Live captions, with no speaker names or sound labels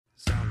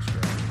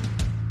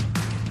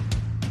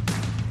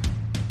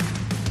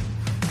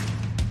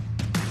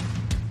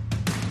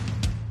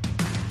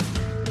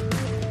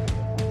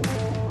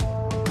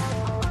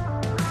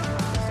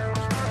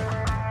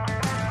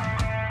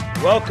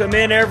Welcome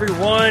in,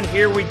 everyone.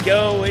 Here we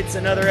go. It's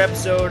another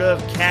episode of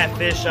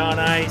Catfish on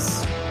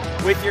Ice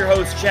with your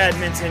hosts, Chad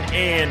Minton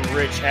and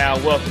Rich Howe.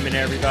 Welcome in,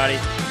 everybody.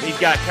 We've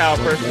got Kyle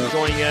Perkins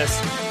joining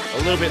us a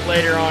little bit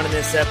later on in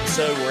this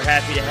episode. We're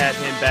happy to have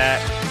him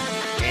back.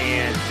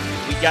 And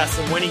we got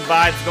some winning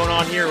vibes going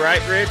on here,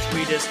 right, Rich?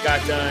 We just got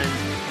done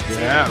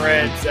seeing the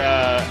Preds.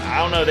 I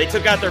don't know. They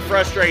took out their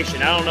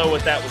frustration. I don't know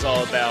what that was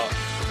all about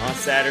on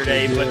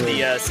Saturday. But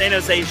the San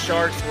Jose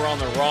Sharks were on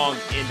the wrong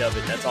end of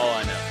it. That's all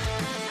I know.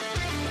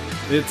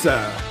 It's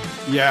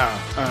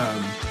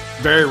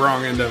very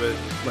wrong end of it.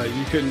 Like,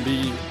 you couldn't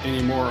be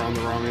any more on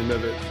the wrong end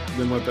of it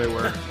than what they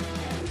were.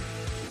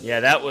 Yeah,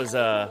 that was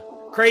a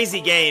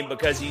crazy game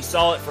because you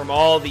saw it from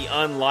all the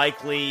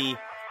unlikely,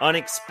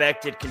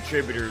 unexpected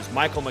contributors.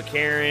 Michael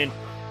McCarron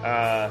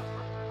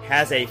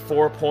has a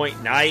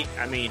 4-point night.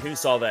 I mean, who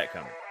saw that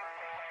coming?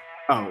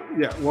 Oh,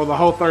 yeah. Well, the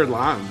whole third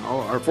line,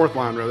 or fourth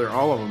line, rather,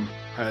 all of them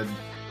had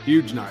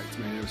huge nights,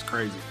 man. It was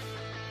crazy.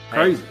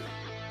 Crazy. Hey.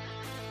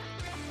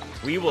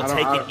 We'll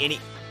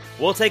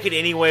take it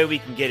any way we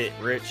can get it,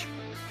 Rich.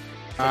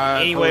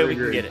 Any way we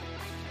can get it.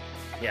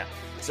 Yeah.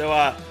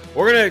 So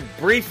we're going to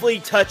briefly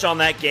touch on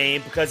that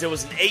game because it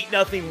was an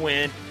 8-0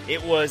 win.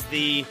 It was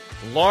the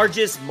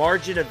largest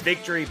margin of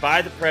victory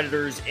by the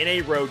Predators in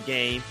a road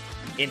game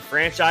in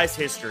franchise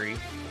history.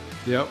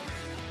 Yep.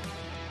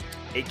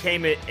 It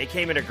came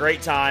at a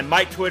great time.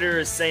 Mike Twitter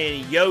is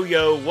saying,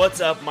 yo,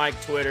 what's up,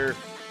 Mike Twitter?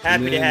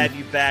 Happy to have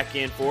you back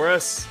in for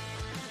us.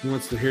 He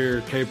wants to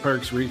hear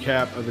K-Perk's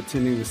recap of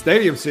attending the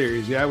Stadium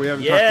Series. Yeah, we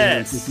haven't talked to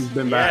him since he's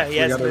been back. Yeah, he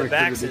hasn't been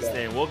back since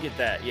then. We'll get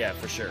that. Yeah,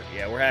 for sure.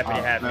 Yeah, we're happy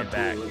to have him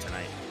back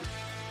tonight.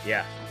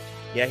 Yeah.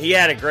 Yeah, he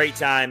had a great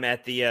time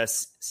at the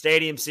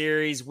Stadium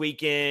Series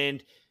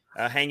weekend,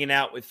 hanging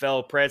out with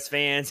fellow Preds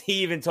fans.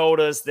 He even told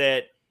us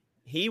that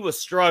he was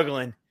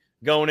struggling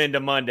going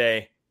into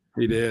Monday.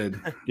 He did.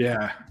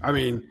 Yeah. I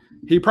mean,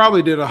 he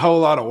probably did a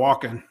whole lot of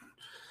walking.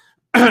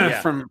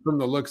 From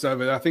the looks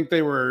of it. I think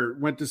they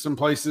went to some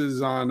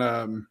places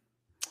on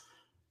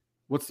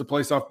what's the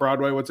place off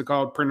Broadway? What's it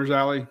called? Printers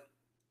Alley.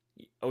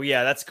 Oh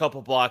yeah, that's a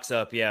couple blocks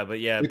up. Yeah, but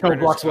yeah, a couple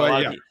blocks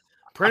away. Yeah,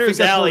 Printers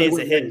Alley is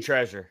a hidden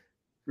treasure.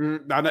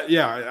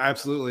 Yeah,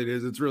 absolutely it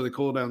is. It's really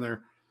cool down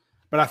there.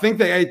 But I think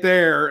they ate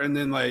there and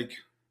then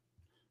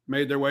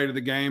made their way to the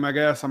game. I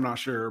guess I'm not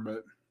sure,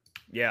 but.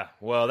 Yeah,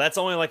 well, that's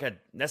not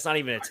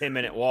even a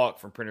 10-minute walk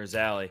from Printers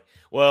Alley.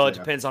 Well, it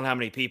depends on how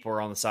many people are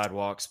on the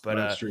sidewalks, but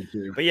that's true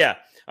too. But yeah,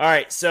 all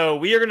right. So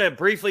we are going to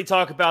briefly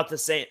talk about the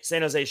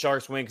San Jose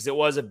Sharks win because it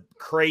was a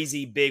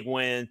crazy big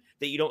win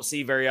that you don't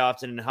see very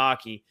often in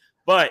hockey.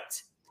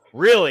 But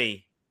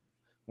really,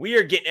 we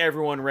are getting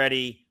everyone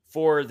ready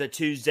for the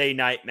Tuesday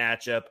night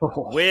matchup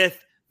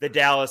with the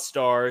Dallas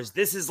Stars.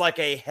 This is like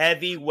a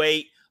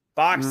heavyweight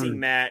boxing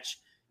match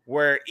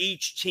where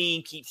each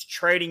team keeps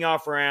trading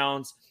off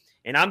rounds.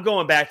 And I'm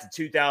going back to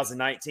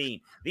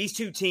 2019. These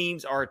two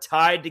teams are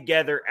tied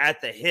together at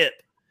the hip.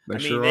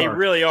 They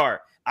really are.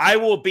 I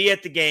will be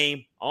at the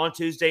game on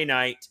Tuesday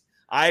night.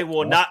 I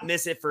will not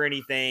miss it for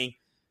anything.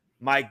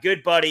 My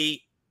good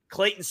buddy,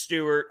 Clayton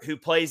Stewart, who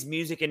plays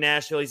music in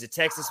Nashville, he's a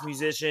Texas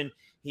musician.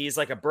 He is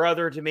like a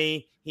brother to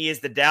me. He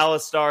is the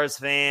Dallas Stars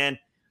fan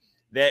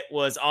that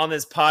was on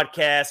this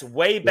podcast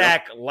way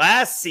back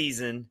last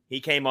season. He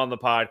came on the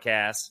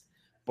podcast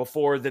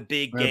before the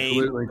big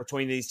game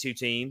between these two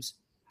teams.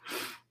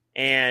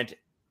 And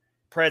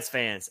Preds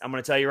fans, I'm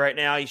going to tell you right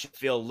now, you should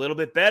feel a little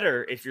bit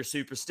better if you're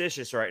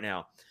superstitious right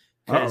now.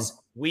 Because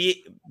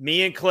me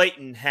and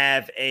Clayton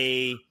have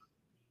a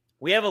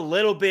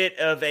little bit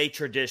of a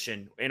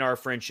tradition in our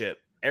friendship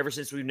ever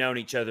since we've known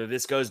each other.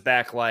 This goes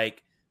back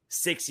like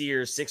 6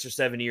 or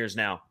 7 years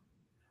now.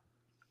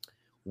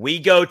 We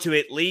go to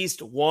at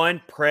least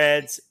one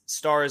Preds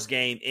Stars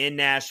game in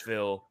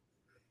Nashville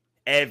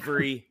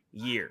every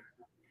year.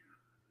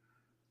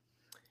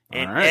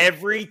 And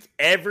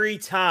every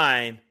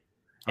time,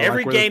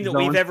 every game that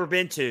we've ever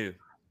been to,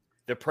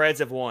 the Preds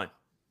have won.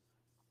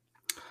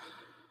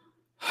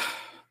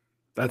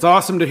 That's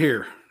awesome to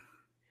hear.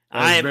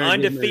 I am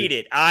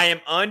undefeated. I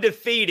am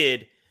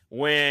undefeated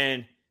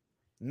when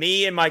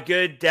me and my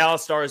good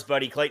Dallas Stars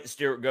buddy Clayton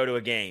Stewart go to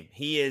a game.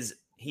 He has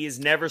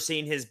never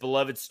seen his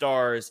beloved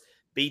Stars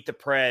beat the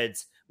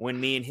Preds when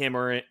me and him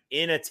are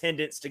in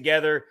attendance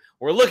together.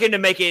 We're looking to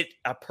make it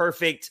a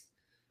perfect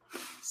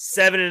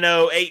 7-0,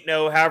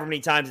 8-0, however many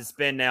times it's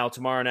been now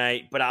tomorrow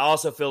night. But I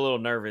also feel a little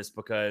nervous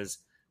because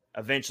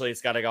eventually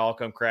it's got to all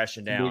come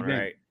crashing down,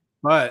 right?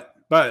 But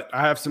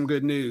I have some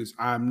good news.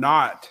 I'm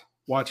not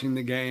watching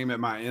the game at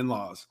my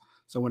in-laws.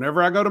 So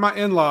whenever I go to my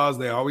in-laws,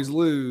 they always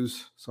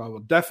lose. So I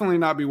will definitely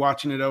not be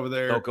watching it over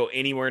there. Don't go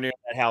anywhere near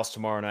that house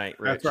tomorrow night,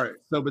 Rich. That's right.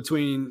 So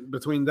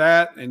between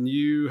that and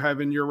you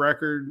having your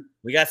record,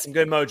 we got some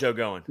good mojo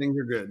going. Things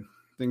are good.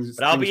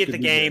 But I'll be at the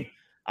game.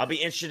 I'll be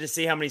interested to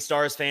see how many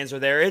Stars fans are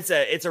there. It's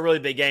a really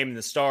big game in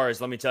the Stars.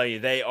 Let me tell you,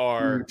 they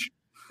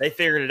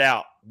figured it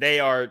out. They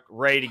are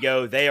ready to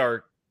go. They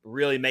are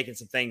really making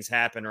some things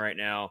happen right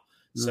now.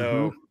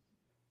 So,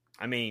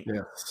 I mean,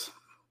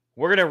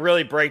 we're going to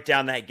really break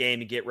down that game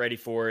to get ready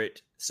for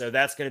it. So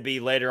that's going to be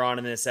later on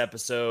in this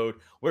episode.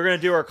 We're going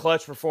to do our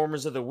clutch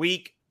performers of the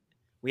week.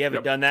 We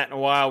haven't done that in a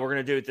while. We're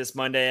going to do it this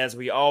Monday, as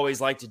we always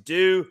like to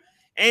do.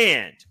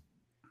 And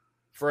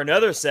for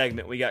another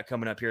segment we got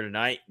coming up here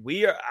tonight,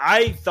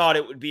 I thought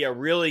it would be a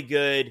really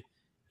good,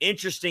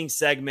 interesting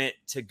segment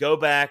to go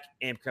back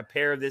and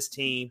compare this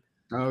team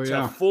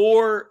to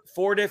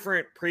four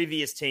different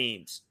previous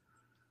teams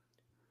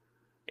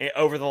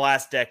over the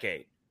last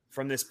decade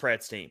from this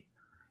Preds team.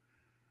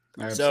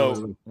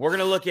 Absolutely. So we're going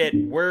to look at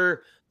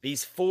where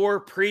these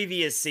four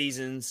previous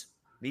seasons,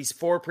 these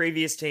four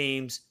previous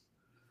teams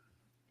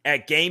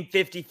at game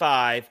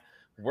 55,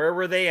 where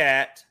were they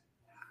at,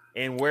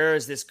 and where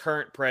is this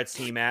current Preds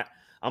team at?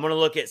 We're going to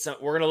look at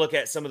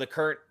some of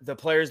the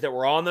players that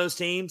were on those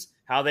teams,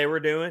 how they were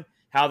doing,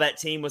 how that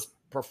team was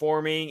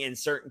performing in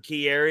certain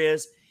key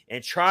areas,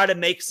 and try to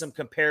make some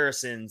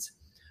comparisons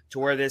to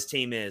where this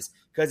team is.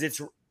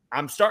 Because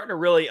I'm starting to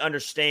really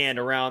understand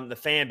around the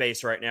fan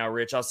base right now,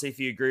 Rich. I'll see if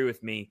you agree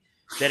with me,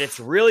 that it's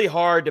really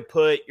hard to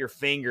put your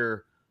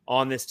finger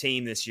on this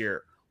team this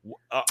year.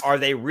 Are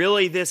they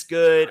really this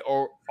good,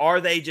 or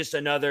are they just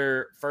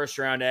another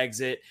first-round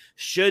exit?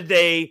 Should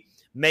they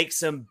make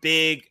some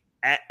big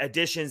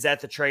additions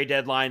at the trade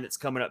deadline that's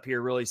coming up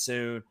here really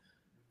soon?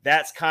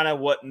 That's kind of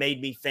what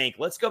made me think,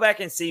 let's go back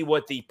and see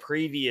what the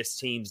previous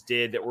teams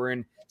did that were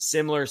in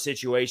similar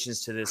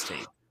situations to this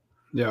team.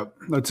 Yeah,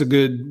 that's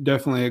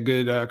definitely a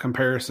good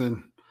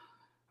comparison.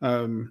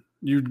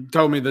 You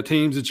told me the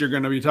teams that you're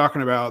going to be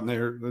talking about,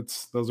 and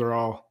those are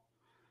all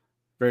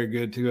very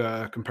good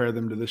to compare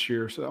them to this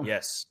year. So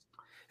yes,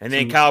 and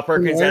then Kyle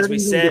Perkins, as we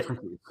said,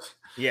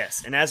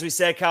 yes, and as we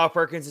said, Kyle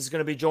Perkins is going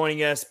to be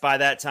joining us by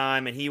that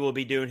time, and he will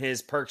be doing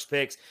his Perks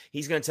picks.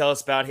 He's going to tell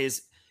us about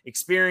his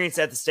experience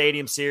at the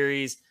Stadium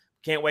Series.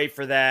 Can't wait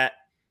for that.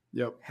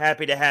 Yep,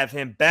 happy to have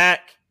him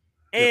back,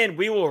 and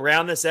we will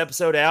round this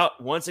episode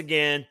out once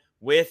again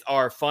with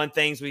our fun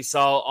things we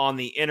saw on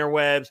the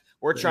interwebs.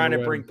 We're trying to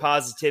bring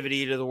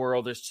positivity to the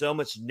world. There's so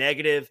much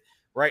negative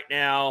right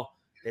now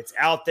that's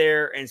out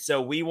there. And so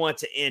we want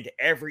to end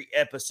every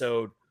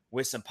episode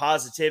with some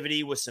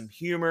positivity, with some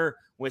humor,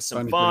 with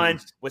some fun,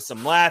 with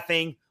some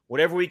laughing,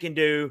 whatever we can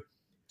do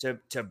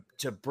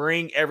to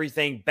bring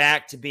everything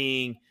back to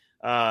being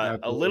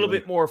a little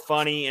bit more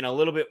funny and a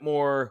little bit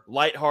more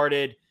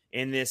lighthearted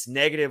in this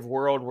negative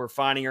world we're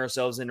finding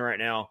ourselves in right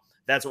now.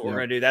 That's what we're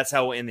going to do. That's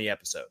how we'll end the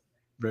episode.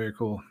 Very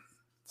cool.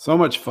 So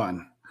much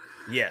fun.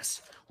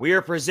 Yes. We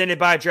are presented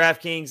by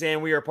DraftKings,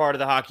 and we are part of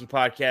the Hockey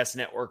Podcast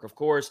Network, of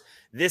course.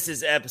 This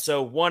is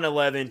episode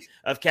 111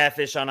 of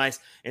Catfish on Ice.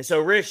 And so,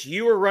 Rich,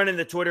 you were running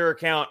the Twitter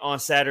account on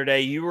Saturday.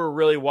 You were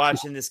really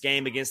watching this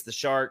game against the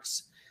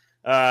Sharks.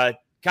 Kind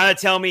of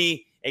tell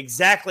me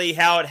exactly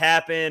how it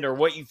happened, or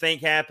what you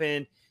think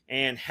happened,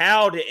 and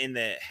how in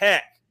the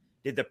heck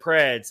did the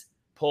Preds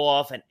pull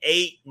off an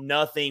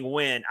 8-0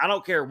 win? I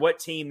don't care what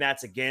team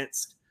that's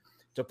against.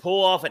 To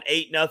pull off an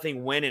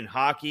 8-0 win in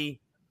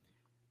hockey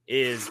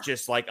is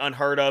just like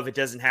unheard of. It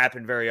doesn't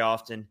happen very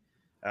often.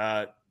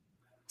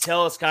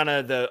 Tell us kind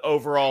of the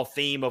overall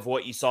theme of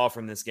what you saw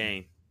from this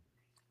game.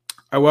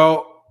 It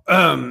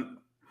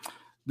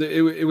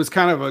was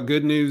kind of a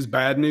good news,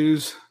 bad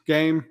news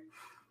game.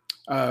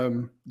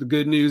 The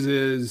good news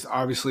is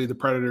obviously the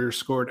Predators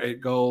scored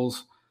 8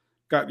 goals,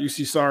 got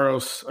UC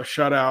Saros a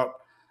shutout.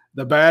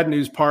 The bad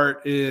news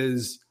part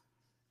is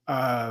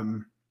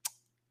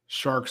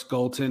Sharks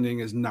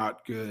goaltending is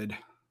not good.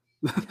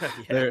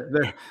 I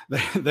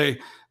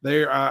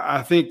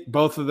think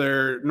both of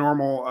their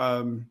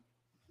normal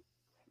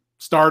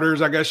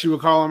starters, I guess you would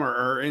call them,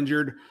 are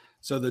injured.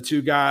 So the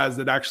two guys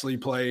that actually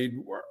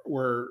played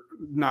were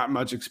not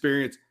much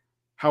experience.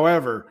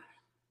 However,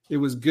 it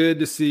was good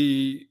to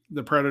see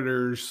the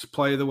Predators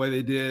play the way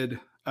they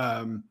did.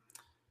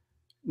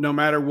 No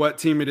matter what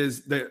team it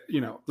is, that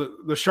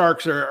the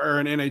Sharks are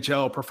an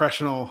NHL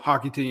professional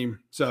hockey team.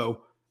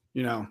 So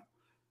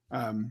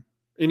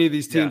any of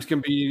these teams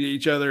can beat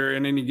each other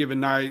in any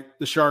given night.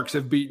 The Sharks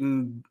have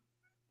beaten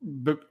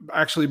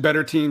actually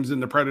better teams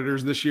than the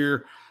Predators this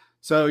year.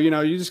 So,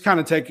 you just kind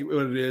of take it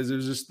what it is. It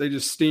was just, they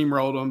just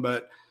steamrolled them.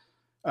 But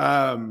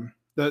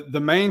the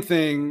main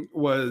thing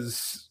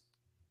was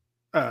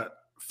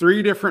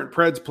 3 different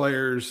Preds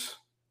players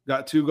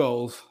got 2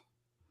 goals.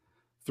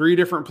 3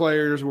 different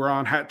players were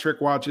on hat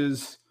trick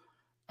watches.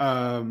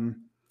 The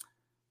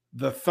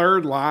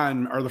third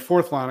line, or the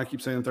fourth line, I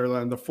keep saying the third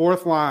line, the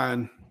fourth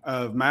line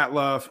of Matt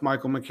Luff,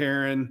 Michael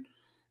McCarron,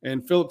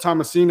 and Philip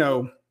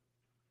Tomasino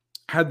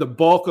had the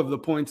bulk of the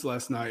points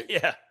last night.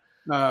 Yeah.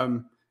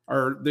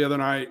 Or the other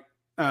night.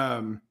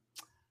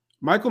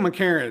 Michael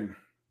McCarron,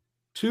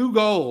 2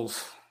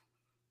 goals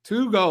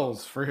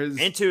for his,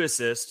 and 2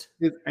 assists.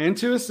 And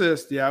 2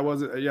 assists. Yeah, I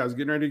was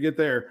getting ready to get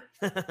there.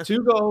 2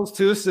 goals,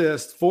 2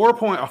 assists, a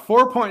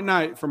 4-point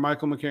night for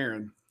Michael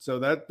McCarron. So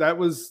that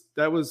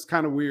was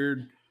kind of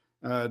weird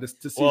to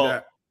see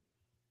that.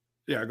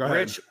 Yeah, go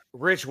ahead.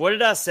 Rich, what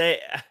did I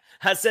say?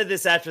 I said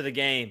this after the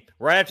game,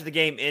 right after the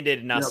game ended,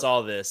 and I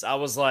saw this. I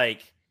was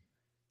like,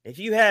 if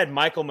you had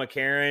Michael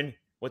McCarron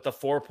with a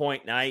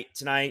 4-point night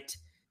tonight,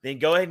 then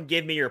go ahead and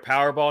give me your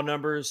Powerball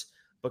numbers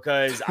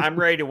because I'm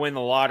ready to win the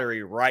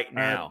lottery right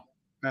now.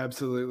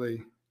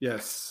 Absolutely.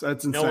 Yes.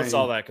 That's insane. No one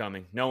saw that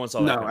coming. No,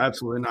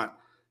 absolutely not.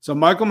 So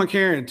Michael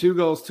McCarron, 2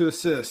 goals, 2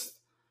 assists.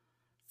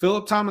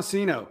 Philip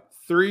Tomasino,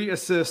 3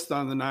 assists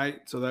on the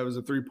night. So that was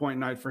a 3-point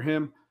night for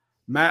him.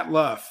 Matt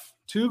Luff,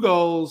 2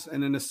 goals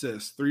and an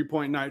assist.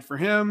 3-point night for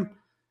him.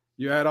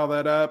 You add all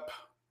that up,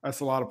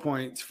 that's a lot of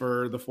points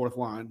for the fourth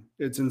line.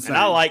 It's insane. And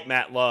I like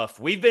Matt Luff.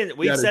 We've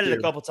said it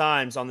a couple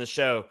times on the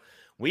show.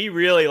 We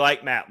really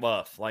like Matt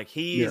Luff. Like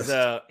he's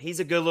a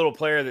good little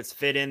player that's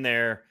fit in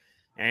there,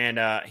 and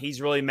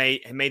he's really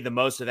made the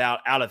most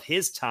out of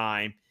his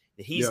time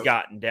that he's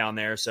gotten down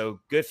there. So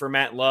good for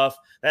Matt Luff.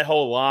 That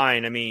whole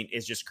line, I mean,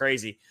 is just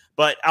crazy.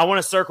 But I want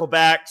to circle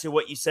back to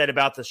what you said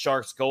about the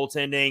Sharks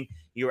goaltending.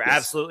 You were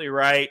absolutely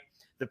right.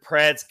 The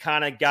Preds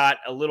kind of got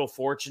a little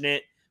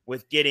fortunate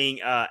with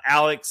getting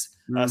Alex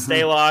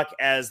Stalock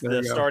as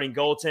the starting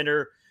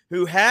goaltender,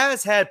 who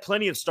has had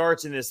plenty of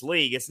starts in this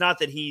league. It's not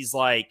that he's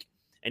like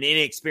an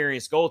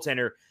inexperienced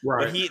goaltender,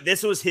 but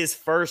this was his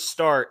first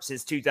start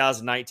since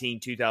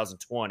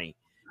 2019-2020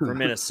 for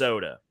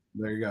Minnesota.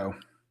 There you go.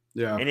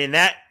 Yeah. And in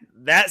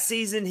that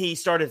season, he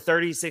started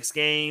 36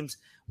 games,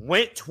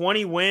 went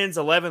 20 wins,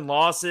 11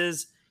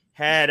 losses,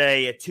 had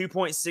a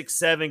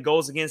 2.67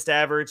 goals against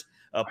average,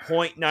 a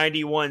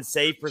 .91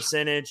 save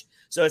percentage.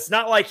 So it's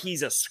not like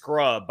he's a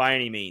scrub by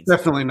any means.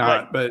 Definitely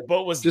not, but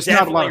was just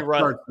definitely not a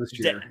lot of starts this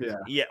year.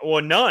 Yeah,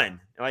 well, none.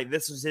 Like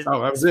this was his. Oh,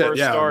 that was first it.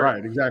 Yeah, start.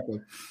 Right, exactly.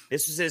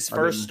 This was his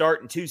first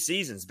start in 2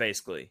 seasons,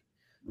 basically.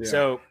 Yeah.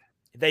 So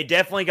they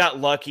definitely got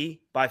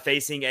lucky by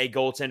facing a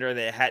goaltender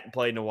that hadn't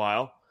played in a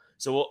while.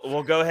 So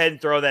we'll go ahead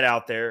and throw that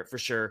out there for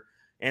sure.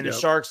 And the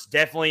Sharks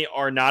definitely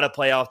are not a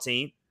playoff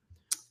team.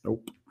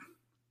 Nope.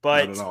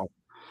 But not at all.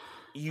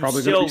 You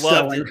Probably still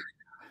love it.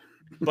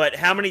 But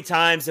how many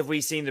times have we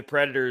seen the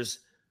Predators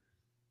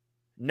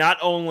not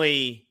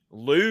only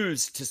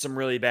lose to some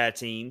really bad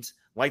teams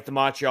like the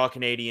Montreal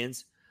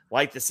Canadiens,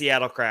 like the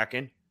Seattle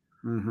Kraken?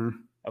 Mm-hmm.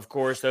 Of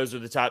course, those are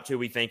the top 2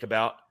 we think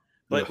about.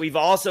 But we've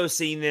also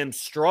seen them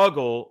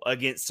struggle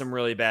against some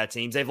really bad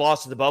teams. They've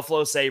lost to the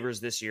Buffalo Sabres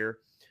this year.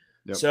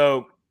 Yep.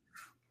 So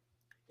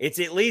it's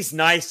at least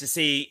nice to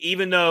see,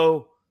 even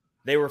though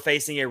they were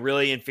facing a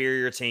really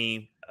inferior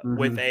team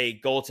with a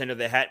goaltender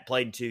that hadn't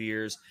played in 2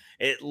 years,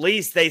 at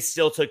least they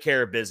still took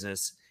care of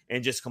business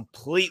and just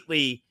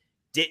completely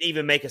didn't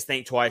even make us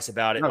think twice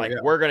about it.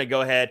 We're going to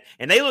go ahead.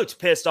 And they looked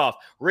pissed off.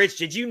 Rich,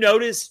 did you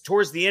notice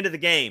towards the end of the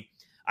game,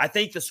 I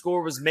think the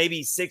score was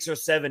maybe 6 or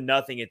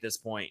 7-0 at this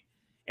point.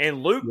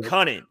 And Luke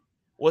Cunnin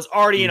was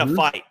already in a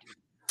fight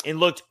and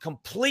looked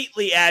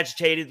completely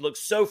agitated, looked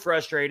so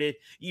frustrated.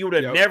 You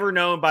would have never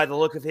known by the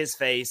look of his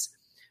face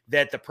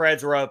that the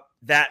Preds were up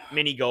that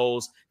many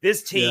goals.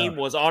 This team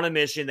was on a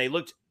mission. They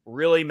looked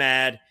really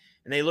mad,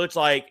 and they looked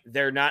like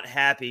they're not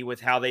happy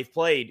with how they've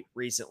played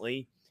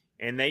recently,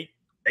 and they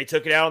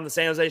took it out on the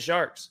San Jose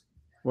Sharks.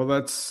 Well,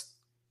 that's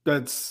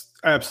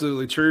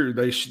absolutely true.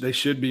 They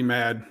should be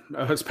mad,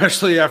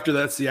 especially after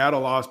that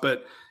Seattle loss.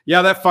 But,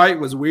 yeah, that fight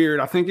was weird.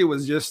 I think it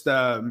was just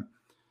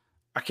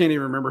I can't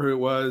even remember who it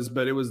was,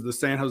 but it was the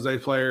San Jose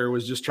player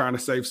was just trying to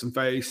save some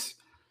face.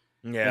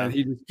 Yeah. And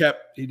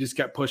he just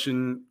kept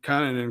pushing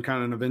Cunnin, and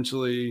Cunnin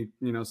eventually,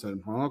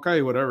 said, well,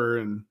 okay, whatever.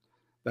 And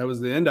that was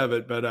the end of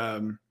it. But I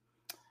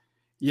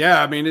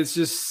mean, it's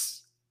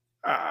just,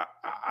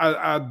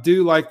 I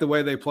do like the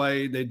way they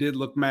played. They did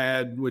look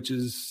mad, which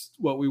is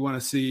what we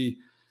want to see,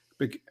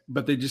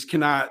 but they just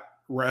cannot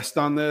rest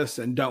on this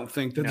and don't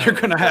think that they're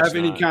going to have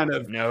any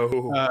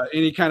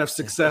kind of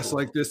success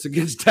like this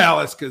against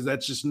Dallas, because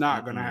that's just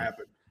not going to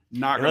happen.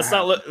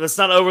 Let's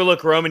not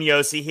overlook Roman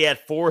Josi. He had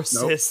 4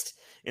 assists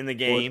in the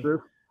game.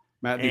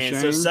 Matt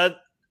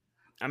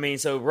Duchene.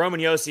 So Roman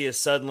Josi is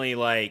suddenly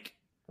like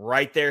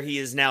right there. He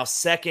is now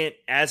second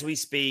as we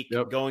speak,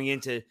 going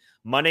into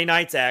Monday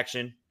night's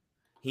action.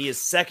 He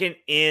is second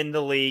in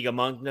the league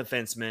among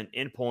defensemen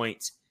in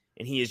points,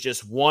 and he is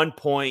just 1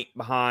 point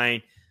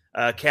behind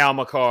Cal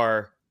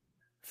McCarr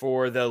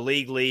for the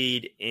league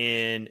lead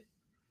in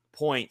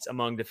points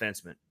among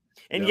defensemen.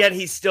 And yet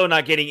he's still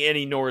not getting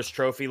any Norris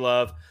Trophy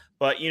love.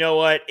 But you know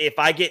what? If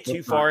I get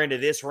too far into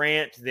this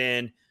rant,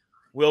 then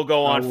we'll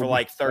go on for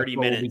like 30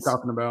 minutes. We'll be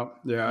talking about.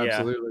 Yeah,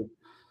 absolutely.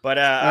 But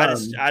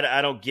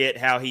I don't get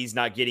how he's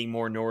not getting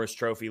more Norris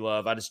Trophy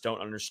love. I just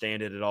don't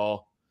understand it at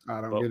all. I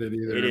don't get it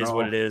either. It is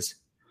what it is.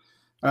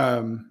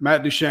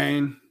 Matt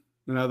Duchene,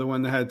 another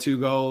one that had 2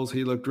 goals.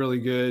 He looked really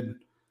good.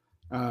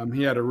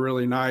 He had a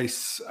really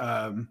nice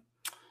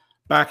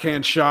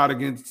backhand shot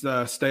against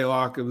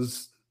Stalock. It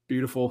was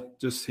beautiful.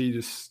 He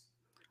just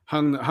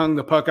hung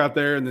the puck out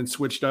there and then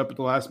switched up at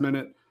the last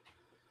minute.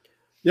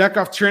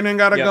 Yakov Trenin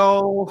got a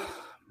goal.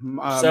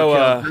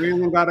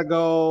 Whelan got a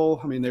goal.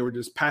 I mean, they were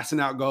just passing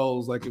out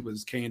goals like it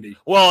was candy.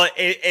 Well,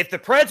 if the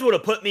Preds would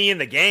have put me in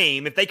the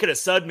game, if they could have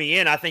subbed me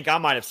in, I think I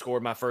might have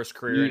scored my first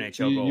career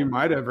NHL goal. You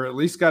might have, or at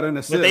least got an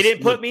assist. But they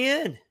didn't put me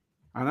in.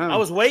 I know. I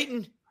was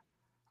waiting.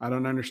 I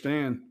don't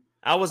understand.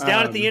 I was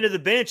down at the end of the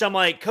bench. I'm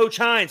like, Coach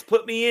Hines,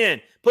 put me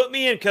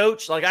in,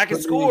 Coach. Like I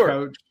can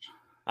score.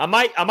 I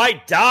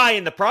might die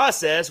in the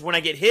process when I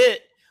get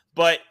hit,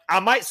 but I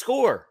might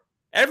score.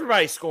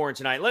 Everybody's scoring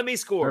tonight. Let me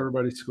score.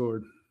 Everybody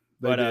scored.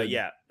 They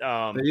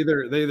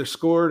either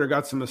scored or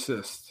got some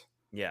assists.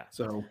 Yeah.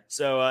 So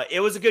it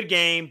was a good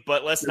game,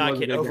 but let's not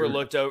get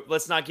overlooked.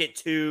 Let's not get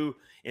too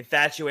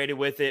infatuated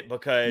with it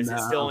because it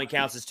still only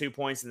counts as 2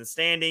 points in the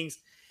standings.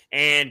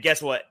 And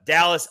guess what?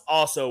 Dallas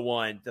also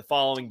won the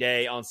following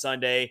day on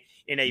Sunday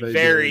in a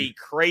very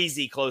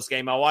crazy close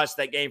game. I watched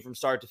that game from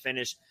start to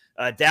finish.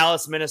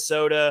 Dallas,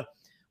 Minnesota,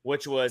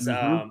 which was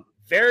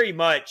very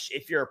much,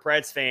 if you're a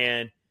Preds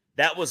fan,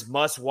 that was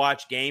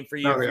must-watch game for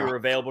you if you were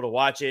available to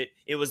watch it.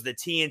 It was the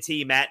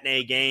TNT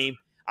matinee game.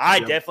 I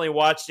definitely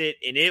watched it,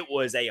 and it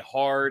was a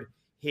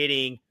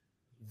hard-hitting,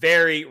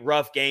 very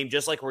rough game,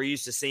 just like we're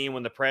used to seeing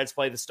when the Preds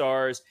play the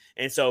Stars.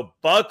 And so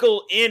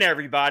buckle in,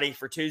 everybody,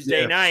 for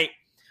Tuesday night,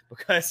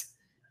 because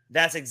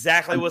that's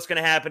exactly what's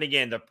going to happen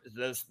again.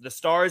 The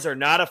Stars are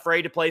not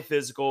afraid to play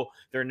physical.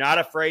 They're not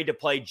afraid to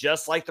play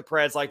just like the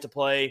Preds like to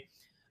play.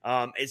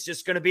 It's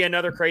just going to be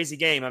another crazy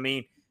game. I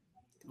mean,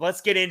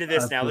 let's get into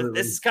this now.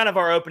 This is kind of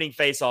our opening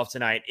face-off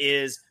tonight,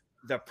 is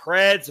the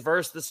Preds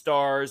versus the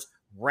Stars,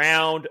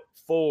 round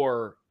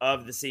 4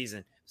 of the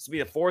season. This will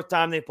be the 4th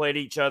time they played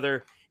each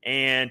other,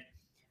 and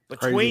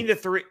between the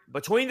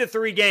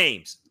three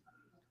games,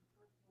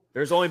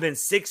 there's only been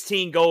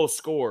 16 goals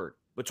scored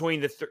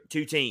between the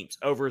two teams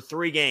over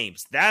 3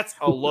 games. That's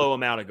a low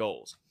amount of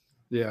goals.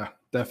 Yeah,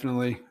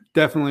 definitely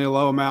a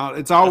low amount.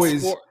 It's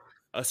always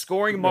a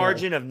scoring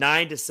margin of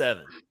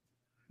 9-7.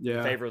 Yeah,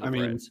 in favor of the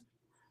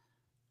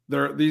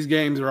Preds. These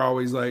games are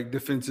always like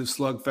defensive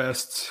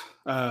slugfests.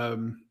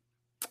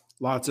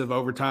 Lots of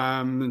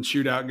overtime and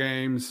shootout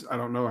games. I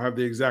don't know, I have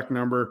the exact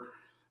number,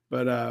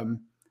 but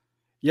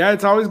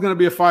it's always going to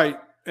be a fight.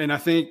 And I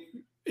think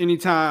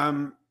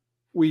anytime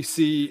we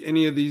see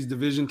any of these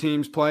division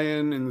teams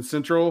playing in the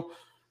Central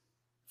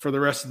for the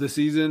rest of the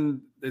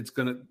season,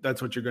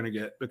 that's what you're going to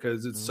get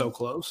because it's so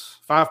close.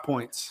 5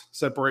 points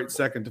separate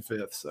 2nd to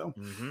 5th. So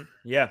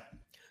yeah,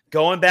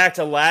 going back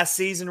to last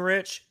season,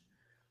 Rich,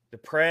 the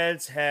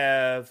Preds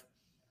have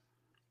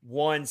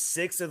won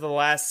 6 of the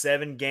last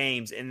 7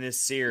 games in this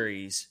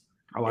series.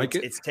 I like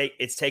it.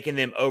 It's taken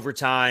them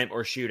overtime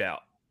or shootout.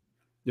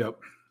 Yep.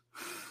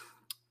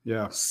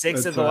 Yeah.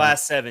 6 of the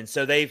last 7.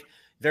 So they're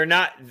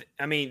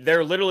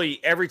literally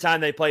every time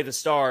they play the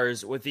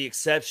Stars, with the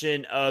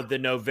exception of the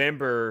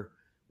November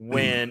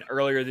win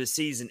earlier this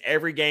season,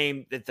 every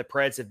game that the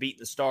Preds have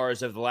beaten the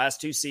Stars over the last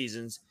 2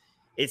 seasons,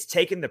 it's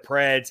taken the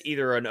Preds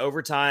either an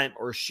overtime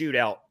or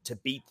shootout to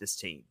beat this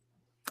team.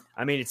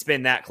 I mean, it's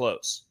been that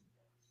close.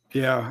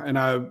 Yeah, and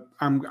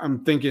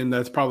I'm thinking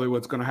that's probably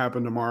what's going to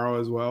happen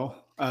tomorrow as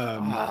well.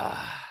 I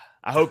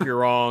hope you're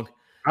wrong.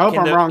 I hope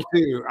I'm wrong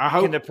too. I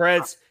hope can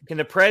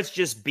the Preds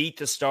just beat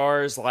the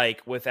Stars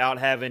like without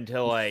having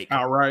to like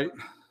outright.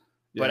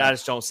 Yeah. But I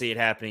just don't see it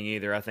happening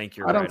either. I think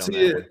you're right. I don't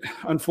see it,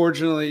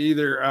 unfortunately,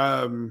 either.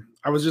 I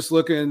was just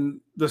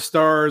looking. The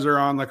Stars are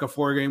on like a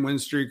 4-game win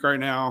streak right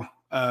now.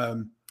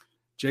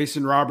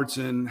 Jason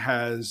Robertson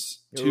has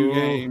 2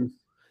 games.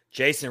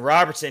 Jason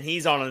Robertson,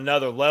 he's on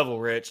another level,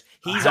 Rich.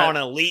 He's on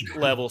elite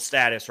level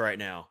status right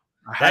now.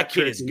 That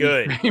kid is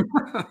good.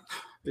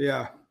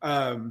 Yeah.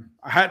 A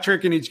hat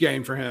trick in each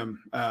game for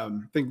him. I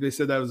think they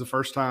said that was the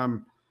first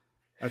time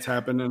that's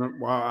happened in a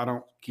while. I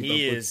don't keep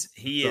He up is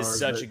Stars,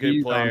 such a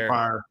good player. On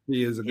fire.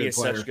 He is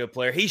such a good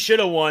player. He should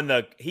have won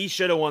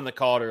the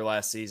Calder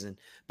last season.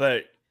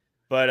 But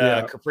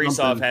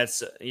Kaprizov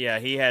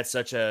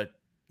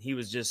he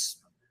was just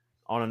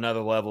on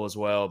another level as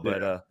well.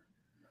 But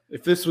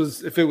if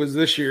it was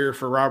this year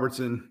for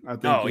Robertson, I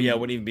think it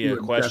wouldn't even be a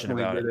question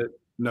about it.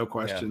 No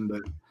question. Yeah.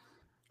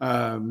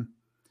 But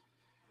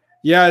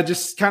it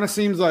just kind of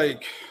seems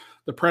like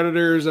the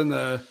Predators and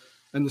the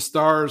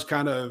Stars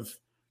kind of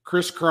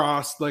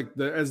crisscrossed. Like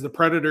as the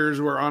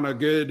Predators were on a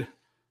good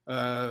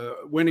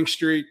winning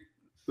streak,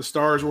 the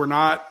Stars were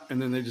not,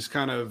 and then they just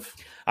kind of.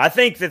 I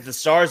think that the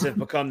Stars have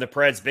become the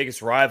Preds'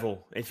 biggest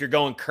rival. If you're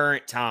going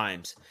current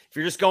times, if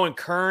you're just going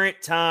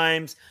current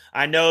times,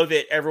 I know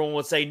that everyone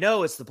will say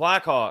no, it's the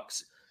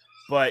Blackhawks,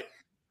 but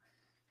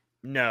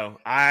no,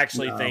 I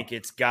actually think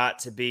it's got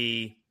to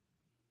be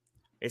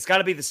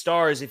the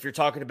Stars. If you're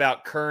talking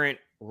about current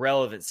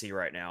relevancy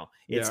right now,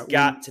 it's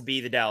got to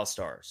be the Dallas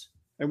Stars.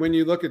 And when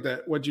you look at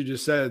that, what you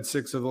just said,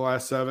 6 of the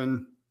last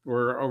 7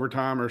 were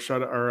overtime or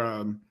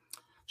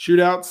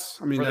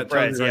shootouts. I mean, that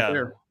tells you right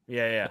there.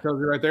 Yeah. That tells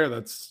you right there.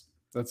 That's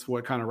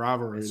what kind of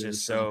rivalry it is.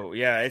 It's going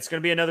to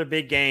be another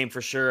big game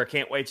for sure. I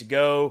can't wait to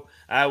go.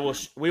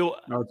 It's going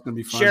to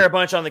be fun. Share a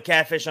bunch on the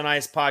Catfish on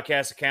Ice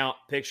podcast account,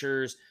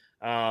 pictures.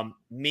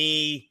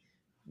 Me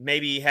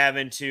maybe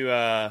having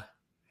to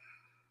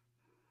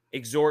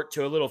exhort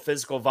to a little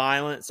physical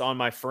violence on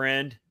my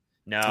friend.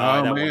 No,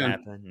 that won't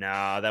happen.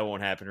 No, that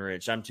won't happen,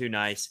 Rich. I'm too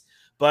nice.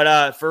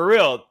 But for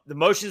real, the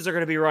emotions are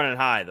going to be running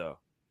high, though.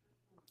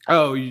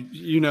 Oh,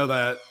 you know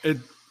that.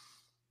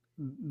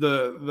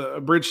 The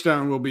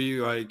Bridgestone will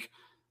be like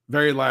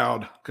very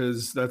loud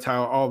because that's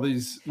how all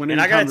these. And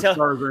I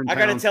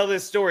gotta tell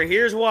this story.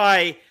 Here's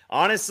why.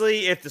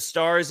 Honestly, if the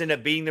Stars end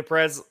up beating the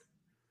Preds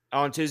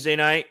on Tuesday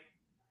night,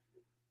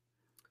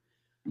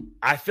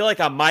 I feel like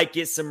I might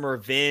get some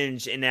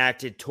revenge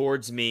enacted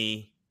towards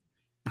me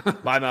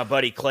by my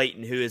buddy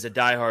Clayton, who is a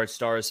diehard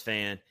Stars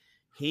fan.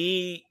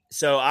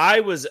 So I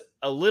was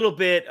a little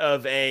bit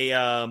of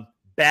a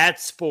bad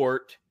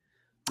sport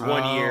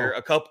one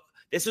year.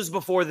 This was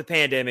before the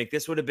pandemic.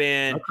 This would have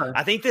been. Okay.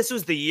 I think this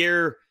was the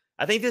year.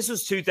 I think this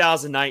was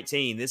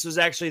 2019. This was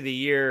actually the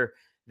year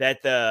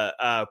that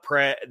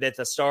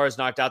the Stars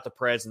knocked out the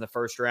Preds in the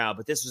first round.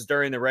 But this was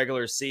during the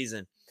regular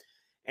season,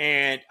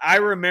 and I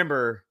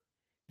remember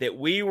that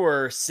we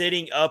were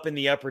sitting up in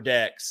the upper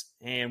decks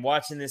and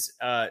watching this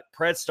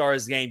Preds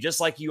Stars game, just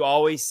like you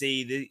always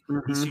see.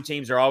 These two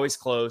teams are always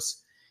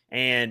close,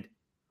 and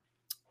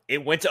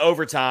it went to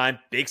overtime.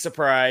 Big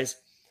surprise.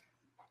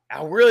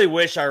 I really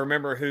wish I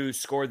remember who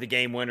scored the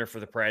game winner for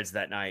the Preds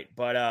that night,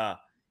 but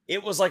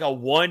it was like a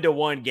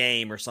 1-1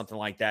 game or something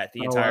like that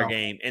the entire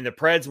game, and the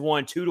Preds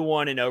won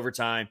 2-1 in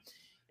overtime,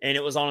 and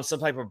it was on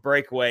some type of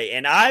breakaway.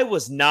 And I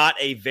was not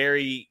a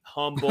very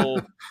humble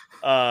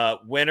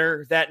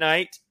winner that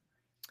night.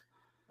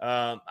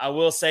 I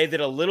will say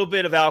that a little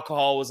bit of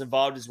alcohol was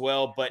involved as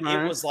well, but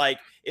it was like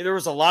there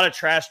was a lot of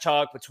trash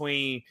talk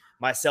between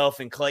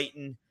myself and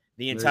Clayton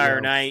the entire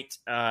night.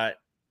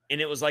 And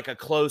it was like a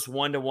close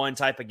 1-1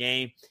 type of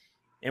game.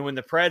 And when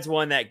the Preds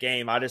won that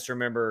game, I just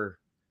remember,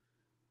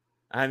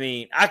 I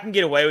mean, I can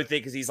get away with it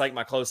because he's like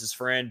my closest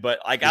friend, but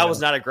I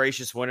was not a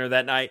gracious winner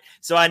that night.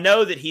 So I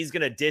know that he's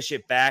going to dish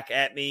it back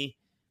at me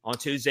on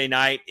Tuesday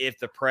night if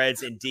the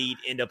Preds indeed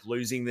end up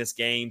losing this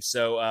game.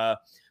 So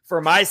for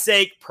my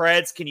sake,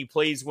 Preds, can you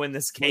please win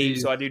this game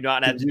so I do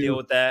not have to deal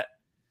with that?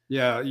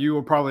 Yeah, you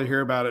will probably hear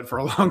about it for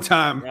a long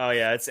time. Oh,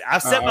 yeah.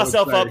 I've set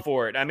myself up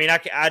for it. I mean,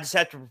 I just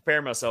have to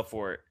prepare myself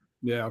for it.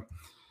 Yeah.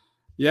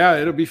 Yeah,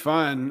 it'll be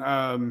fun.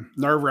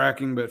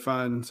 Nerve-wracking, but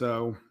fun.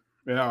 So,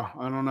 yeah,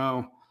 I don't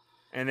know.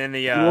 And then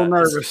a little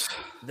nervous.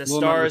 The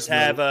Stars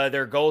have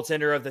their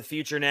goaltender of the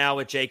future now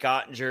with Jake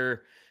Ottinger,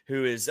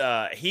 who is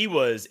he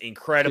was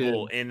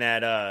incredible in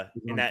that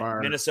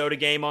Minnesota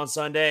game on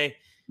Sunday.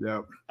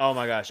 Yep. Oh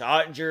my gosh,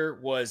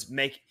 Ottinger was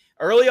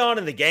early on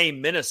in the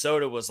game.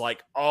 Minnesota was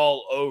like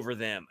all over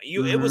them.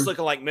 It was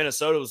looking like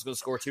Minnesota was going to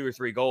score 2 or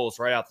 3 goals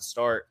right out the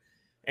start,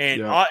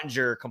 and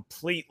Ottinger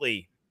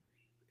completely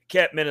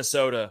kept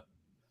Minnesota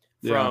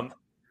from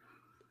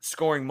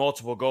scoring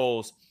multiple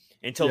goals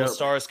until the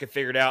Stars could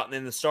figure it out. And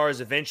then the Stars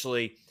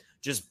eventually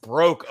just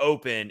broke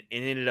open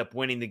and ended up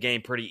winning the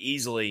game pretty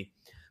easily.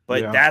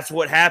 But that's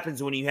what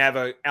happens when you have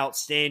an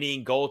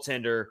outstanding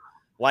goaltender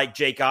like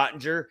Jake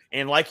Ottinger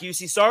and like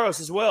UC Saros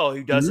as well,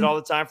 who does it all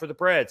the time for the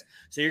Preds.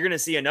 So you're going to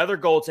see another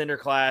goaltender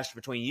clash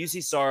between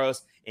UC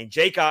Saros and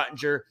Jake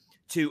Ottinger,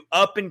 2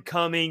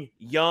 up-and-coming,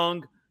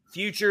 young,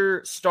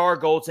 future star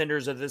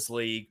goaltenders of this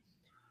league.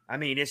 I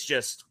mean, it's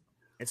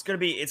going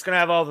to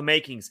have all the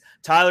makings.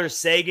 Tyler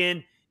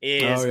Seguin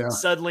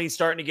is suddenly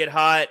starting to get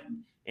hot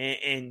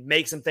and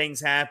make some things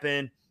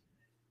happen.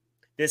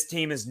 This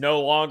team is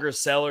no longer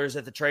sellers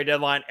at the trade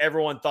deadline.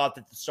 Everyone thought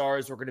that the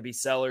Stars were going to be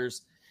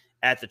sellers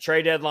at the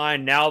trade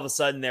deadline. Now all of a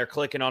sudden they're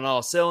clicking on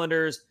all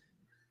cylinders.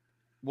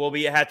 We'll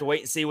have to wait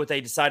and see what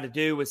they decide to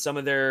do with some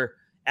of their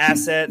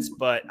assets,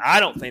 but I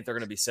don't think they're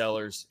going to be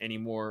sellers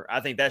anymore. I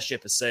think that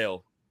ship has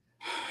sailed.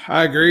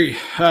 I agree.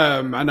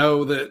 I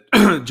know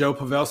that Joe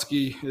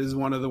Pavelski is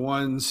one of the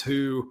ones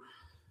who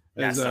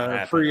is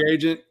a free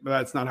agent, but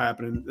that's not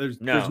happening. There's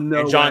no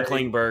and John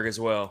Klingberg as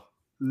well.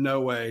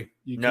 No way.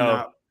 You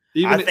cannot.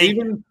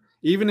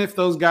 Even if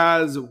those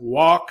guys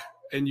walk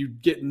and you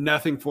get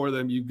nothing for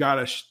them, you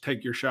got to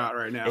take your shot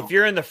right now. If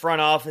you're in the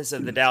front office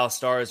of the Dallas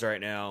Stars right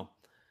now,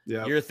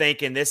 you're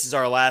thinking this is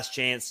our last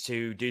chance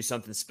to do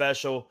something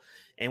special,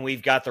 and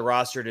we've got the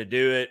roster to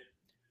do it.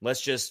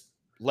 Let's just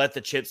let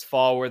the chips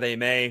fall where they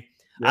may.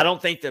 Yep. I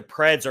don't think the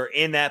Preds are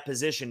in that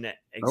position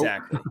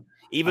exactly. Nope.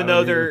 Even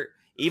though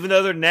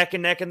they're neck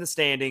and neck in the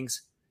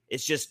standings,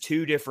 it's just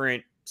 2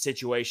 different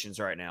situations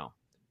right now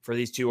for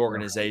these 2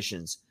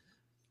 organizations.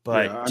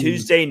 But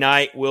Tuesday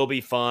night will be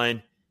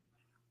fun.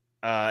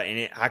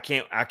 And I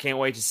can't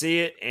wait to see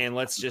it. And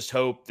let's just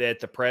hope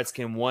that the Preds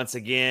can once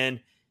again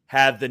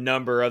have the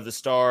number of the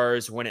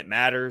Stars when it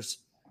matters.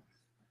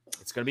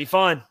 It's going to be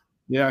fun.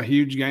 Yeah,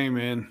 huge game,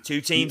 man.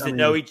 2 teams that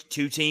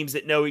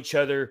know each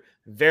other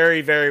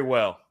very, very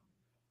well.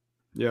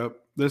 Yep.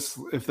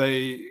 If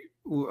they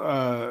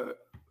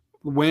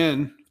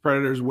win,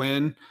 Predators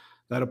win,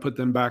 that'll put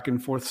them back in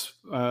fourth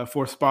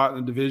spot in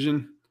the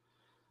division.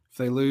 If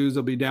they lose,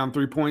 they'll be down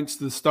 3 points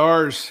to the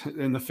Stars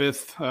in the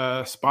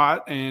 5th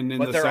spot and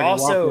in the second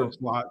walk-off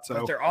slot. So,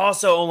 but they're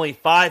also only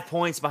 5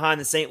 points behind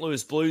the St.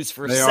 Louis Blues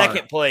for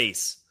second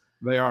place.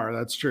 They are.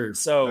 That's true.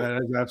 So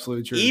that is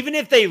absolutely true. Even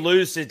if they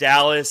lose to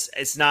Dallas,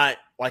 it's not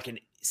like a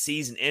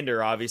season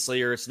ender,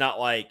 obviously, or it's not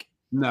like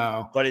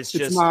But but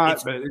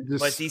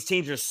these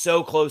teams are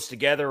so close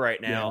together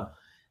right now.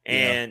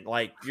 Yeah. And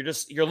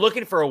you're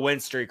looking for a win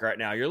streak right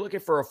now. You're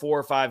looking for a 4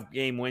 or 5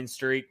 game win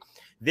streak.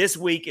 this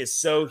week is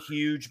so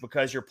huge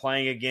because you're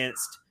playing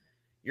against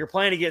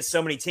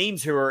so many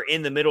teams who are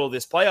in the middle of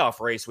this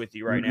playoff race with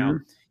you right now.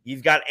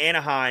 You've got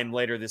Anaheim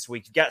later this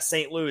week. You've got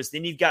St. Louis.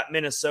 Then you've got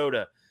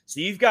Minnesota. So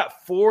you've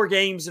got 4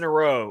 games in a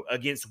row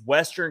against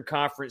Western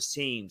Conference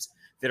teams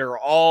that are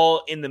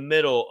all in the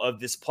middle of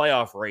this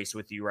playoff race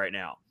with you right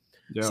now.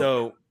 Yep.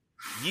 So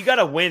you got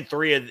to win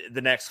 3 of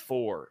the next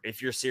 4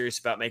 if you're serious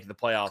about making the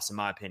playoffs, in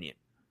my opinion.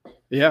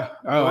 Yeah.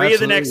 3 absolutely. Of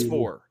the next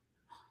 4.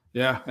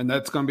 Yeah, and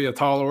that's going to be a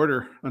tall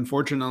order,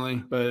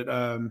 unfortunately. But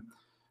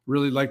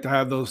really like to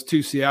have those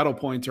 2 Seattle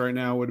points right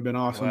now. Would have been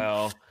awesome.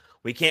 Well,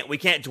 we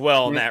can't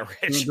dwell on that, Rich.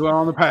 Can't dwell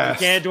on the past.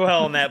 We can't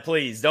dwell on that,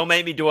 please. Don't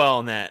make me dwell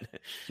on that.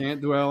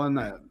 Can't dwell on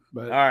that.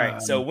 But all right,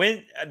 so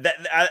when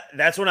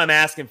that's what I'm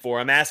asking for.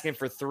 I'm asking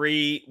for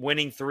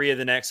winning 3 of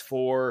the next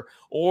 4,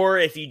 or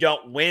if you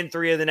don't win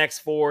 3 of the next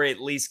 4, at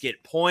least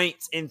get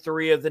points in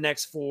 3 of the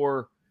next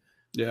 4.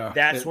 Yeah,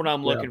 that's what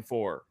I'm looking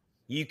for.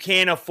 You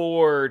can't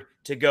afford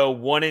to go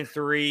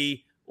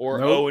 1-3 or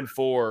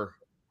 0-4.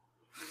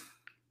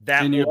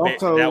 That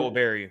will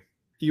bury you.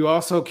 You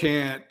also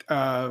can't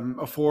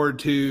afford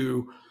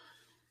to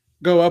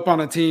go up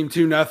on a team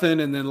 2-0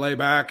 and then lay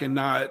back and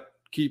not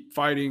keep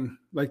fighting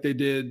like they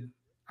did.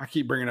 I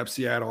keep bringing up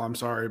Seattle. I'm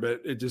sorry,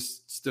 but it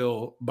just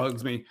still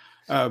bugs me.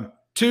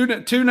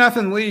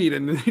 2-0 lead,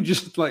 and then you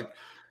just like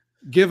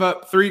give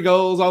up 3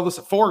 goals,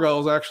 4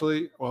 goals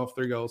actually. Well,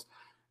 3 goals,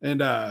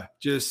 and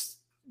just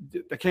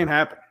that can't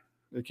happen.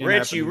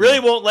 Rich, you really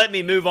won't let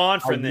me move on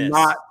from this.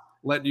 Not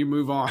let you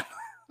move on.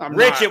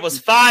 Rich, it was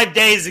 5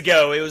 days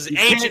ago. It was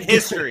ancient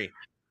history.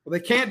 Well,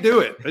 they can't do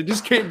it. They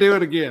just can't do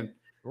it again.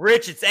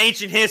 Rich, it's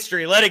ancient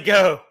history. Let it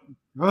go.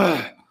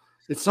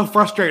 It's so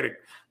frustrating.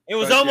 It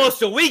was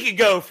almost a week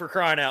ago, for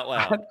crying out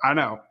loud. I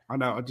know.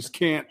 I just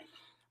can't.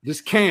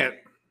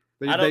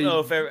 I don't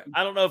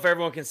know if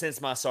everyone can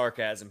sense my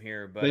sarcasm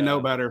here, but they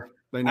know better.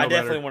 I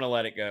definitely want to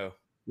let it go.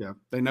 Yeah,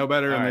 they know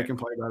better and they can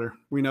play better.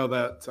 We know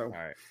that. So, all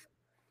right.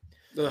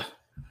 Ugh.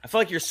 I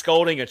feel like you're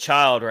scolding a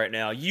child right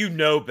now. You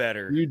know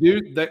better. You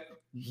do.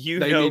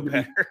 They know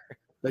better.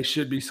 They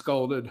should be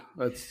scolded.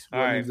 That's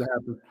what needs to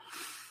happen.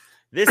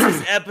 This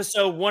is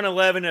episode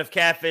 111 of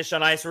Catfish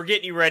on Ice. We're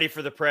getting you ready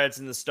for the Preds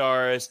and the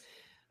Stars.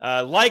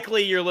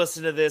 Likely you're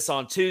listening to this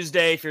on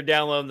Tuesday if you're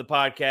downloading the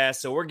podcast.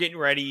 So we're getting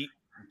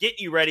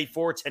you ready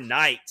for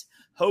tonight.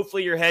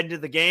 Hopefully you're heading to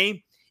the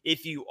game.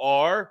 If you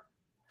are,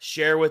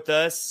 share with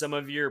us some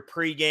of your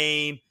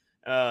pregame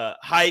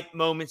hype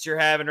moments you're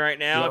having right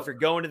now. Yep. If you're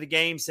going to the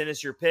game, send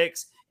us your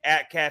pics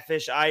at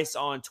Catfish Ice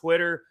on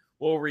Twitter.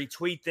 We'll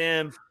retweet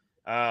them.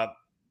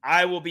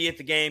 I will be at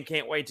the game.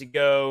 Can't wait to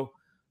go.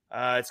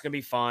 It's going to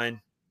be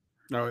fun.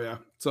 Oh, yeah.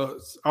 So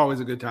it's always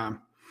a good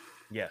time.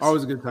 Yes.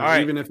 Always a good time.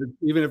 Right. Even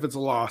if it's a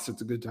loss,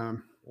 it's a good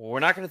time. Well, we're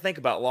not going to think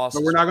about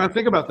losses. But we're not going to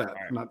think about that.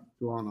 Right. I'm not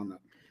dwelling on that.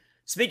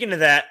 Speaking of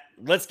that,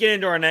 let's get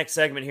into our next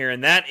segment here,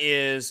 and that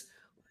is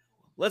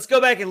let's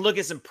go back and look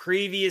at some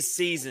previous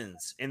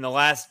seasons in the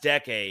last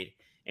decade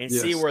and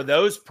see where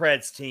those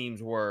Preds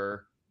teams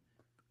were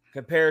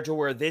compared to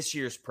where this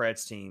year's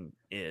Preds team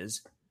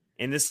is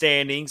in the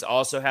standings,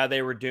 also how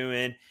they were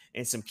doing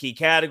in some key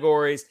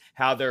categories,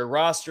 how their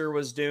roster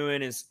was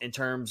doing in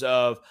terms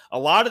of a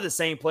lot of the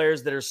same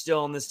players that are still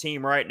on this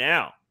team right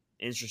now,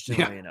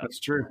 interestingly enough. That's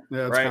true.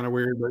 Yeah, that's kind of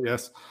weird, but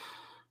yes.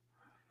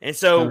 And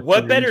so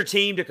what better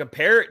team to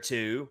compare it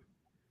to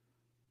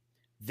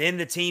than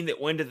the team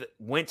that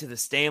went to the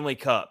Stanley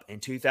Cup in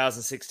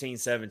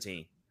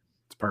 2016-17?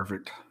 It's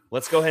perfect.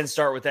 Let's go ahead and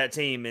start with that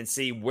team and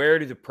see where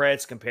do the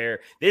Preds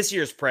compare. This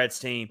year's Preds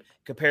team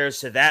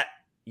compares to that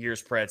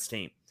year's Preds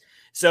team.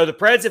 So the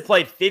Preds have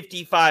played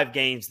 55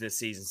 games this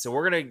season. So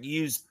we're going to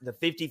use the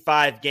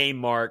 55 game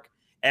mark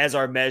as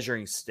our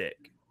measuring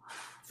stick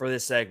for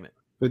this segment.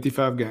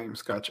 55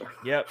 games. Gotcha.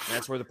 Yep.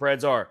 That's where the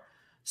Preds are.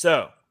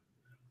 So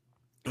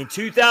in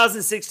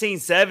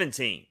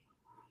 2016-17,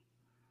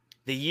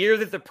 the year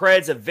that the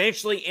Preds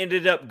eventually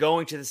ended up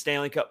going to the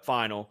Stanley Cup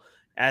final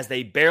as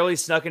they barely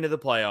snuck into the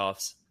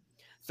playoffs,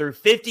 through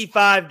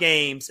 55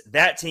 games,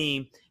 that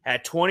team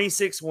had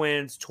 26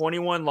 wins,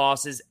 21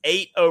 losses,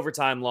 8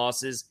 overtime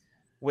losses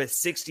with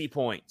 60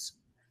 points.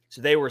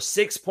 So they were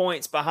 6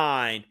 points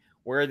behind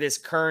where this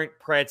current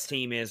Preds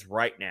team is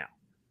right now.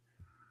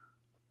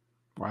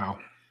 Wow.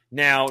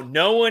 Now,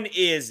 no one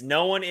is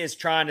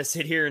trying to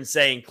sit here and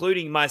say,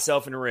 including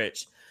myself and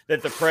Rich,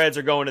 that the Preds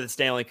are going to the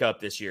Stanley Cup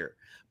this year.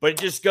 But it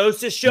just goes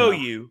to show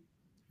you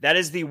that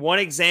is the one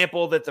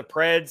example that the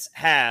Preds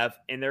have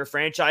in their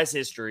franchise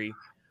history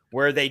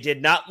where they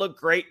did not look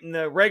great in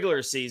the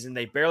regular season.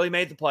 They barely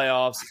made the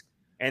playoffs,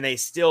 and they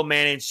still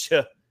managed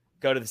to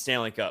go to the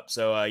Stanley Cup.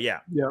 So, yeah.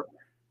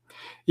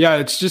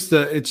 It's just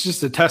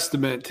a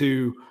testament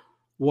to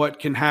what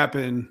can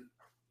happen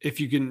if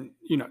you can,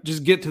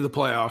 just get to the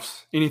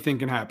playoffs. Anything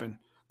can happen.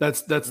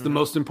 That's the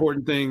most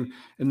important thing,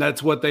 and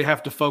that's what they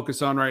have to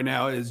focus on right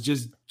now is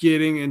just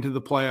getting into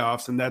the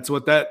playoffs, and that's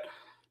what that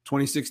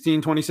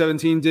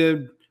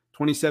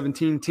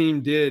 2016-2017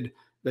 team did.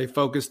 They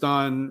focused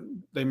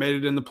on, they made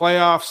it in the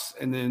playoffs,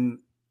 and then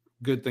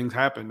good things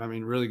happened. I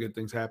mean, really good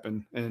things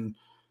happened. And,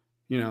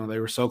 they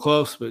were so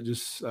close, but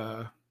just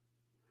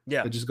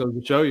it just goes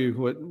to show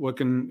you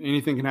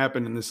anything can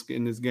happen in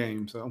this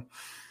game. So,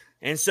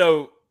 and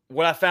so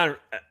what I found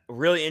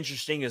really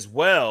interesting as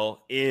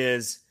well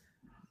is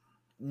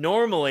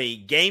normally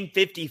game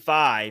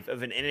 55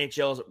 of an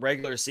NHL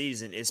regular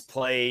season is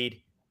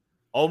played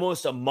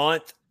almost a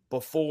month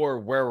before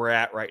where we're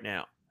at right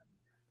now.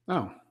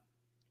 Oh,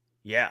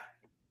 yeah.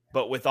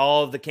 But with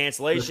all of the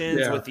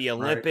cancellations, with the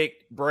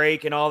Olympic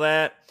break and all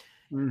that,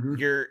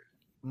 your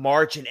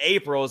March and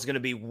April is going to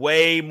be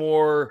way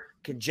more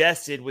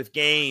congested with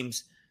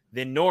games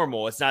than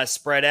normal. It's not as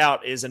spread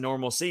out as a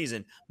normal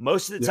season.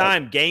 Most of the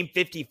time, game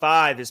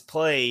 55 is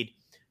played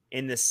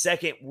in the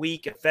second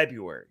week of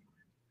February.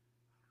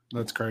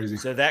 That's crazy.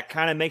 So that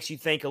kind of makes you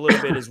think a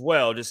little bit as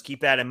well. Just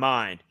keep that in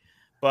mind.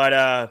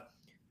 But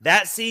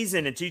that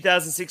season in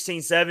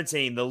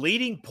 2016-17, the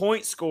leading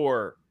point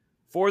scorer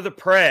for the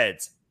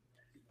Preds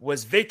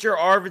was Victor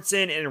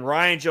Arvidsson and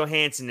Ryan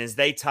Johansson as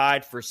they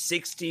tied for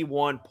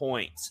 61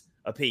 points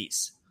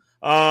apiece.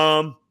 You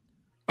want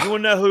to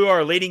know who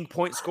our leading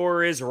point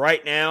scorer is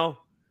right now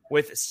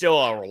with still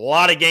a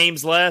lot of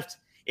games left?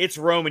 It's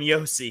Roman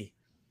Josi.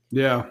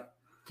 Yeah.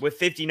 With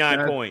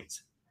 59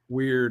 points.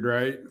 Weird,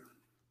 right?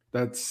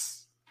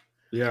 That's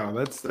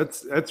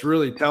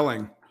really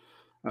telling.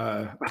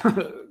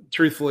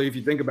 Truthfully, if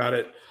you think about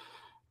it,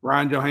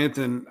 Ryan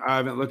Johansson, I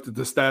haven't looked at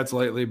the stats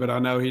lately, but I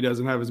know he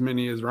doesn't have as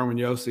many as Roman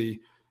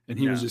Josi, and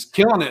he was just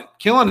killing it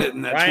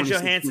in that. Ryan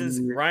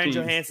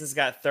Johansson's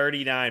got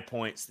 39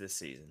 points this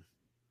season.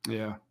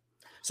 Yeah.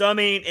 So I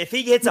mean, if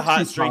he gets a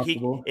hot streak, he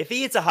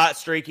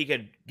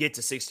could get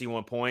to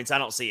 61 points. I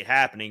don't see it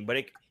happening, but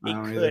it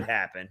could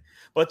happen.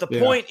 But the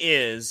point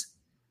is,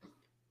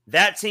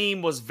 that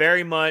team was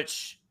very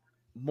much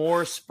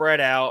more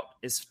spread out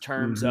in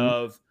terms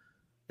of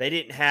they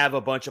didn't have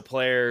a bunch of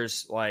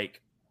players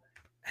like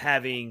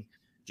having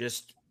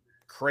just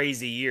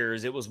crazy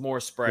years. It was more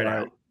spread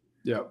out.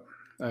 Yep,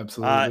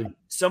 absolutely.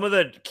 Some of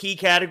the key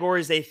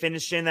categories they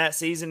finished in that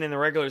season, in the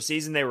regular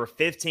season, they were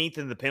 15th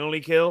in the penalty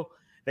kill.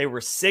 They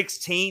were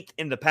 16th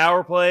in the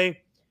power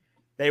play.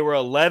 They were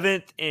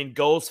 11th in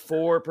goals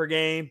for per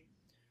game.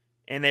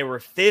 And they were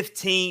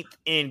 15th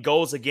in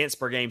goals against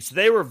per game. So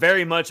they were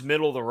very much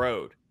middle of the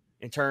road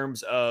in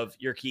terms of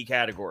your key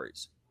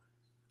categories.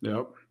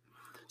 Yep.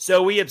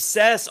 So we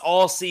obsess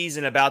all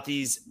season about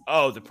these,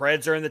 the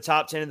Preds are in the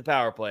top 10 in the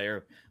power play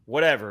or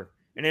whatever.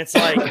 And it's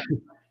like,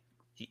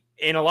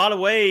 in a lot of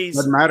ways,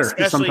 doesn't matter,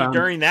 especially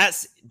during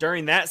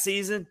that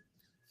season,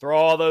 throw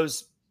all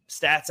those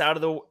stats out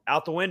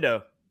the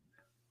window.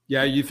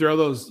 Yeah, you throw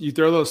those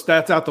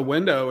stats out the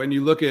window and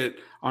you look at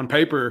on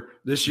paper,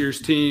 this year's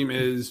team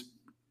is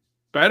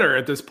better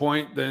at this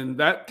point than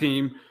that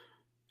team,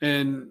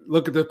 and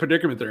look at the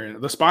predicament they're in,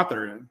 the spot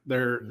they're in.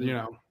 They're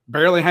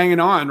barely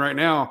hanging on right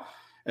now.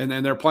 And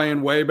then they're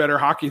playing way better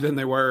hockey than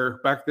they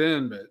were back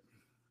then. But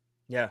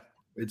yeah,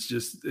 it's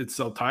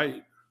so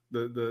tight.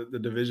 The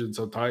division's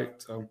so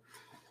tight. So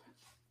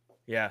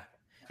yeah.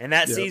 And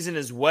that season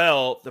as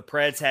well, the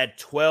Preds had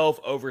 12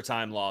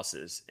 overtime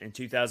losses in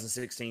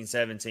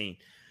 2016-17.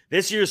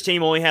 This year's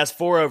team only has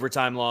 4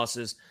 overtime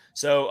losses.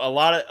 So a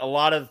lot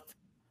of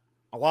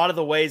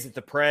the ways that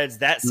the Preds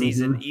that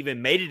season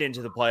even made it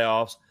into the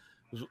playoffs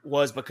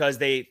was because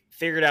they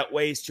figured out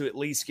ways to at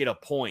least get a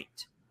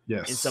point.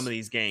 Yes. In some of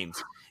these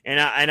games. And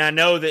I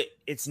know that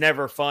it's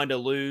never fun to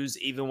lose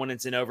even when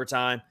it's in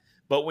overtime,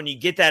 but when you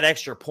get that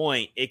extra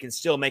point, it can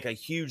still make a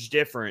huge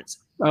difference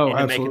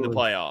in making the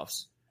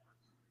playoffs.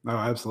 Oh,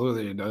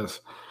 absolutely it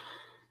does.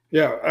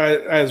 Yeah,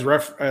 as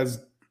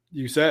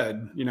you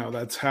said,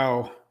 that's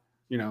how,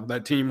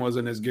 that team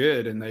wasn't as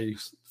good and they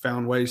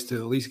found ways to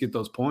at least get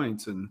those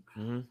points, and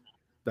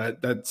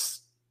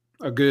that's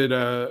a good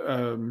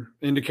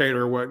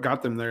indicator of what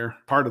got them there,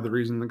 part of the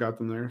reason that got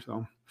them there.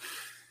 So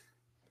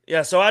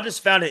yeah, so I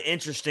just found it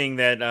interesting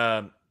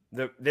that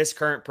this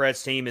current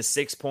Preds team is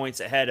 6 points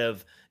ahead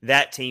of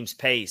that team's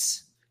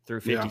pace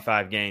through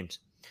 55 games.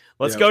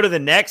 Let's go to the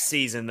next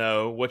season,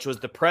 though, which was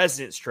the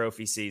President's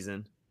Trophy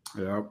season.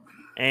 Yep.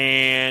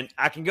 And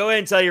I can go ahead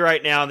and tell you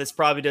right now, this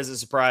probably doesn't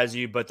surprise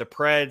you, but the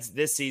Preds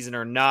this season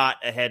are not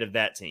ahead of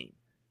that team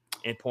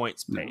in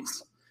points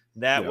pace.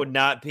 That would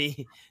not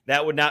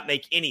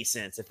make any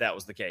sense if that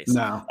was the case.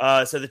 No.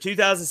 So the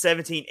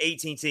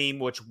 2017-18 team,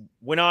 which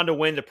went on to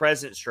win the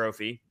President's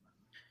Trophy,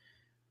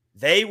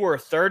 they were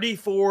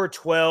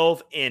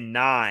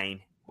 34-12-9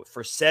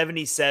 for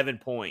 77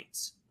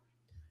 points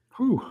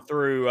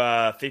through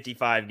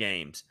 55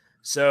 games.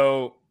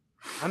 So,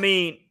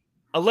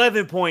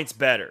 11 points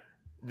better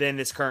than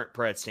this current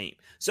Preds team.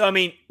 So,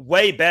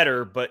 way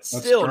better, but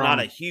still not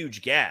a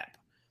huge gap.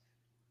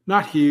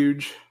 Not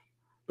huge.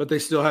 But they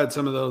still had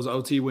some of those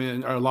OT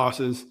win or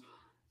losses.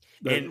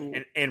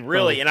 And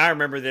really, and I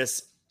remember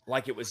this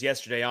like it was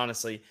yesterday,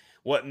 honestly.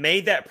 What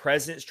made that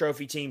President's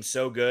Trophy team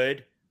so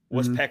good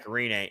was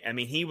Pecorine.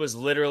 He was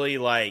literally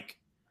like,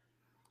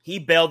 he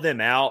bailed them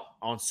out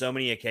on so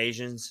many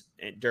occasions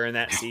during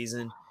that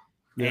season.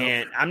 Yep.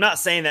 And I'm not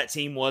saying that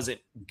team wasn't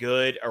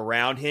good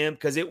around him,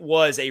 because it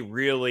was a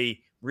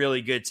really,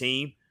 really good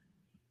team.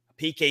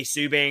 PK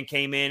Subban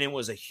came in and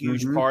was a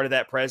huge part of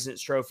that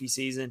President's Trophy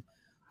season.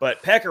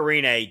 But Pekka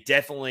Rinne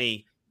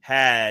definitely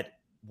had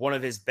one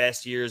of his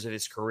best years of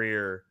his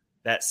career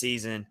that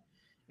season.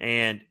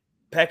 And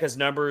Pekka's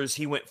numbers,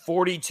 he went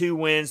 42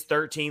 wins,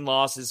 13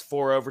 losses,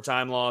 4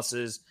 overtime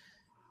losses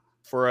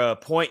for a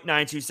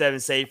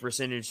 .927 save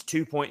percentage,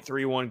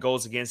 2.31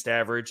 goals against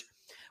average.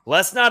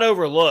 Let's not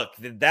overlook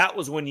that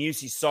was when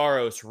UC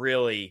Saros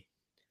really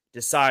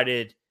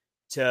decided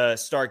to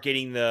start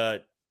getting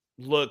the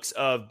looks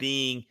of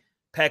being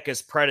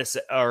Pekka's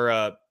predecessor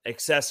or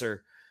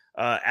successor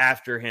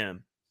after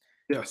him.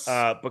 Yes.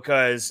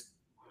 Because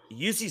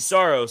UC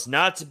Saros,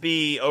 not to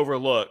be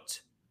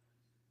overlooked,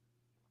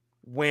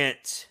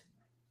 went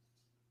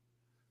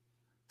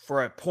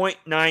for a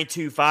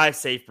 .925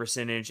 save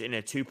percentage and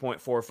a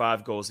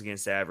 2.45 goals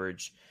against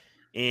average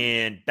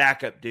in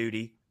backup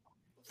duty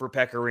for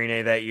Pekka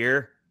Rinne that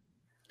year.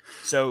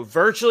 So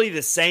virtually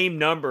the same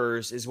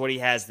numbers is what he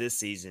has this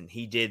season.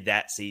 He did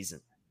that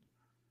season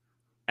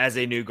as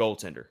a new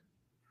goaltender.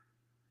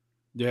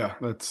 Yeah,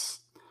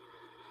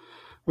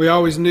 we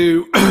always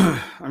knew.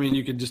 I mean,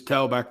 you could just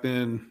tell back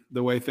then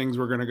the way things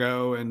were going to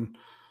go, and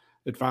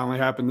it finally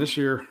happened this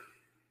year.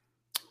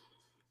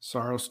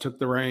 Saros took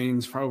the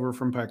reins over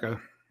from Pekka.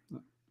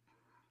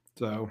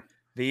 So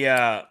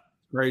the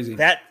crazy.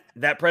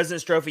 That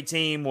President's Trophy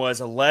team was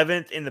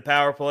 11th in the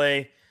power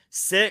play,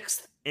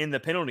 6th in the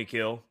penalty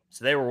kill.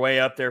 So they were way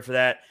up there for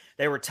that.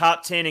 They were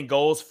top 10 in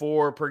goals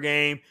for per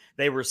game.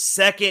 They were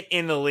second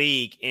in the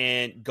league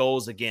in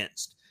goals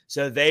against.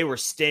 So they were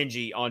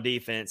stingy on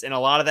defense. And a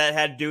lot of that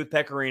had to do with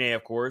Pekka Rinne,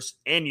 of course,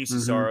 and UC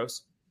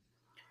Saros.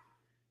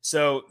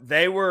 So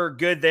they were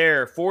good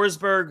there.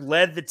 Forsberg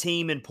led the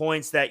team in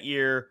points that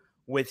year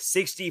with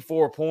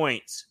 64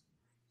 points.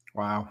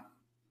 Wow.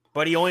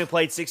 But he only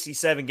played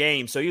 67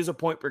 games, so he was a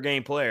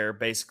point-per-game player,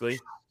 basically.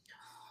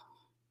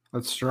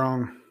 That's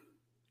strong.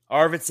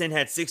 Arvidsson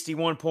had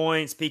 61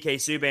 points. PK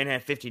Subban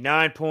had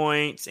 59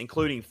 points,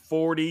 including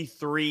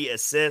 43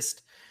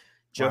 assists.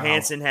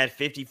 Johansson had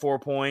 54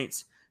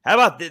 points. How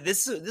about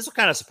this? This will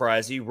kind of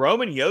surprise you.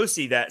 Roman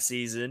Josi that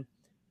season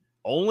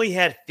only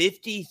had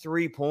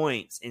 53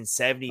 points in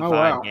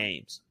 75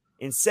 games.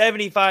 In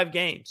 75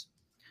 games.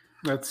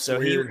 That's so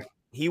weird.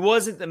 He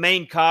wasn't the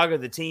main cog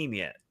of the team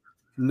yet.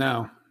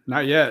 No,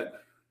 not yet.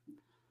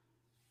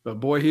 But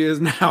boy, he is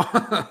now.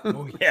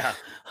 Oh, yeah.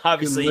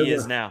 Obviously, he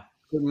is now.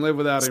 Couldn't live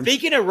without him.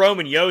 Speaking of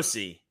Roman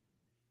Josi,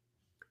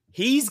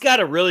 he's got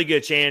a really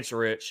good chance,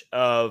 Rich,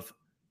 of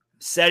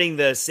setting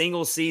the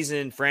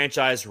single-season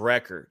franchise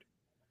record.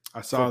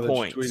 I saw that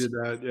points. You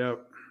tweeted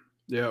that.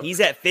 Yep. He's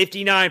at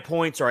 59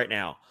 points right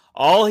now.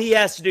 All he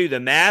has to do, the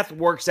math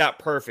works out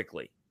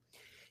perfectly.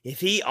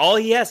 All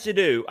he has to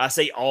do, I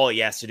say all he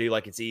has to do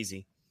like it's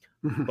easy,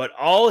 but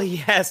all he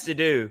has to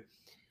do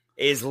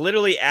is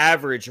literally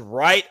average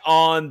right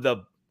on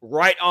the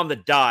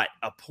dot,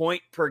 a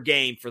point per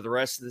game for the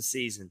rest of the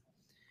season,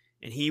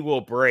 and he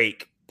will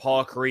break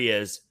Paul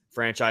Kariya's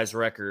franchise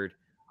record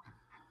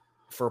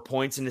for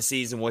points in the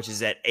season, which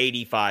is at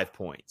 85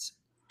 points.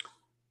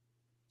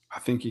 I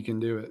think he can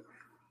do it.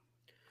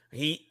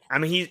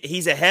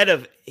 He's ahead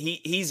of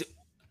he's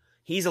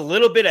a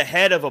little bit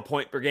ahead of a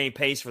point per game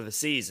pace for the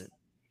season.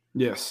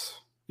 Yes.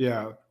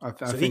 Yeah. I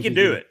so think he can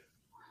do it.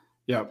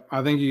 Yeah.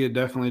 I think he could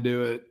definitely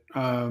do it.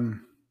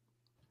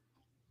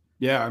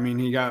 Yeah. I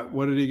mean,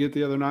 what did he get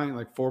the other night?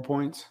 Like 4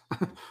 points,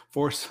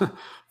 four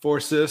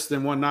assists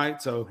in one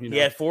night. So, he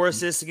had 4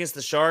 assists against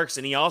the Sharks,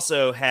 and he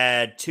also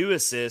had 2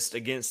 assists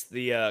against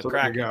the Kraken.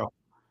 There you go.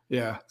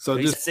 Yeah. So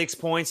he's 6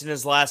 points in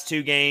his last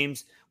 2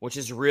 games, which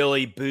has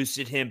really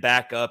boosted him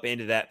back up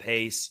into that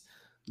pace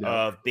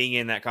of being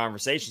in that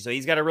conversation. So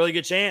he's got a really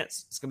good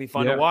chance. It's going to be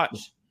fun to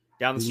watch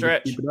down the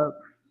stretch. Keep it up.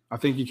 I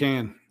think he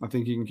can. I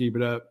think he can keep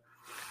it up.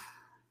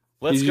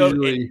 Let's go.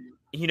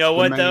 You know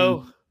what,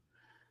 though?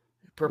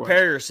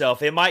 Prepare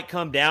yourself. It might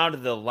come down to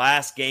the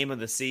last game of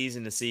the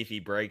season to see if he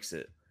breaks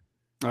it.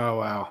 Oh,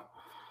 wow.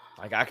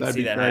 Like, I can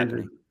see that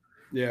happening.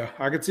 Yeah,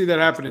 I could see that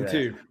happening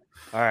too.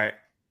 All right.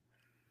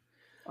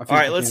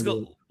 Let's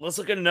go. Let's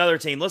look at another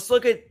team. Let's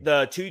look at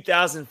the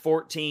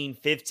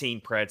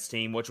 2014-15 Preds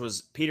team, which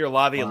was Peter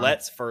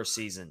Laviolette's first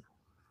season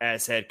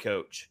as head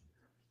coach.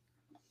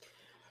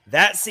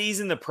 That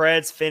season, the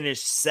Preds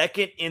finished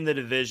second in the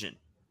division.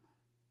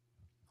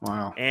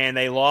 Wow. And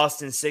they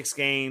lost in 6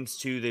 games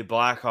to the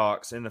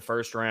Blackhawks in the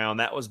first round.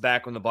 That was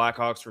back when the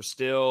Blackhawks were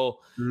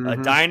still a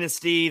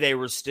dynasty. They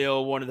were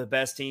still one of the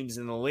best teams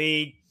in the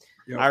league.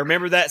 Yep. I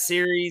remember that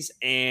series,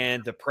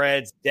 and the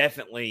Preds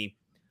definitely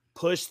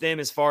pushed them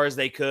as far as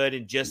they could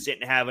and just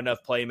didn't have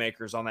enough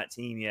playmakers on that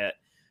team yet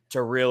to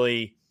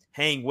really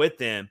hang with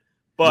them.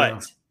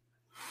 But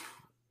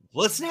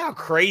listen how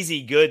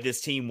crazy good this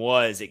team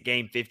was at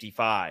game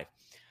 55.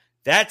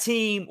 That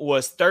team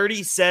was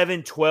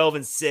 37, 12,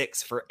 and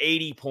 6 for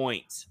 80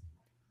 points.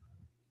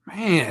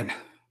 Man,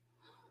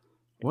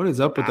 what is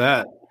up with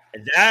that?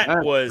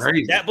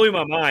 That blew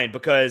my mind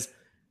because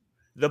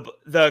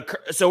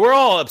so we're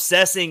all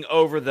obsessing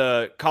over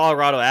the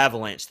Colorado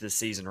Avalanche this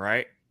season,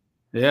 right?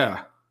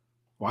 Yeah.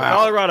 Wow. The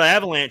Colorado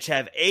Avalanche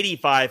have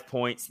 85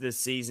 points this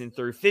season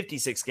through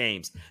 56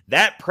 games.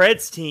 That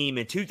Preds team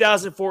in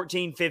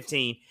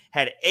 2014-15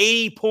 had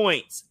 80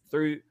 points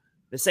through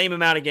the same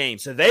amount of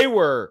games. So they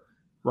were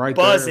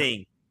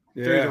buzzing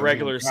through the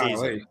regular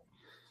season.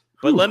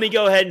 But let me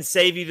go ahead and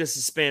save you the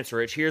suspense,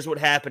 Rich. Here's what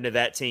happened to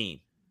that team.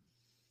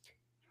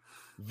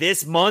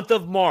 This month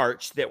of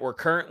March that we're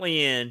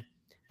currently in,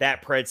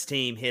 that Preds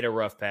team hit a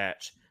rough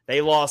patch. They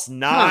lost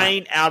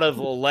 9 out of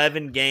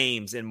 11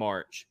 games in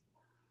March.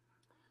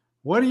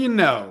 What do you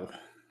know?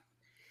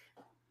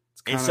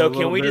 And so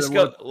can we just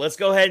go – let's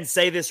go ahead and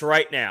say this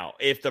right now.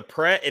 If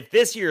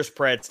this year's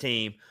Preds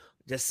team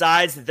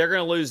decides that they're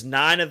going to lose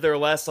 9 of their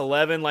last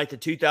 11 like the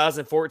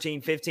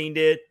 2014-15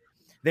 did,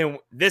 then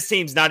this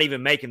team's not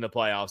even making the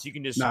playoffs. You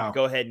can just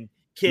go ahead and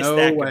kiss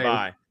that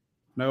goodbye.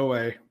 No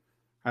way.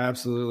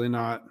 Absolutely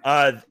not.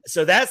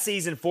 So that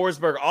season,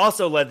 Forsberg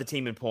also led the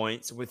team in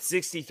points with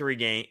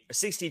 63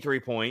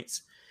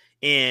 points.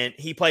 And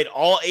he played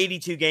all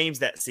 82 games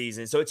that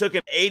season. So it took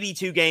him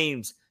 82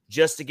 games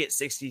just to get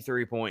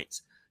 63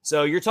 points.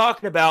 So you're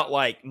talking about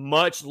like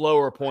much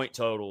lower point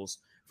totals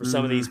for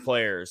some of these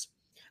players.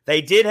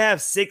 They did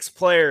have 6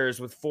 players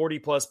with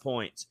 40-plus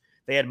points.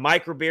 They had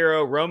Mike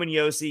Ribeiro, Roman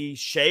Josi,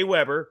 Shea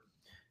Weber,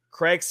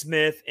 Craig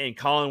Smith, and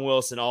Colin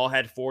Wilson all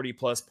had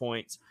 40-plus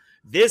points.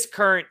 This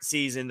current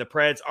season, the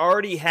Preds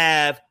already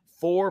have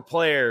 4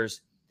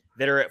 players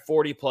that are at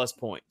 40-plus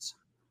points.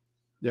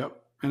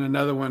 Yep. And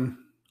another one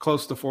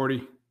close to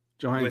 40.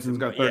 Johansson's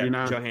got 39.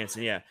 Yeah,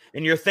 Johansson, yeah.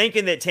 And you're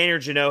thinking that Tanner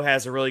Jeannot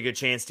has a really good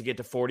chance to get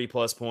to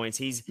 40-plus points.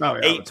 He's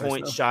 8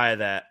 points shy of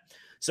that.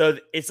 So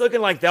it's looking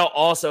like they'll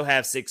also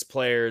have 6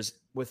 players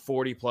with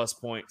 40-plus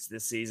points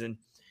this season.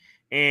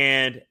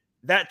 And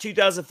that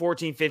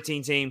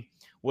 2014-15 team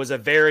was a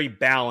very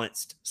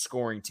balanced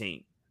scoring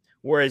team.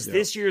 Whereas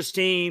this year's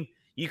team,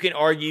 you can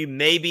argue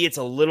maybe it's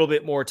a little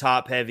bit more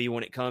top-heavy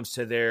when it comes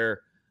to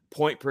their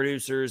point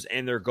producers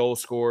and their goal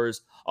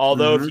scorers.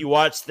 Although if you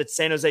watch the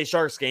San Jose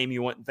Sharks game,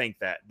 you wouldn't think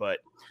that. But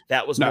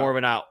that was more of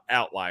an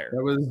outlier.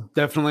 That was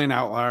definitely an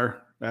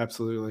outlier.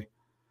 Absolutely.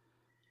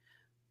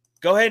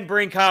 Go ahead and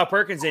bring Kyle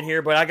Perkins in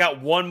here, but I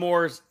got one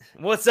more.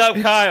 What's up,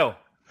 Kyle?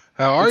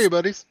 How are you,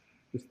 buddies?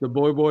 It's the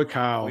boy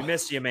Kyle. We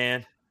missed you,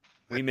 man.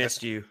 We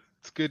missed you.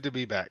 It's good to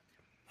be back.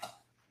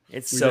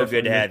 It's so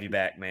good to have you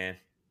back, man.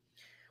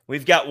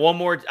 We've got one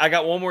more. I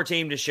got one more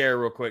team to share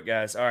real quick,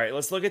 guys. All right,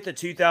 let's look at the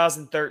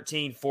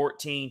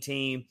 2013-14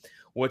 team,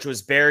 which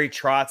was Barry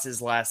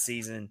Trotz's last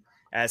season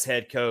as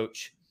head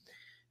coach.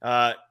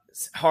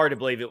 It's hard to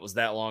believe it was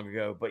that long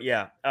ago, but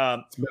yeah.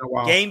 It's been a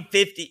while. Game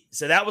 50.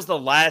 So that was the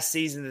last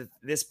season that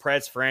this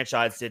Preds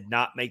franchise did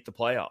not make the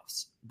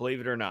playoffs, believe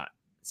it or not.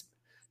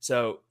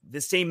 So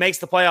this team makes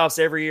the playoffs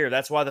every year.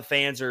 That's why the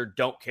fans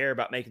don't care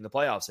about making the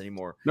playoffs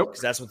anymore. Nope.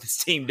 Because that's what this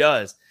team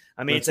does.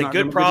 I mean, it's a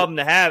good problem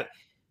to have.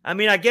 I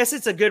mean, I guess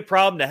it's a good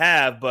problem to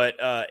have, but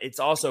it's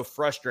also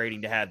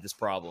frustrating to have this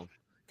problem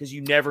because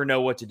you never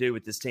know what to do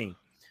with this team.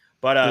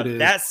 But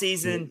that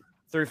season,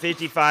 through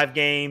 55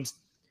 games,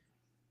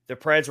 the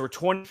Preds were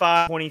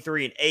 25,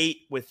 23, and 8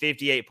 with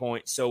 58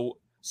 points. So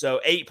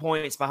 8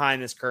 points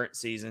behind this current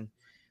season.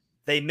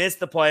 They missed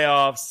the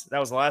playoffs. That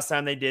was the last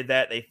time they did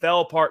that. They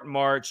fell apart in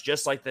March,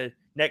 just like the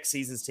next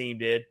season's team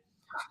did,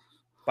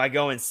 by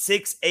going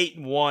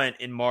 6-8-1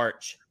 in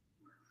March.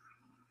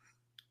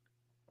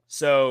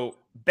 So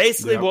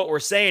basically what we're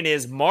saying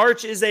is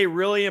March is a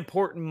really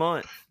important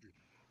month.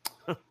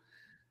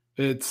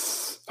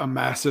 It's a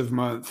massive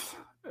month.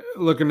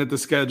 Looking at the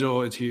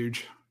schedule, it's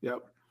huge.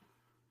 Yep.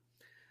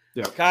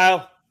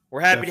 Kyle,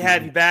 we're happy to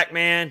have you back,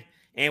 man.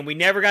 And we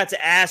never got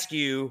to ask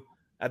you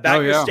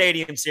about your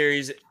Stadium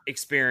Series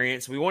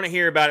experience. We want to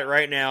hear about it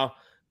right now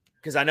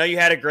because I know you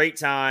had a great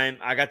time.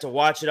 I got to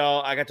watch it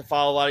all. I got to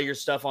follow a lot of your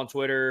stuff on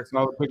Twitter.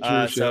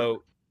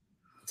 So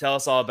tell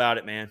us all about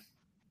it, man.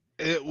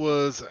 It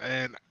was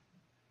an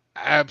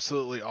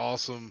absolutely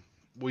awesome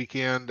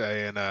weekend,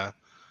 and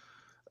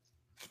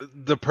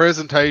the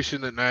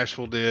presentation that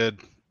Nashville did,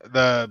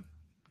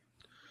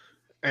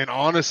 and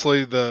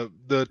honestly,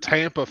 the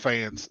Tampa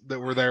fans that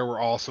were there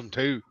were awesome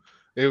too.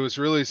 It was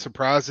really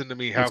surprising to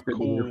me how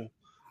cool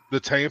the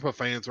Tampa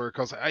fans were,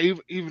 because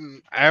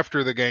even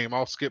after the game,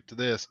 I'll skip to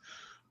this,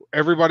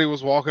 everybody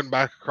was walking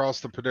back across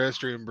the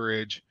pedestrian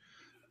bridge,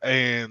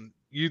 and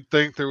you'd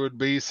think there would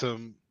be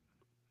some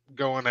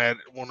going at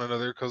one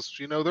another because,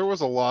 there was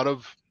a lot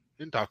of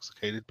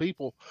intoxicated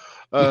people.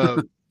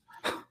 But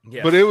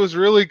it was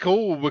really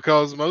cool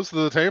because most of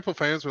the Tampa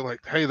fans were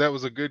like, hey, that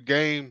was a good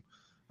game.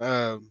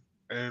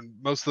 And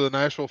most of the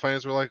Nashville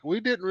fans were like, we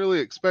didn't really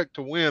expect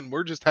to win.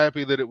 We're just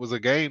happy that it was a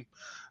game.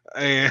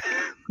 And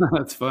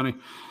that's funny.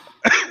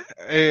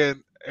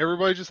 And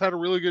everybody just had a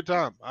really good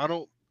time. I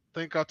don't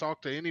think I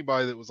talked to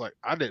anybody that was like,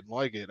 I didn't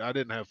like it. I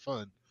didn't have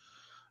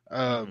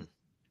fun.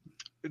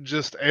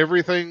 Just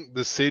everything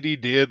the city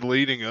did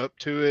leading up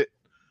to it,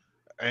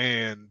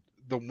 and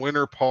the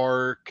Winter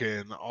Park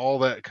and all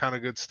that kind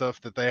of good stuff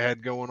that they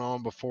had going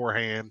on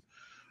beforehand.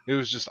 It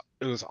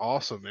was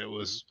awesome. It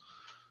was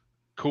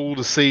cool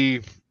to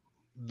see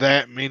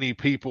that many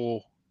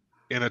people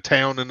in a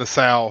town in the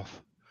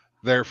South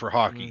there for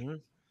hockey. Mm-hmm.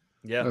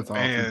 Yeah. That's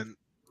awesome. And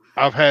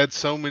I've had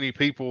so many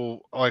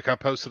people, like I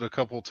posted a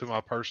couple to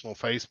my personal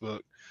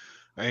Facebook,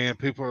 and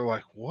people are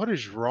like, "What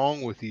is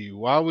wrong with you?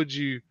 Why would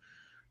you?"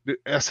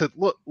 I said,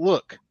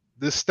 "Look,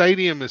 this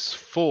stadium is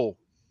full.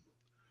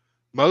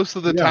 Most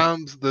of the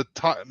time,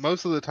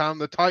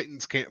 the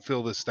Titans can't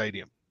fill this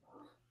stadium."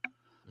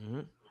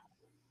 Mm-hmm.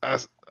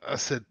 I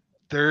said,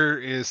 there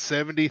is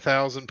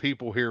 70,000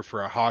 people here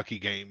for a hockey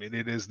game, and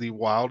it is the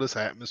wildest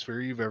atmosphere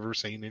you've ever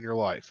seen in your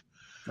life.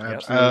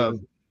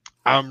 Absolutely.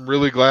 I'm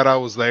really glad I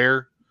was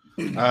there.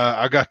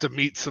 I got to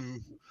meet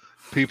some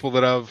people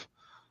that I've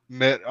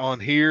met on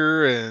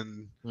here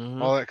and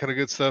all that kind of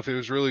good stuff. It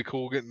was really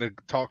cool getting to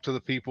talk to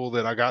the people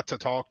that I got to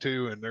talk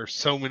to, and there's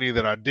so many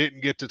that I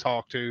didn't get to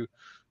talk to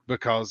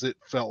because it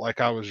felt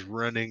like I was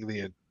running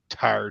the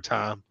entire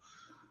time,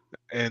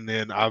 and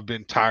then I've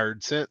been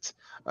tired since.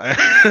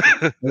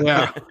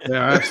 yeah,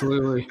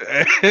 absolutely.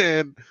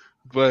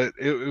 But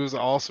it was an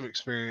awesome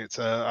experience.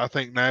 I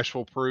think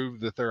Nashville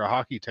proved that they're a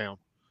hockey town.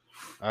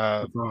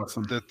 That's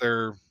awesome. That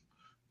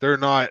they're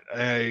not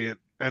an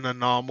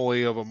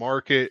anomaly of a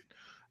market.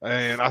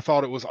 And I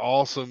thought it was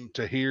awesome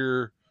to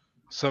hear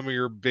some of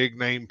your big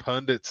name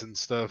pundits and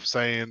stuff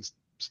saying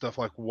stuff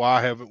like,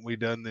 "Why haven't we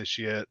done this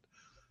yet?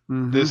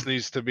 This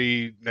needs to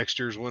be next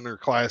year's Winter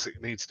Classic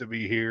needs to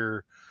be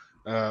here.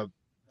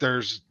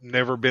 There's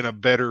never been a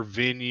better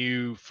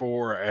venue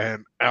for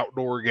an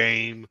outdoor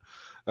game."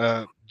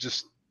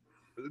 Just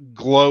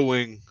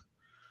glowing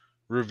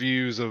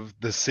reviews of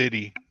the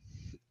city.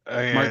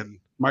 And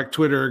Mike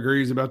Twitter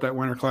agrees about that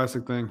Winter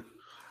Classic thing.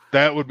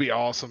 That would be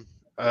awesome.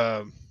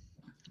 And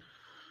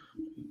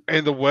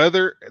the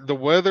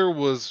weather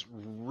was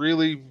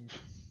really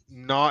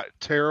not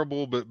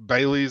terrible, but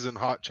Bailey's and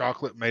hot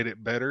chocolate made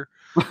it better.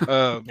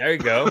 There you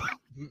go.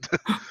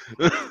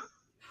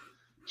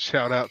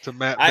 Shout out to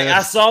Matt.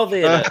 I saw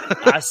that.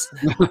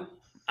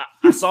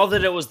 I saw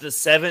that it was the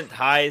 7th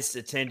highest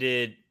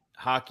attended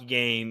hockey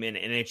game in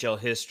NHL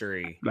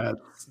history. That's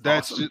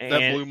awesome.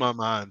 That blew my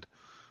mind.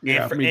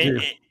 Yeah, me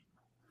too.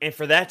 And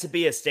for that to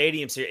be a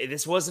stadium series,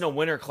 this wasn't a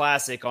Winter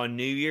Classic on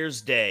New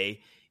Year's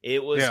Day.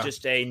 It was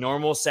just a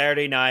normal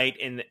Saturday night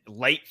in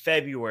late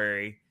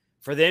February.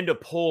 For them to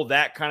pull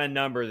that kind of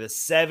number, the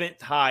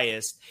 7th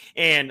highest,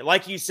 and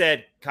like you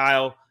said,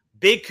 Kyle,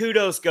 big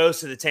kudos goes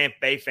to the Tampa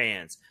Bay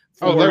fans.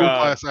 They were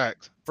class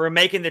acts for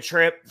making the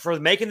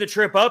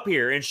trip up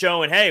here and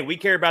showing, hey, we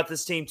care about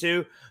this team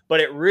too. But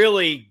it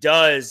really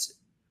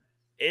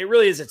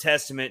is a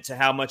testament to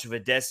how much of a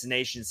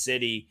destination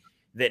city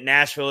that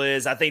Nashville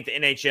is. I think the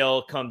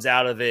NHL comes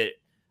out of it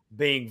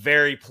being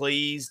very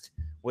pleased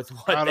with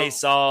what they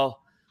saw.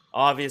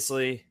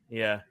 Obviously,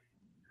 yeah.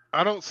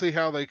 I don't see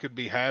how they could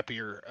be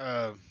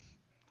happier.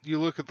 You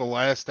look at the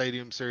last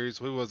stadium series.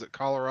 Who was it?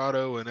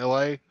 Colorado and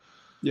LA.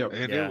 Yep.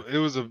 And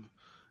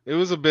it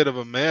was a bit of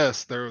a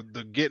mess. The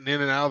getting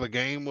in and out of the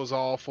game was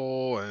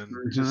awful, and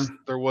just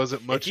there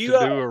wasn't much to do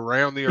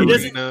around the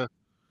arena.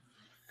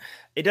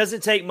 It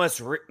doesn't take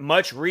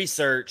much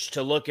research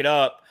to look it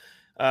up.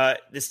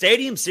 The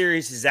stadium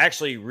series has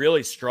actually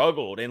really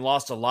struggled and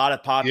lost a lot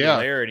of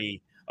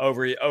popularity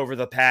over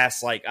the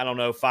past,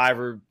 5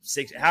 or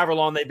 6, however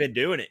long they've been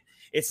doing it.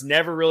 It's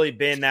never really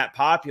been that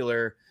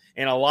popular,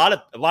 and a lot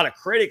of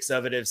critics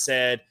of it have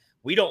said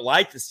we don't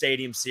like the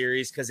stadium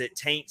series because it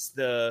taints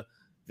the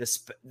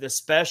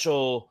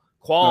special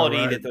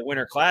quality that the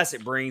Winter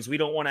Classic brings. We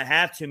don't want to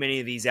have too many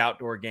of these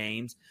outdoor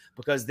games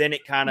because then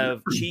it kind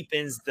of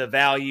cheapens the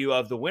value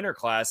of the Winter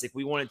Classic.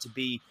 We want it to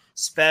be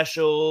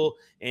special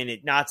and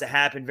it not to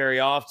happen very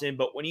often.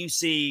 But when you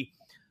see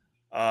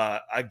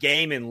a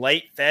game in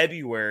late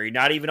February,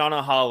 not even on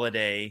a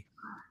holiday,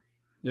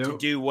 to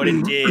do what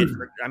it did,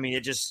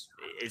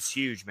 it's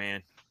huge,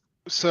 man.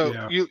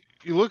 So you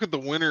look at the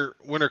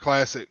Winter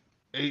Classic,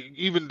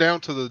 even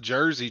down to the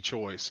jersey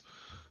choice.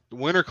 The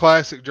Winter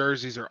Classic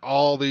jerseys are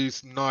all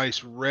these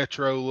nice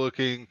retro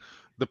looking.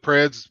 The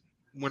Preds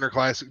Winter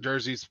Classic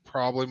jersey is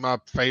probably my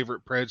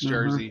favorite Preds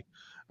jersey.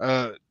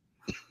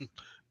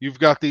 You've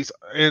got these,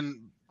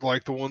 and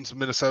like the ones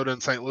Minnesota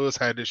and St. Louis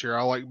had this year.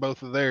 I like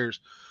both of theirs.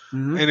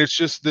 And it's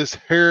just this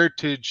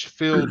heritage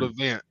filled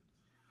event.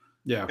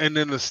 Yeah. And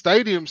then the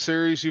stadium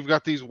series, you've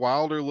got these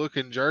wilder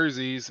looking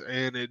jerseys,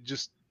 and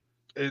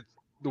the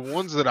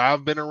ones that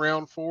I've been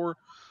around for,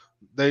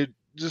 it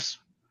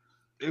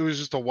was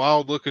just a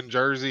wild looking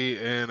jersey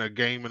and a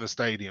game in a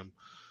stadium.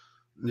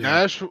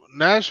 Yeah.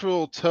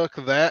 Nashville took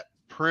that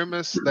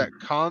premise, that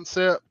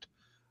concept,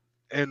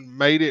 and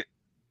made it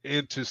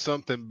into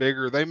something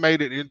bigger. They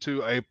made it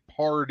into a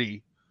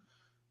party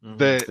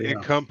that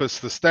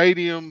encompassed the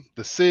stadium,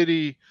 the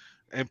city,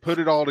 and put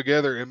it all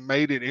together and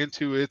made it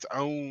into its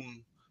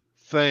own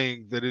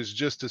thing that is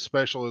just as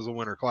special as a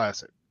Winter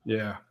Classic.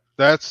 Yeah.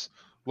 That's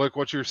like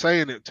what you're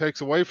saying. It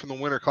takes away from the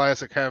Winter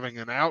Classic having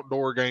an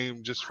outdoor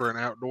game just for an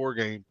outdoor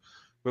game.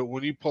 But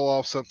when you pull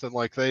off something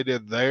like they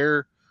did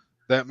there,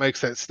 that makes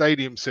that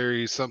stadium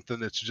series something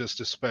that's just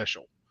as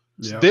special.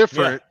 It's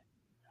different.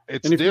 Yeah.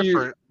 It's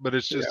different, but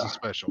it's just as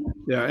special.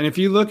 Yeah. And if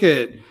you look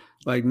at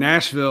like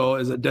Nashville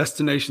is a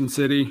destination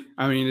city.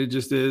 I mean, it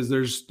just is.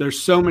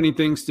 There's so many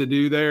things to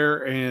do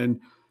there, and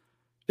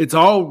it's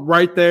all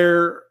right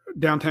there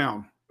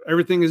downtown.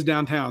 Everything is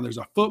downtown. There's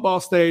a football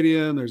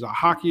stadium, there's a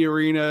hockey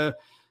arena,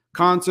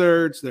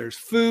 concerts, there's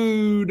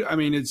food. I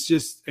mean, it's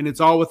just, and it's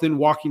all within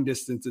walking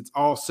distance. It's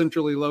all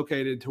centrally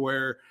located to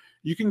where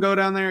you can go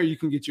down there. You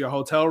can get you a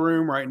hotel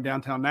room right in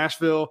downtown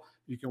Nashville.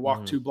 You can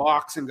walk 2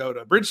 blocks and go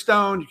to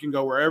Bridgestone. You can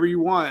go wherever you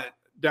want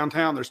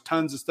downtown. There's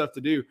tons of stuff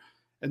to do.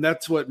 And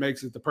that's what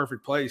makes it the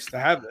perfect place to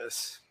have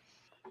this.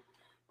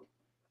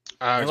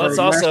 Let's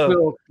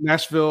also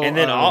Nashville and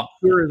then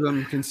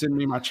tourism can send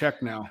me my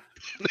check now.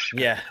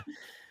 Yeah.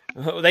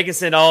 They can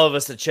send all of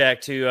us a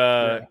check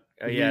to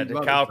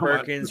to Kyle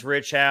Perkins,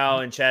 Rich Howe,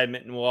 and Chad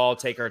Minton will all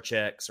take our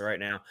checks right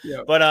now.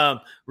 Yeah.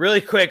 But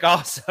really quick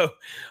also,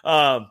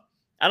 I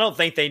don't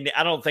think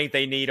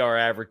they need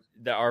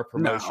our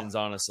promotions,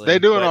 honestly. They're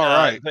doing all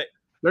right. But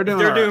they're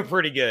doing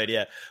pretty good,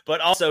 yeah. But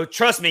also,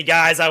 trust me,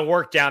 guys, I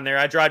work down there.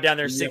 I drive down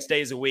there 6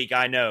 days a week.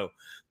 I know.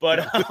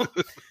 But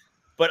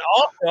but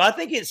also, I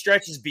think it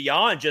stretches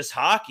beyond just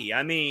hockey.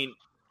 I mean,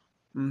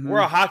 we're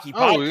a hockey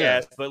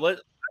podcast, but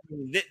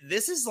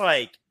this is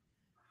like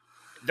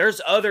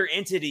there's other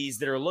entities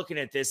that are looking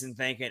at this and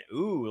thinking,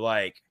 ooh,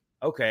 like,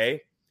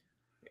 okay,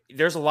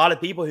 there's a lot of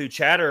people who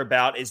chatter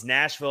about, is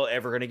Nashville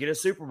ever going to get a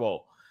Super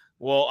Bowl?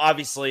 Well,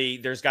 obviously,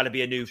 there's got to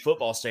be a new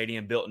football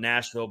stadium built in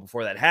Nashville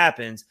before that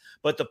happens.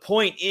 But the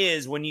point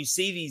is, when you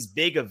see these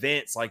big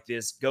events like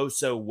this go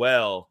so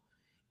well,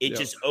 it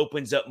just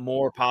opens up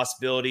more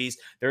possibilities.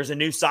 There's a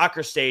new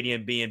soccer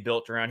stadium being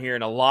built around here.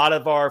 And a lot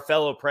of our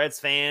fellow Preds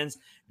fans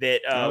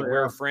that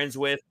we're friends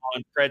with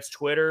on Preds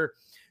Twitter,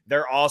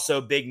 they're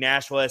also big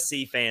Nashville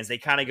SC fans. They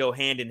kind of go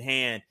hand in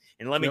hand.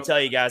 And let me tell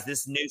you guys,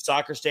 this new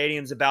soccer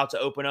stadium is about to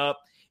open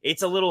up.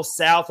 It's a little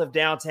south of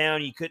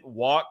downtown. You couldn't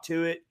walk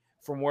to it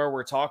from where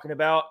we're talking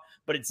about,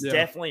 but it's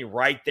definitely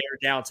right there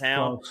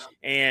downtown.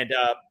 And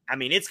I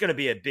mean, it's going to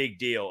be a big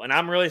deal. And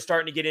I'm really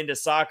starting to get into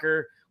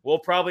soccer.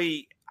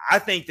 I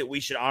think that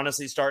we should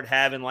honestly start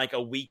having like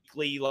a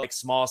weekly, like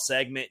small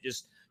segment,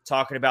 just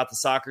talking about the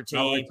soccer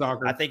team.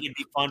 I think it'd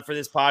be fun for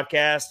this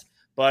podcast,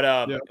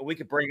 but we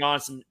could bring on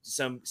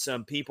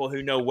some people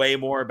who know way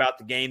more about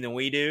the game than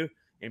we do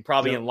and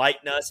probably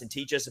enlighten us and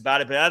teach us about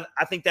it. But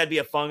I think that'd be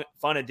a fun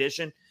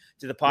addition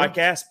to the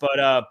podcast.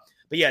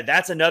 But yeah,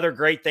 that's another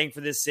great thing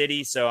for this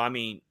city. So, I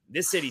mean,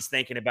 this city's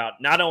thinking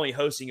about not only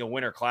hosting a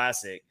Winter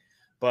Classic,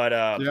 but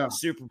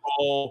Super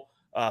Bowl,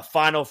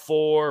 Final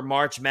Four,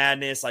 March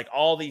Madness, like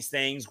all these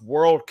things.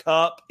 World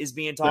Cup is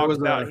being talked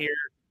about here.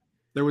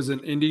 There was an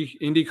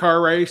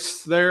IndyCar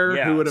race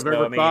there. Who would have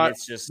ever thought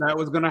that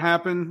was going to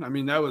happen? I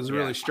mean, that was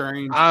really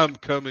strange. I'm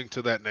coming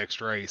to that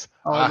next race.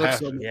 Oh, it looks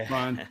so much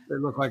fun. They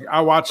look like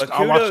I watched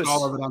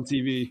all of it on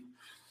TV.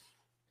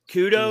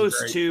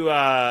 Kudos to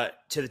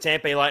the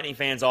Tampa Bay Lightning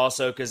fans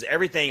also, because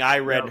everything I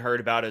read and heard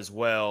about as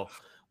well,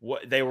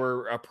 they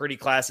were a pretty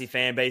classy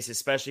fan base,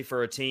 especially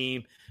for a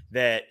team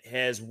that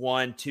has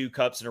won 2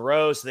 cups in a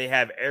row. So they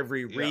have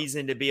every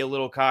reason to be a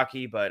little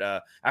cocky. But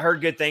I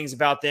heard good things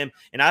about them,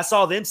 and I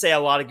saw them say a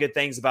lot of good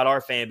things about our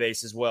fan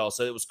base as well.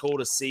 So it was cool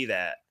to see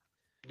that.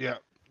 Yeah,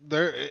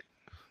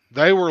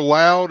 they were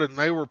loud and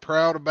they were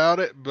proud about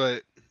it,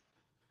 but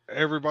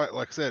everybody,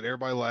 like I said,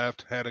 everybody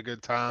laughed, had a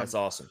good time. That's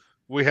awesome.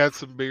 We had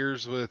some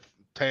beers with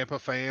Tampa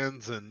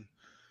fans, and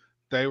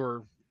they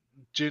were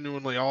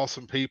genuinely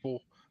awesome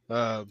people.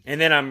 And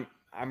then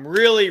I'm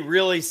really,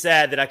 really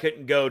sad that I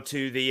couldn't go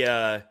to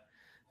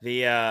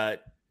the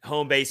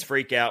home base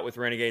freak out with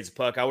Renegades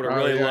Puck. I would have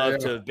really loved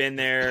to have been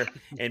there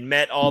and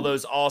met all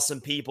those awesome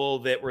people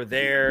that were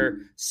there.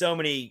 So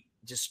many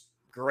just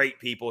great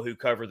people who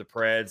cover the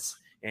Preds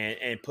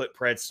and put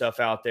Preds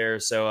stuff out there.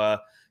 So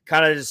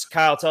kind of just,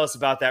 Kyle, tell us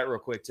about that real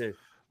quick too.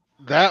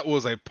 That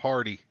was a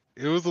party.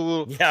 It was a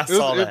little. Yeah, I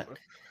saw that.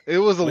 It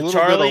was a with little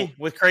Charlie, bit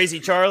with Crazy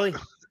Charlie.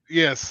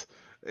 Yes,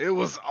 it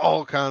was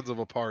all kinds of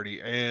a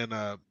party, and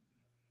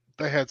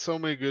they had so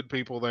many good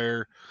people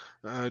there,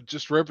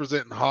 just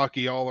representing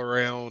hockey all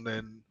around,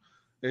 and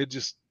it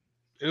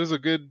was a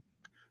good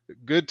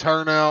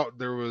turnout.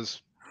 There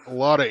was a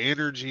lot of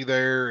energy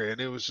there,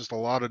 and it was just a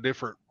lot of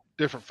different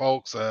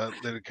folks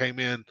that came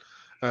in.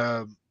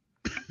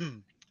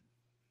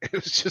 It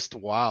was just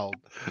wild.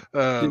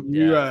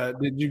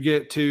 Did you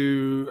get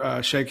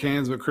to shake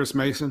hands with Chris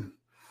Mason?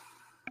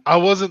 I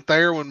wasn't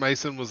there when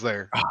Mason was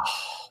there. Oh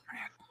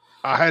man,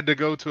 I had to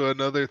go to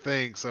another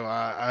thing, so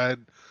I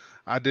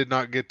did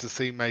not get to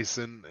see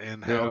Mason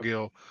and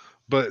Hellgill.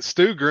 But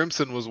Stu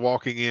Grimson was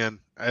walking in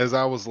as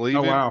I was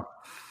leaving. Oh wow,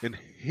 and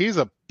he's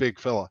a big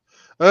fella.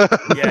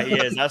 Yeah, he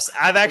is.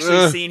 I've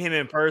actually seen him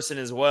in person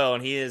as well,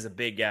 and he is a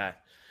big guy.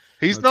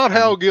 He's not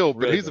Hellgill,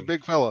 but he's a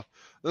big fella.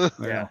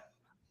 Yeah.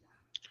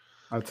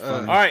 That's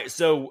funny. All right,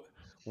 so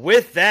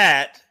with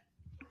that,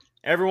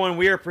 everyone,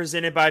 we are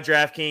presented by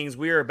DraftKings.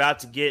 We are about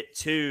to get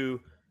to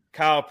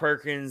Kyle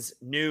Perkins'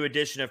 new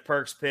edition of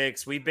Perks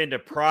Picks. We've been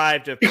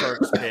deprived of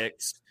Perks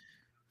Picks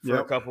for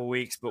a couple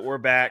weeks, but we're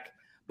back.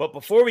 But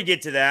before we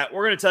get to that,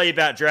 we're going to tell you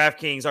about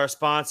DraftKings, our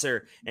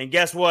sponsor. And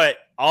guess what?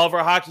 all of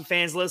our hockey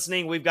fans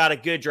listening, we've got a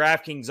good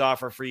DraftKings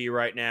offer for you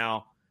right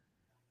now.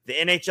 The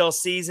NHL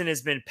season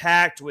has been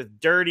packed with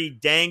dirty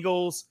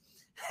dangles,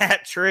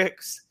 hat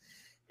tricks,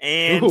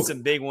 and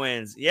some big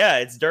wins. Yeah,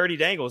 it's dirty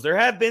dangles. There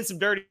have been some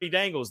dirty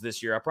dangles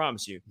this year, I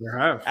promise you. There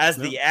have. As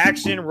the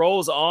action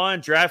rolls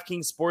on,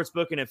 DraftKings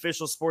Sportsbook, an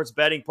official sports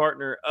betting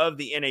partner of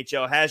the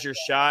NHL, has your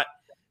shot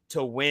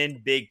to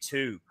win big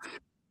too.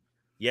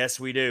 Yes,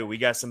 we do. We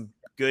got some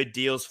good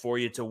deals for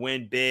you to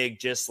win big,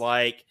 just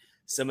like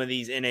some of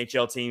these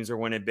NHL teams are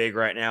winning big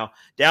right now.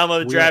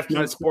 Download the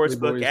DraftKings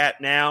Sportsbook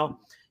app now.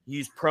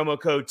 Use promo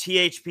code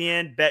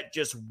THPN. Bet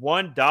just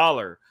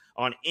 $1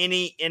 on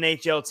any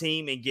NHL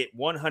team and get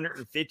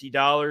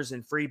 $150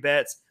 in free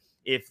bets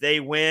if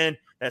they win.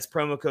 That's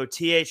promo code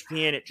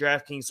THPN at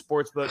DraftKings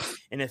Sportsbook,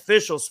 an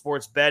official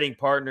sports betting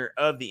partner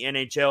of the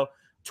NHL.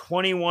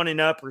 21 and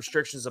up,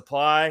 restrictions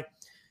apply.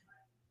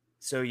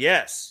 So,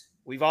 yes,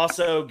 we've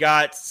also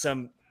got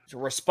some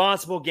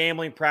responsible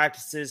gambling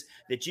practices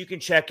that you can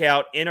check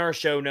out in our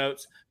show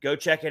notes. Go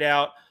check it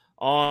out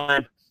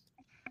on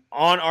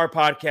our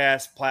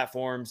podcast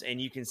platforms,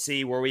 and you can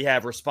see where we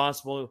have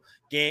responsible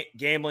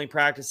gambling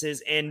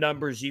practices and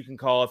numbers you can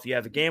call if you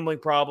have a gambling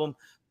problem,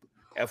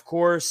 of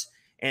course.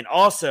 And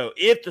also,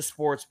 if the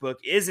sports book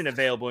isn't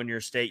available in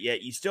your state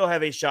yet, you still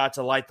have a shot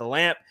to light the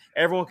lamp.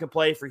 Everyone can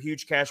play for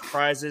huge cash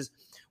prizes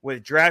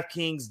with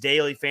DraftKings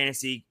Daily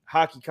Fantasy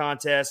Hockey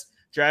Contest.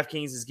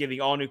 DraftKings is giving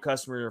all new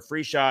customers a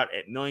free shot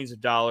at millions of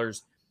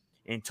dollars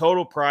in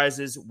total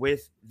prizes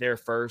with their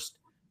first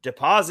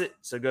deposit.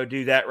 So go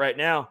do that right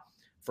now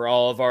for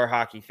all of our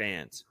hockey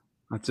fans.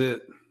 That's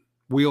it.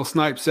 Wheel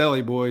snipe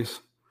Sally,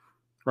 boys.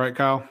 Right,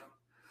 Kyle?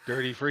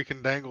 Dirty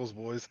freaking dangles,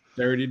 boys.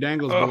 Dirty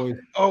dangles, boys.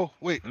 Oh,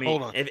 wait,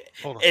 hold on.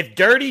 If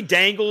Dirty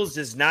Dangles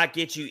does not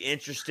get you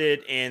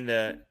interested in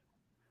the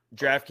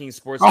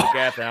DraftKings Sportsbook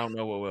app, I don't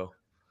know what will.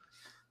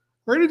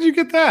 Where did you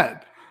get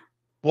that?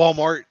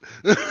 Walmart.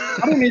 I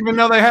didn't even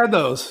know they had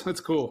those.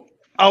 That's cool.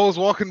 I was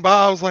walking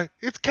by. I was like,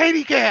 it's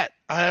Katie Cat.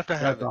 I have to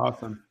have it. That's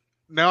awesome.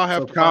 Now I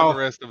have to find the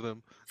rest of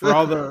them.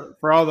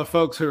 for all the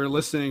folks who are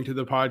listening to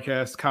the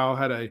podcast, Kyle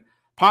had a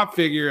pop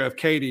figure of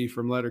Katie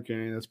from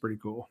Letterkenny. That's pretty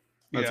cool.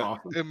 That's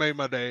awesome. It made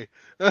my day.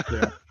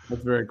 Yeah,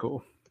 that's very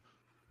cool.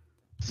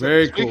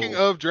 Speaking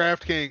of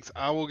DraftKings,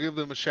 I will give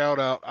them a shout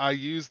out. I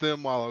used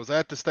them while I was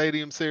at the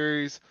Stadium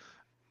Series.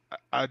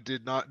 I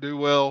did not do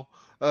well,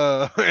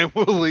 and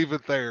we'll leave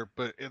it there.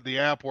 But the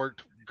app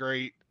worked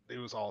great. It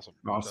was awesome.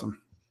 Awesome.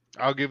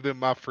 So I'll give them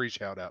my free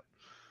shout out.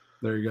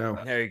 There you go.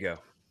 There you go.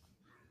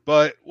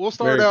 But we'll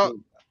start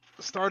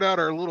out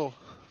our little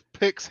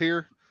picks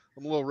here.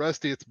 I'm a little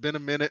rusty. It's been a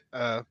minute.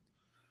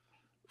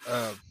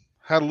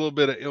 Had a little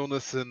bit of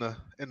illness in the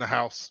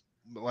house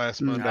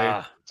last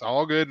Monday. It's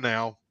all good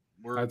now.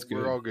 We're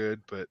all good,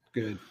 but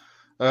good.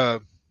 We're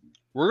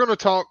going to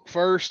talk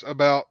first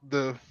about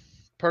one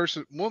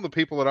of the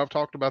people that I've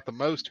talked about the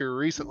most here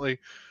recently.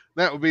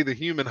 That would be the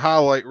human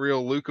highlight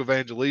reel, Luke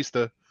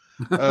Evangelista.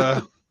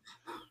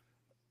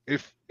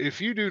 If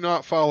you do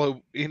not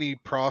follow any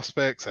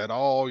prospects at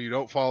all, you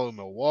don't follow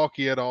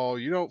Milwaukee at all,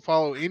 you don't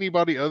follow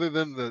anybody other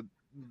than the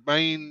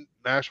main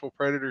Nashville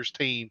Predators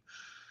team,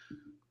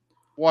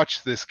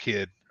 watch this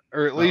kid,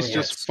 or at least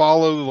just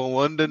follow the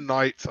London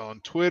Knights on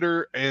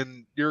Twitter,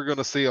 and you're going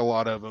to see a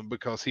lot of him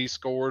because he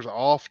scores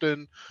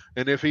often.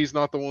 And if he's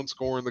not the one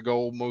scoring the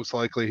goal, most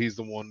likely he's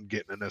the one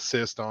getting an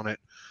assist on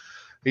it.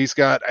 He's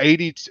got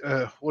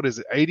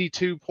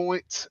 82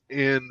 points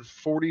in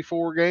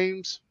 44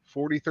 games,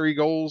 43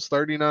 goals,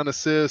 39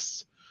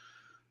 assists.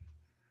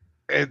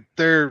 And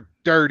they're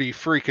dirty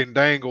freaking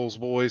dangles,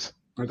 boys.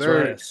 That's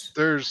right.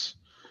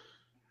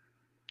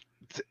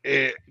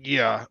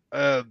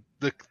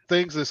 The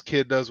things this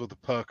kid does with the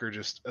puck are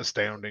just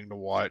astounding to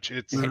watch.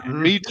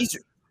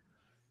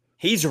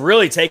 He's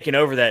really taken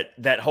over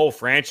that whole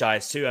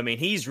franchise too. I mean,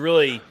 he's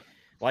really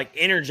like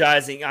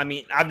energizing. I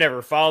mean, I've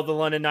never followed the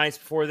London Knights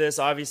before this,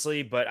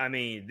 obviously, but I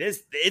mean,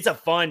 it's a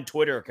fun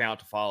Twitter account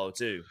to follow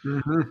too.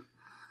 Mm-hmm.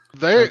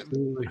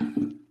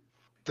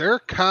 They're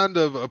kind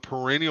of a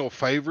perennial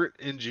favorite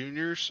in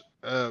juniors.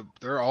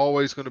 They're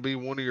always going to be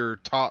one of your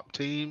top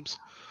teams,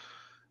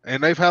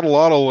 and they've had a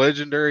lot of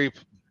legendary,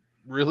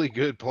 really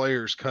good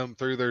players come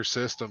through their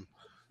system.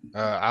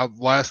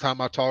 Last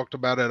time I talked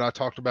about it, I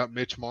talked about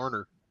Mitch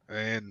Marner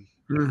and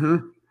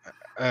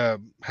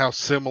how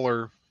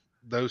similar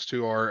those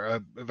two are.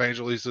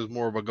 Evangelista is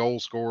more of a goal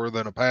scorer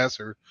than a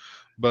passer,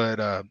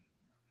 but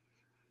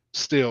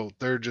still,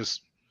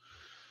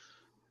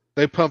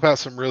 they pump out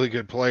some really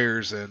good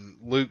players, and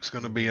Luke's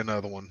going to be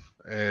another one.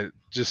 I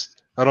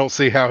don't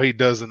see how he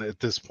doesn't at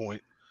this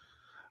point.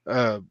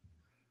 I'm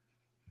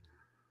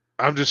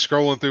just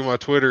scrolling through my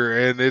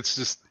Twitter, and it's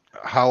just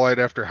highlight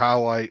after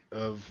highlight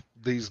of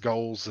these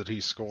goals that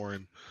he's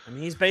scoring. I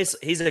mean,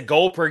 he's a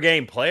goal per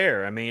game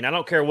player. I mean, I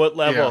don't care what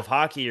level of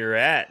hockey you're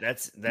at.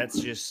 That's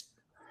just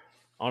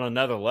on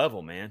another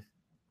level, man.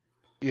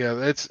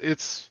 Yeah,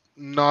 it's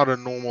not a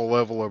normal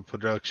level of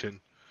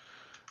production.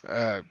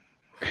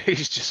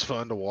 He's just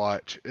fun to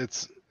watch.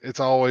 It's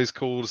always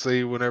cool to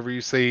see whenever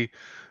you see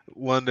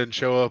London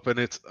show up and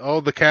it's,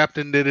 oh, the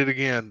captain did it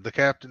again. The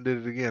captain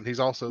did it again. He's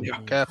also the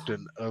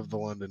captain of the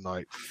London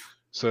Knights.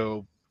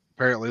 So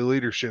apparently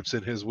leadership's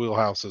in his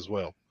wheelhouse as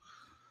well.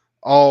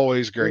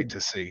 Always great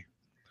to see.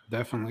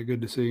 Definitely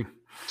good to see.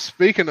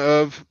 Speaking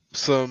of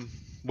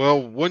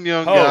one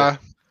young guy.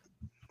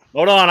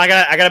 Hold on, I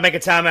gotta make a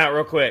timeout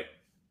real quick.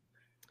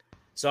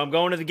 So I'm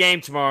going to the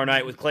game tomorrow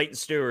night with Clayton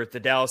Stewart, the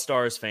Dallas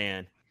Stars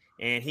fan,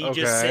 and he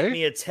just sent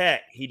me a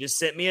text. He just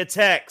sent me a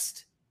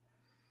text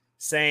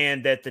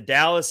saying that the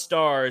Dallas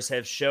Stars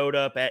have showed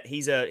up at.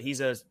 He's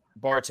a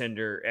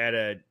bartender at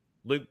a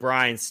Luke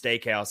Bryan's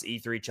Steakhouse,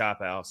 E3 Chop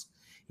House.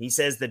 He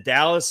says the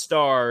Dallas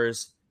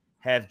Stars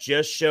have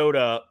just showed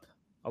up,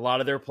 a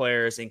lot of their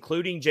players,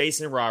 including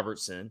Jason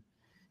Robertson.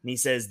 And he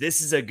says,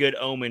 this is a good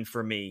omen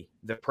for me.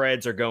 The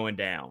Preds are going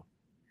down.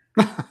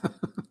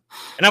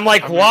 And I'm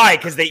like, why?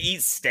 Because they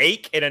eat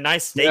steak at a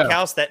nice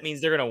steakhouse? That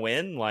means they're going to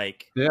win?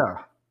 Like,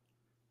 yeah.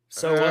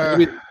 So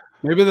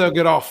maybe they'll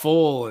get all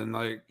full and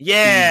like.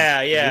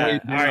 Yeah.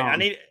 All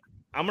right.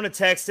 I'm going to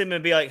text him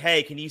and be like,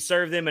 hey, can you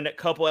serve them a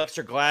couple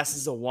extra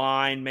glasses of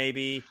wine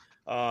maybe?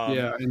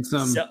 And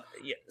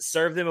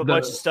serve them a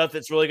bunch of stuff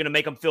that's really going to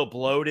make them feel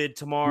bloated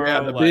tomorrow.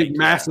 Yeah, the big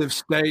massive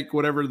steak,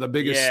 whatever the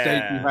biggest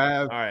steak you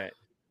have. All right,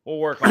 we'll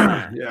work on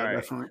that. Yeah, all right.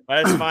 definitely.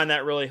 I just find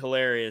that really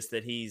hilarious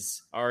that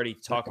he's already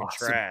talking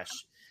trash,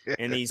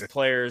 and these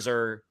players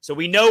are. So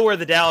we know where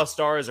the Dallas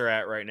Stars are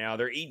at right now.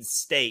 They're eating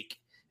steak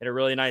at a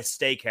really nice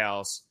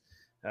steakhouse.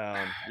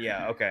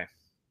 Okay.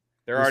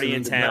 They're already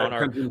in town.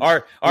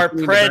 Our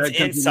Preds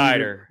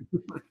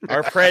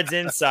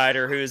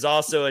insider, who is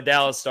also a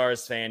Dallas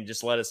Stars fan,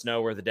 just let us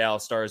know where the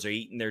Dallas Stars are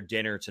eating their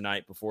dinner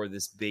tonight before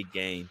this big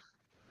game.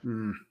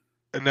 And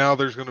now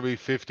there's going to be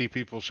 50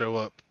 people show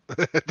up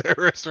at their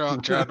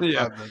restaurant trying to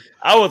find them.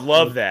 I would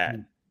love that.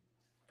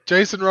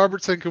 Jason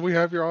Robertson, can we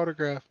have your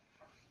autograph?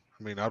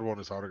 I mean, I'd want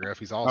his autograph.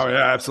 He's awesome. Oh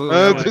yeah,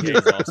 absolutely.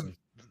 He's awesome.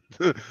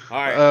 All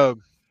right. All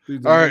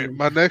right.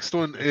 My next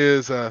one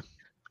is a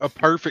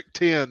perfect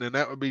 10, and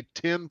that would be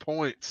 10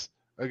 points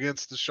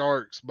against the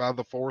Sharks by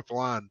the fourth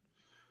line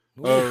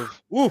of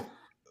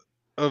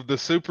the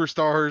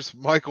superstars,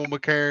 Michael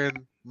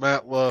McCarron,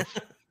 Matt Luff,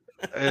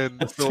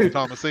 and Philip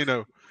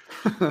Tomasino.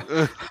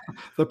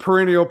 The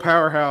perennial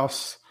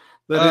powerhouse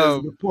that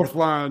is the fourth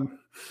line.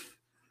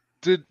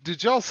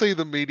 Did y'all see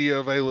the media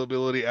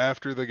availability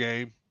after the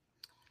game?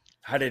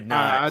 I did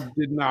not. I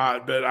did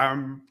not, but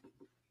I'm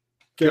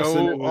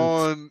go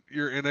on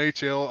your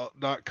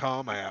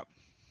NHL.com app.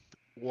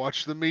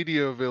 Watch the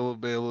media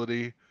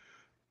availability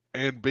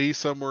and be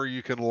somewhere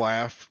you can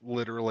laugh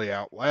literally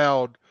out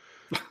loud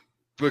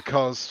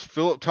because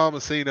Philip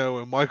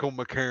Tomasino and Michael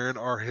McCarron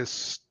are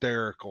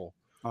hysterical.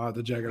 I'll have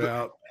to check it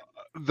out.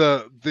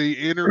 The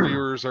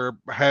interviewers are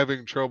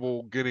having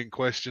trouble getting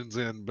questions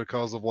in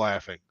because of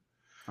laughing.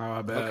 Oh,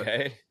 I bet.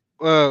 Okay.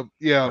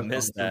 Yeah. I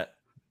missed that.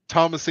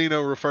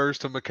 Tomasino refers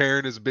to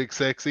McCarron as Big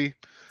Sexy.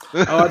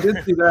 Oh, I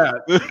did see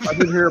that. I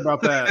did hear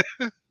about that.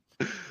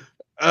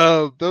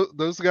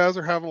 Those guys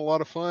are having a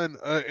lot of fun,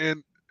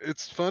 and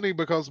it's funny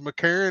because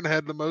McCarron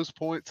had the most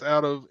points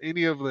out of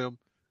any of them.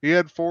 He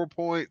had 4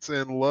 points,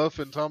 and Luff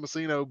and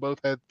Tomasino both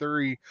had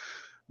 3.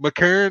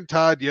 McCarron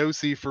tied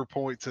Yossi for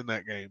points in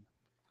that game.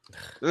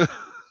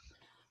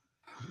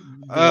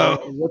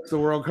 What's the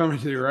world coming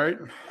to, right?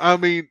 I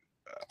mean,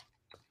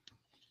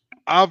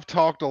 I've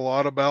talked a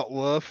lot about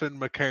Luff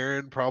and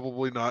McCarron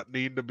probably not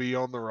needing to be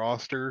on the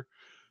roster.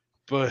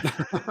 But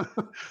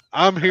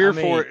I'm here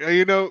for it.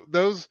 You know,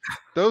 those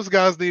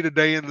guys need a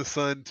day in the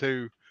sun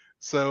too.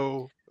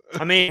 So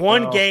I mean,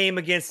 one game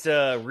against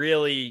a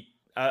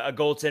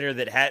goaltender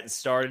that hadn't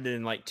started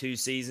in like 2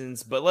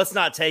 seasons, but let's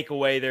not take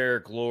away their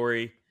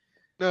glory.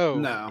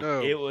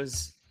 No. It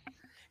was,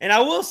 and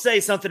I will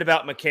say something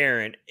about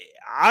McCarron.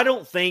 I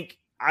do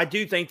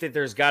think that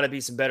there's got to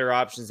be some better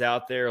options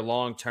out there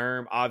long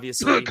term,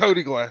 obviously.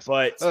 Cody Glass.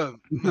 But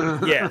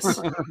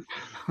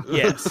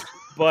yes.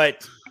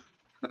 But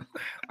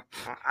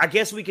I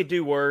guess we could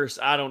do worse.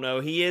 I don't know.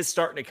 He is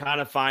starting to kind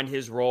of find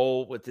his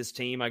role with this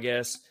team, I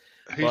guess.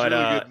 He's really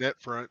good net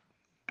front.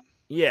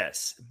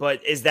 Yes,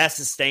 but is that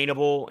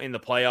sustainable in the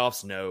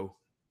playoffs? No,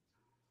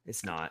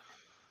 it's not.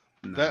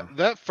 No.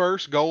 That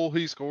first goal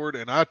he scored,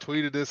 and I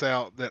tweeted this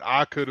out, that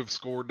I could have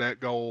scored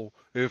that goal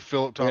if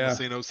Philip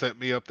Tomasino set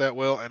me up that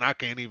well, and I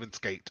can't even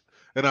skate.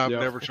 And I've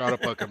never shot a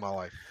puck in my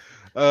life.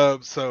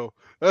 So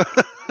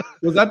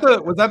was that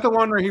the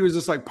one where he was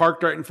just like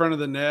parked right in front of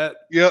the net?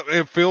 Yep,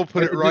 and Phil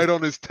put it right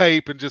on his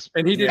tape and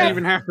he didn't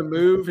even have to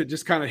move. It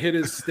just kind of hit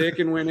his stick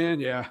and went in.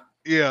 Yeah.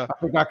 I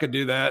think I could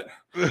do that.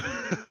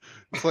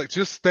 It's like,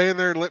 just stand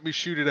there and let me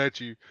shoot it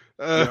at you.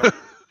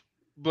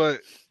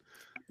 But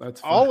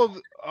that's all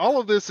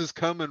of this is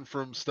coming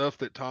from stuff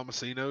that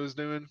Tomasino is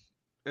doing.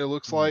 It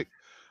looks like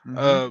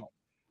that.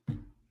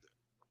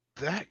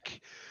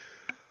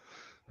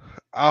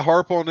 I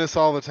harp on this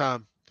all the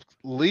time.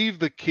 Leave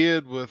the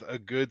kid with a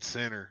good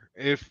center.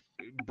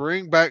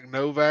 Bring back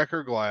Novak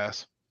or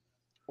Glass,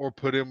 or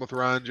put him with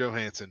Ryan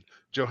Johansson.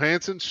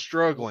 Johansson's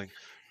struggling.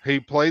 He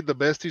played the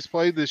best he's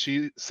played this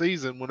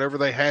season whenever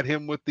they had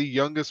him with the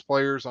youngest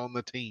players on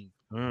the team.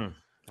 I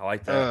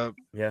like that.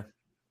 Yeah.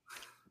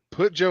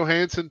 Put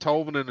Johansson,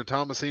 Tolvin, and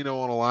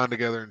Tomasino on a line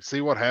together and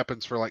see what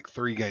happens for like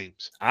 3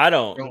 games. I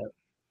don't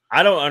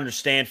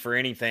understand for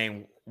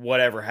anything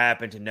whatever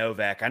happened to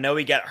Novak. I know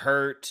he got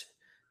hurt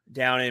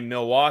down in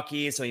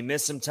Milwaukee, so he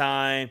missed some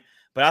time.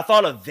 But I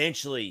thought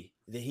eventually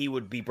that he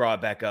would be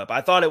brought back up.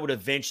 I thought it would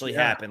eventually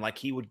happen. Like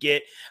he would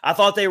get – I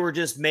thought they were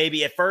just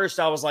maybe – at first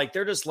I was like,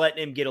 they're just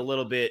letting him get a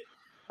little bit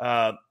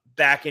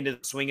back into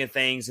the swing of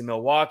things in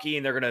Milwaukee,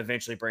 and they're going to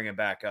eventually bring him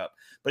back up.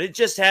 But it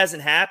just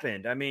hasn't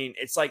happened. I mean,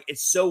 it's like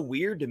it's so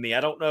weird to me. I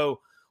don't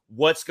know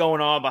what's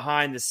going on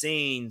behind the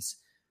scenes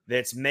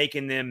that's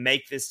making them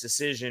make this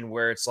decision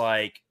where it's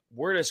like,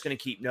 we're just going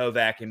to keep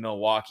Novak in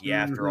Milwaukee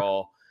after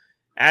all.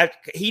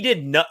 He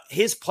did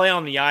his play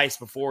on the ice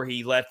before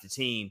he left the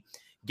team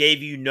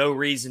gave you no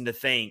reason to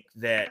think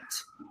that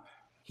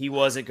he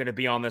wasn't going to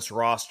be on this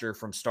roster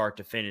from start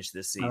to finish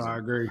this season. I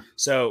agree.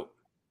 So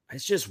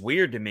it's just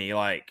weird to me.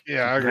 Like,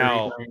 I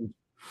agree.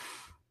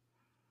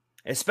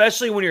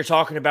 Especially when you're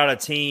talking about a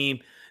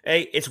team.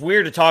 Hey, it's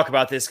weird to talk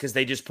about this because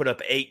they just put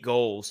up 8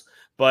 goals.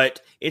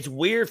 But it's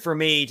weird for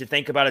me to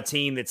think about a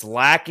team that's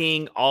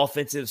lacking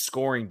offensive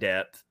scoring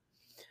depth.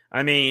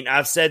 I mean,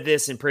 I've said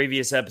this in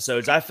previous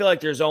episodes. I feel like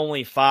there's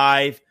only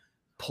 5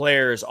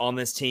 players on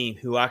this team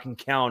who I can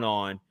count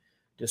on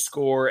to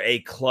score a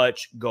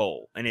clutch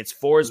goal. And it's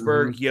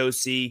Forsberg,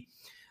 Yossi,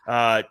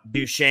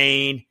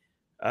 Duchesne,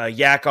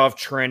 Yakov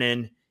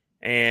Trenin,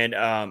 and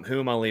who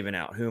am I leaving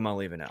out?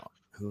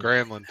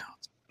 Granlund.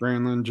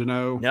 Granlund,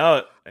 Jeannot.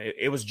 No,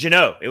 it was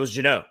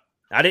Jeannot.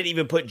 I didn't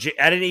even put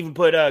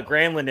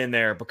Granlund in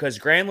there because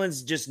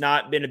Granlund's just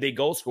not been a big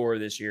goal scorer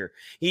this year.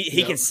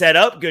 He can set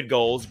up good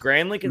goals.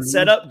 Granlund can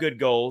set up good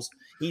goals.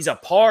 He's a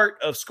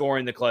part of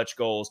scoring the clutch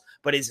goals,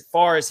 but as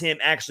far as him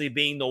actually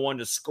being the one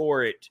to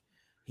score it,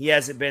 he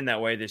hasn't been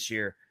that way this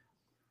year.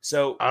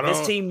 So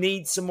this team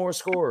needs some more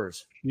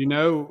scorers. You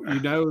know,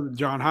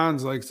 John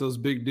Hines likes those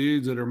big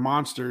dudes that are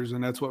monsters,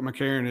 and that's what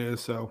McCarron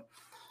is. So,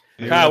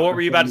 Kyle, what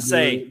were you about to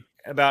say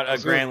about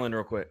Granlund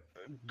real quick?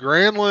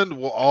 Granlund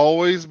will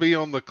always be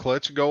on the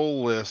clutch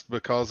goal list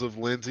because of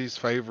Lindsay's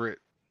favorite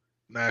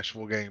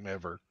Nashville game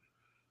ever.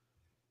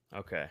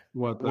 Okay.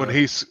 When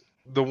he's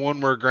the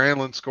one where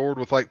Granlund scored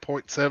with like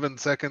 0.7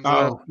 seconds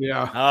left.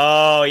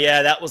 Oh,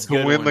 yeah, that was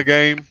good to win the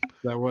game.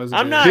 That was.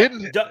 I'm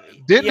good. not.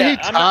 Didn't he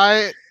tie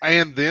it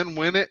and then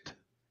win it?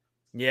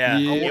 Yeah,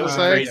 it was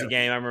a crazy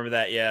game. I remember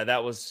that. Yeah,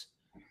 that was.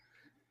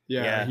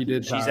 Yeah, he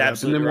did. She's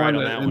absolutely right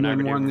on that one.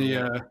 And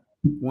then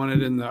won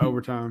it in the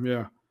overtime.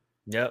 Yeah.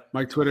 Yep.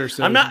 Mike Twitter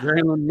says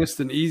Granlund missed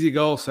an easy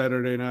goal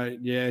Saturday night.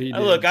 Yeah, he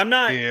did. Look, I'm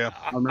not. Yeah,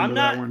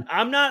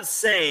 I'm not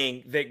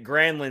saying that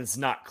Granlund's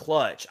not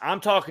clutch. I'm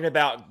talking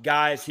about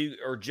guys who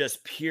are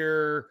just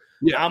pure.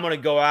 Yeah. I'm going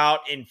to go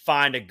out and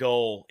find a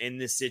goal in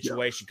this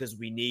situation because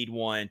we need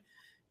one.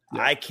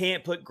 Yeah. I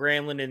can't put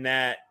Granlund in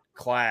that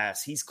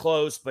class. He's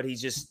close, but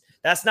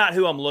that's not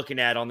who I'm looking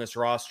at on this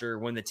roster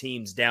when the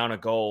team's down a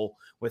goal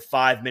with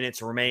 5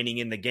 minutes remaining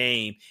in the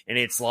game. And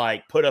it's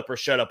like, put up or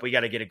shut up. We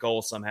got to get a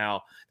goal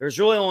somehow. There's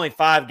really only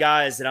 5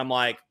 guys that I'm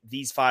like,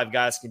 these 5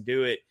 guys can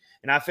do it.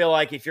 And I feel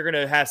like if you're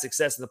going to have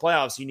success in the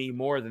playoffs, you need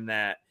more than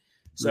that.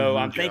 So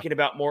I'm thinking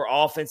about more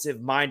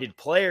offensive minded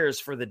players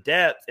for the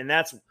depth. And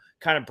that's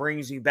kind of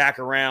brings you back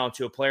around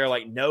to a player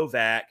like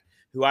Novak,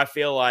 who I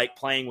feel like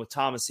playing with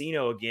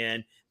Tomasino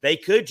again, they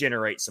could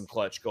generate some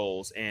clutch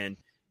goals and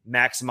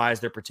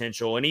maximize their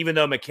potential. And even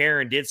though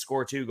McCarron did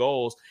score 2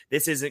 goals,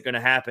 this isn't going to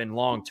happen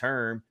long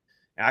term.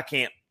 I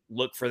can't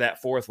look for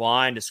that 4th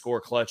line to score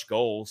clutch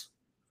goals,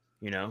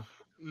 with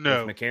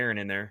McCarron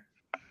in there.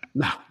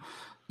 No,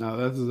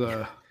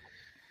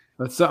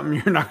 that's something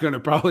you're not going to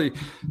probably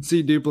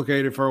see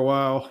duplicated for a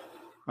while,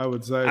 I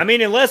would say. I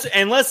mean,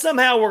 unless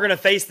somehow we're going to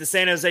face the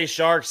San Jose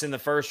Sharks in the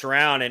first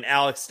round and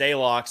Alex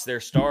Stalock's their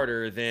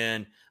starter,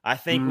 then I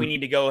think we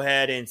need to go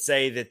ahead and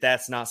say that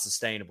that's not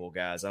sustainable,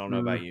 guys. I don't know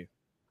about you.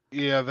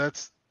 Yeah,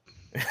 that's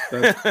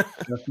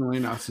definitely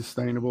not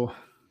sustainable.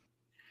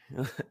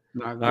 All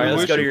right,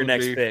 let's go to your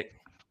next pick.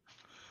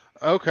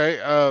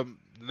 Okay,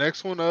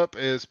 next one up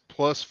is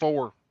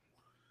 +4.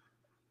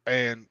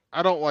 And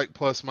I don't like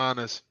plus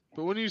minus,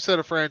 but when you set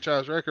a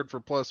franchise record for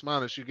plus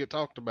minus, you get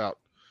talked about.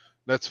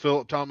 That's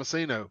Philip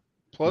Tomasino.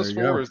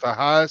 +4 is the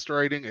highest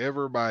rating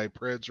ever by a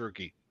Preds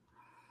rookie.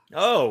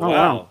 Oh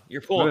wow. You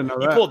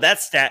pulled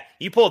that stat.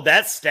 You pulled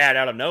that stat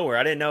out of nowhere.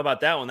 I didn't know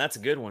about that one. That's a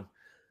good one.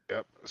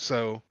 Yep.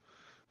 So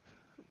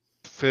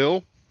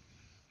Phil,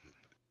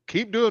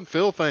 keep doing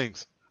Phil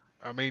things.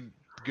 I mean,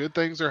 good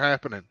things are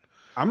happening.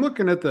 I'm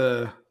looking at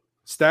the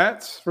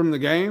stats from the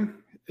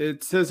game.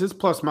 It says his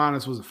plus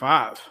minus was a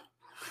 5.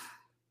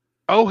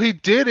 Oh, he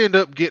did end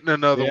up getting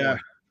another one.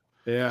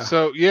 Yeah.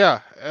 So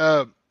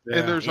and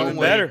there's only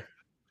better.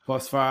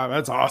 +5.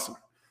 That's awesome.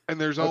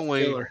 And there's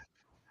only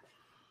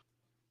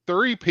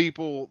 3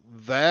 people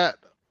that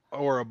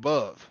or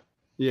above.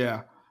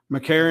 Yeah.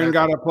 McCarron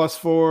got a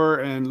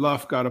 +4 and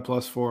Luff got a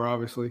 +4,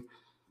 obviously.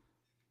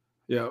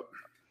 Yep.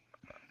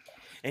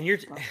 And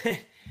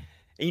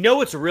And you know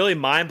what's really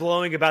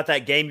mind-blowing about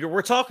that game?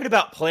 We're talking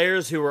about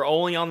players who were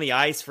only on the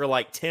ice for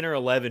like 10 or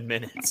 11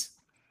 minutes.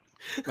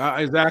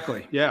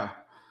 Exactly. Yeah.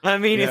 I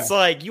mean, it's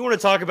like you want to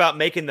talk about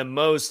making the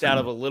most out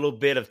of a little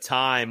bit of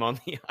time on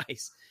the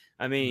ice.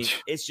 I mean,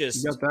 it's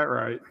just – you got that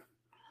right.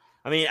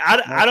 I mean,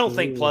 I don't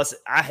think plus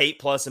 – I hate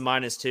plus and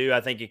minus too. I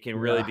think it can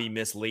really be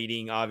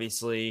misleading,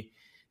 obviously.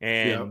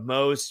 And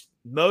most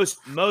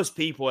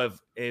people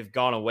have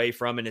gone away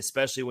from it,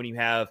 especially when you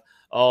have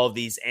all of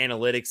these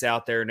analytics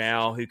out there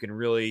now who can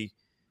really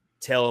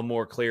tell a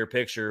more clear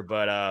picture.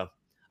 But I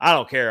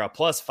don't care. A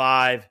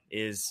 +5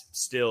 is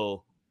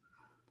still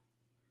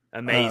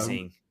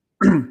amazing.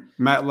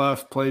 Matt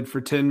Luff played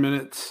for 10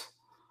 minutes.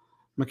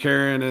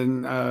 McCarron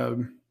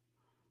and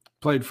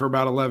played for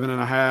about 11 and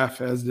a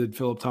half, as did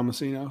Philip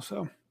Tomasino.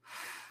 So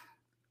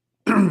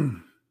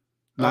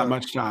not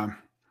much time.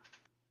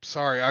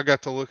 Sorry, I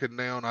got to looking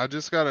down. I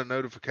just got a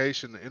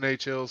notification the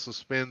NHL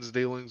suspends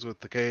dealings with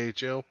the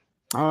KHL.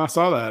 Oh, I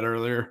saw that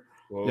earlier.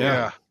 Whoa.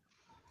 Yeah.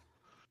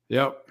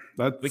 Yep.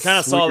 We kind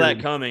of saw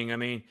that coming. I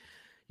mean,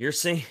 you're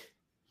seeing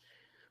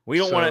we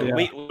don't want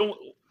to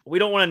we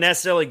don't want to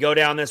necessarily go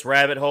down this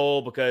rabbit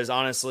hole because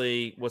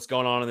honestly, what's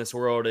going on in this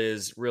world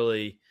is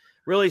really,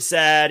 really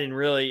sad and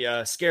really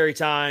scary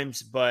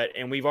times.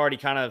 And we've already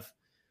kind of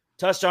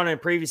touched on it in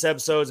previous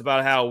episodes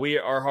about how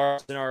our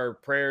hearts and our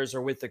prayers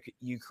are with the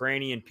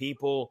Ukrainian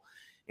people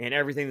and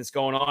everything that's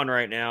going on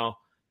right now.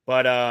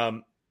 But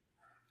I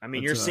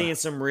mean, you're seeing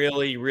some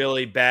really,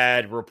 really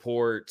bad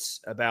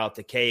reports about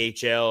the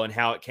KHL and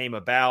how it came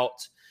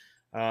about.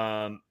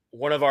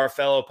 One of our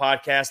fellow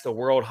podcasts, the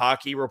World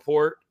Hockey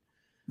Report,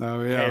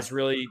 has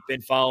really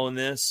been following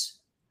this.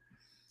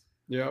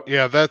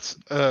 Yeah, that's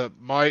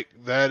Mike.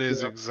 That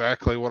is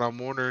exactly what I'm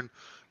wondering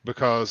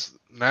because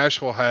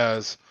Nashville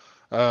has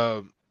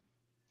Yaroslav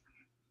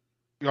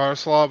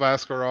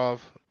Askarov,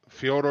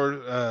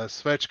 Fyodor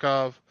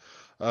Svechkov.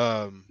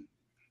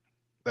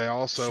 They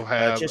also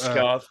have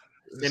Chichkov,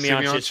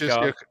 Semyon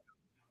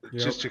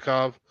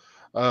Chichkov.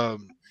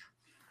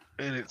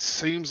 And it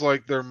seems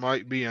like there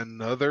might be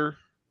another.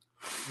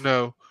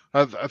 No,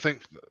 I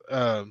think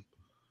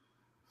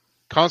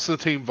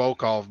Konstantin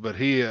Volkov, but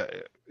he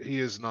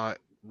is not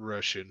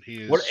Russian.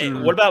 He is.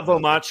 What about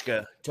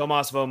Vomachka?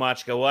 Tomas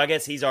Vomachka. Well, I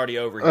guess he's already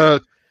over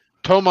here.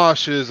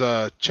 Tomas is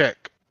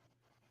Czech.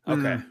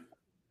 Okay.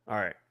 All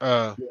right.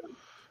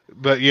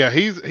 But yeah,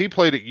 he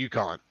played at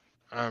UConn.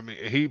 I mean,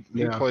 he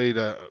played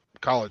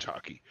college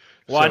hockey.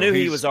 Well, so I knew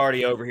he was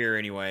already over here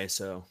anyway.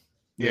 So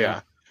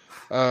yeah.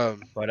 I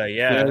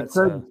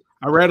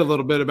read a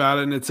little bit about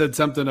it, and it said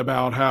something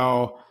about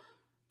how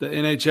the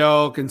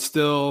NHL can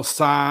still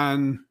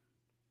sign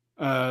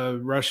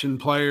Russian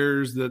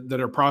players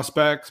that are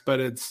prospects,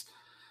 but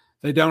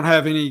they don't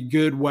have any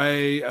good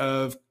way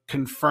of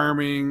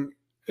confirming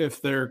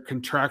if they're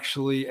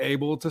contractually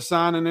able to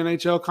sign an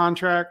NHL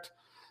contract.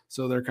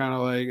 So they're kind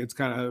of like, it's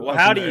kind of, well,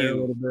 how do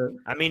you,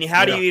 I mean,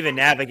 how do you even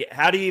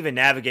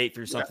navigate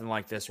through something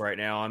like this right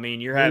now? I mean,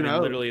 you're having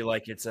literally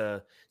like, it's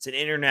an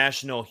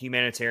international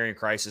humanitarian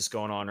crisis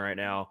going on right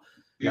now.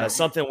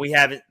 Something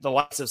the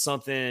likes of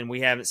something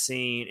we haven't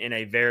seen in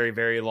a very,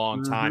 very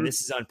long time.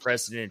 This is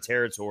unprecedented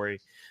territory.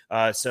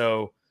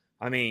 So,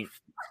 I mean,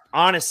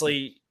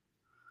 honestly,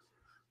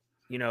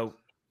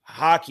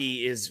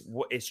 hockey is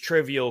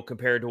trivial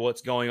compared to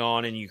what's going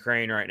on in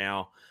Ukraine right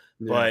now.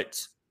 Yeah.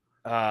 But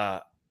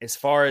as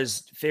far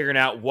as figuring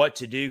out what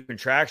to do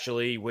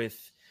contractually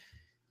with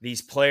these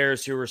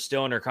players who are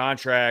still under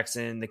contracts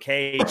and the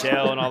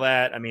KHL and all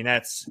that, I mean,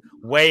 that's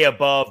way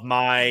above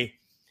my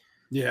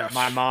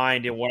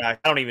mind and what I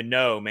don't even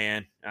know,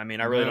 man. I mean,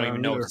 I really don't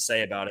even know what to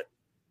say about it.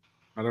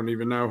 I don't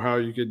even know how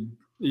you could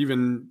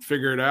even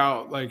figure it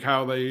out, like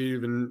how they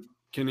can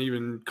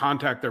even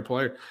contact their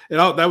player.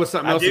 That was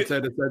something else it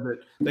said that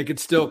they could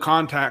still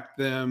contact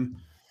them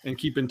and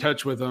keep in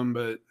touch with them,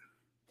 but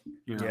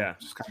it's kind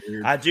of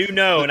weird. I do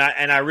know,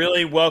 and I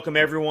really welcome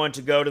everyone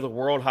to go to the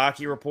World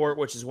Hockey Report,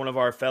 which is one of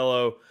our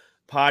fellow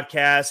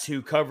podcasts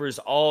who covers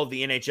all of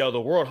the NHL.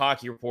 The World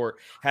Hockey Report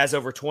has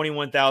over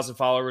 21,000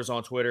 followers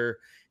on Twitter,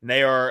 and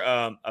they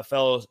are a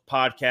fellow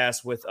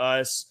podcast with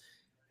us,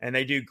 and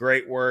they do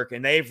great work,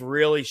 and they've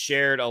really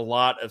shared a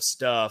lot of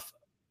stuff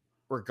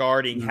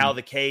regarding how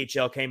the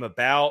KHL came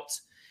about,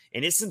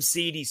 and it's some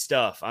seedy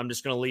stuff. I'm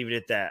just going to leave it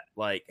at that,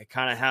 like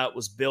kind of how it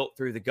was built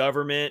through the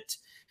government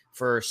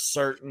for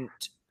certain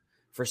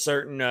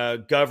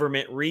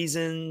government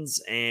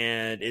reasons,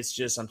 and it's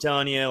just, I'm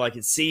telling you, like,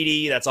 it's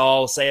seedy. That's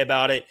all I'll say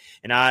about it.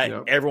 And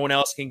everyone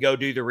else can go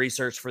do the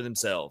research for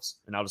themselves,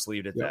 and I'll just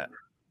leave it at that.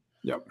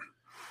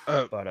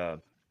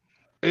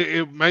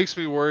 It makes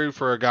me worried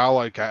for a guy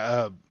like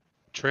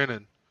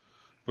Trennan,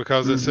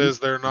 because it says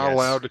they're not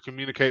allowed to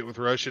communicate with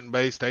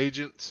Russian-based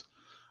agents,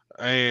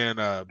 and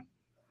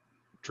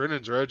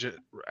Trennan's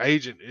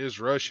agent is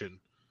Russian.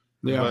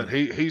 Yeah, but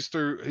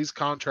his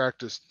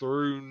contract is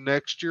through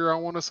next year, I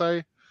want to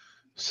say.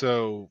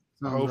 So,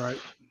 right.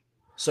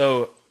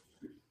 So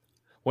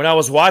when I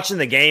was watching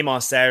the game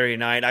on Saturday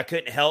night, I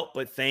couldn't help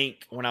but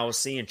think when I was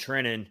seeing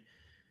Trennan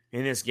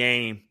in this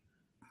game,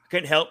 I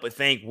couldn't help but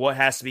think what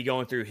has to be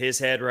going through his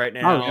head right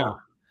now. Oh, yeah.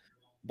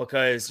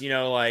 Because,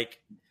 like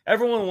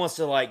everyone wants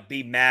to like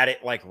be mad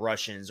at like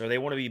Russians, or they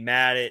want to be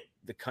mad at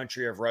the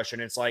country of Russia.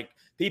 And it's like,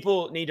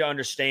 people need to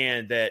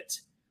understand that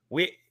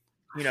you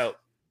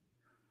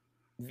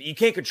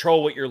can't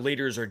control what your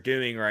leaders are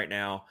doing right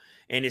now.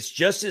 And it's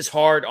just as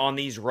hard on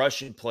these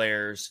Russian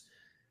players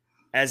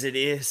as it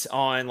is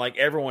on like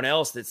everyone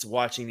else that's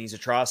watching these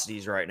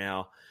atrocities right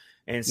now.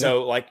 And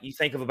so like you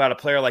think about a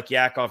player like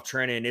Yakov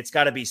Trenin, it's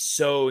got to be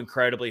so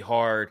incredibly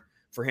hard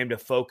for him to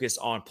focus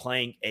on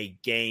playing a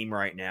game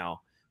right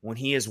now when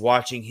he is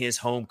watching his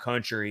home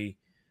country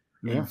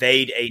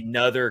invade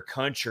another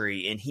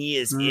country, and he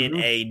is in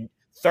a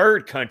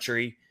third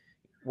country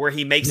where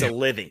he makes a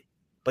living.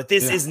 But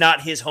this is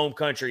not his home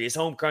country. His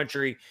home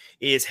country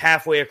is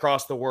halfway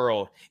across the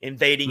world,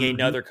 invading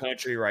another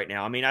country right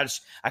now. I mean,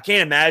 I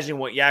can't imagine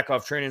what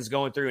Yakov Trenin is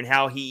going through and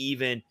how he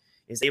even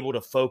is able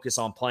to focus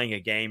on playing a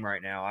game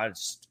right now.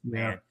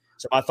 Man.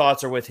 So my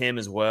thoughts are with him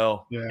as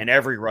well. Yeah, and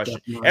every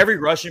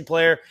Russian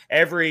player,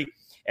 every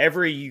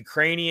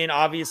Ukrainian,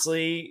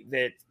 obviously,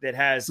 that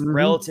has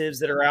relatives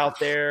that are out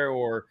there,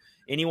 or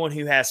anyone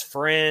who has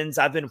friends.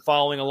 I've been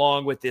following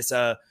along with this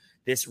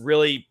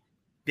really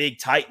big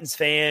Titans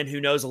fan who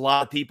knows a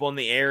lot of people in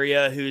the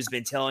area, who's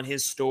been telling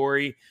his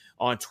story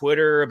on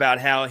Twitter about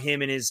how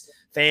him and his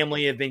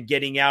family have been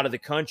getting out of the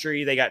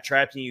country. They got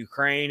trapped in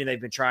Ukraine and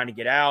they've been trying to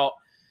get out.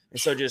 And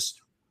so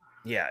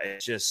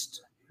it's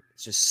just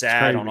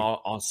sad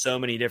on so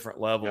many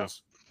different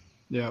levels.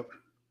 Yep,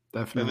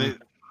 definitely.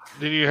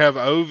 Then you have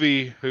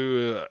Ovi,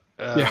 who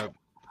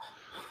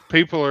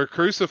people are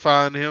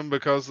crucifying him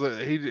because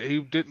he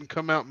didn't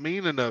come out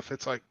mean enough.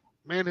 It's like,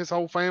 man, his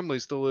whole family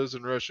still lives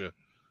in Russia.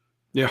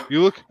 Yeah,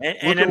 you look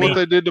at what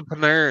they did to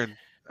Panarin.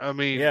 I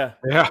mean,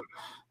 that's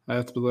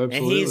absolutely.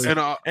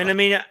 I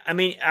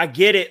mean, I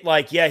get it.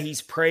 Like,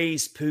 he's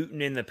praised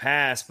Putin in the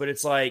past, but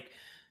it's like,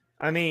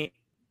 I mean,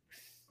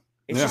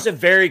 it's just a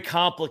very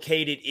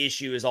complicated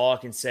issue, is all I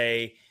can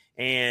say.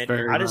 And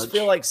I just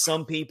feel like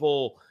some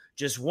people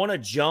just want to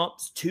jump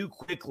too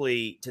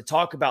quickly to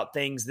talk about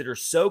things that are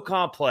so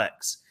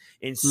complex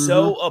and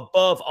so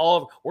above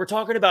all. We're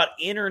talking about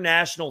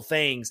international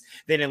things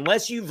that,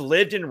 unless you've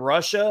lived in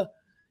Russia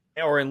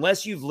or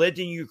unless you've lived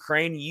in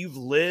Ukraine, you've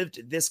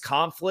lived this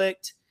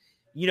conflict.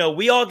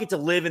 We all get to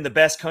live in the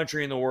best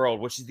country in the world,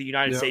 which is the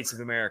United States of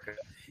America.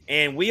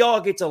 And we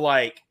all get to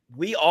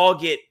we're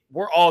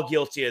all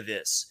guilty of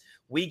this.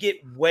 We get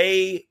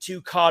way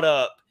too caught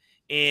up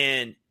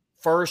in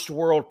first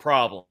world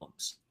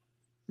problems.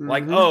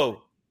 Like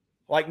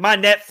my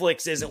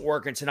Netflix isn't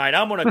working tonight.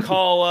 I'm going to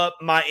call up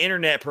my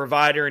internet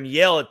provider and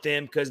yell at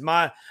them because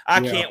I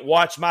can't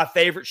watch my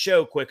favorite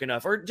show quick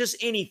enough, or just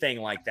anything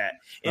like that.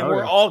 And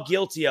we're all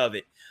guilty of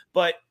it.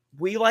 But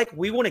we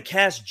want to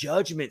cast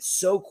judgment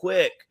so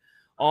quick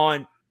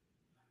on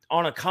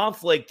a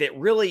conflict that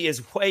really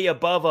is way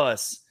above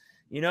us,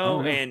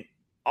 and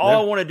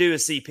all I want to do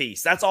is see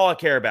peace. That's all I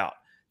care about.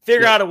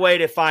 Figure out a way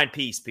to find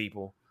peace,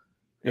 people.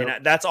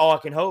 And that's all I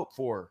can hope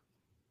for.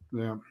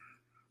 Yeah,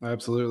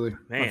 absolutely.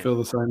 Man. I feel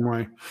the same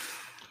way.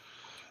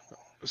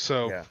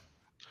 So,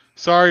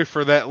 sorry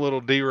for that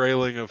little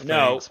derailing of things.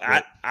 No,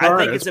 I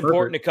think it's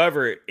important to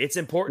cover it. It's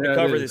important to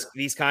cover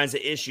these kinds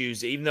of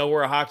issues. Even though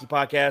we're a hockey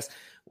podcast,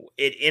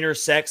 it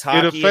intersects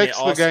hockey. It affects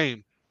the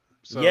game.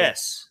 So.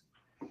 Yes.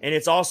 And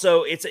it's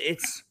also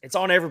it's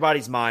on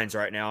everybody's minds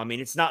right now. I mean,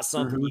 it's not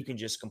something you can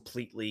just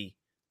completely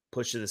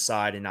push to the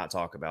side and not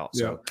talk about.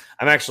 So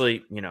I'm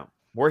actually,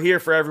 we're here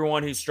for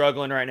everyone who's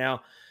struggling right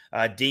now.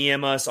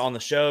 DM us on the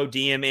show,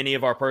 DM any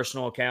of our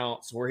personal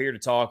accounts. We're here to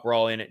talk. We're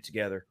all in it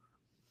together.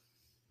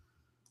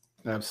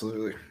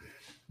 Absolutely.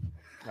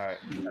 All right.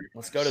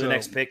 Let's go to the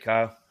next pick,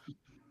 Kyle.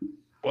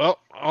 Well,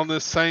 on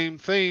this same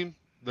theme,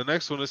 the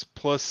next one is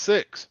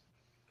 +6.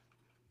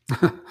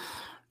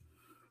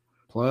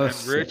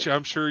 Plus, and Rich,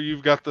 I'm sure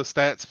you've got the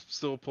stats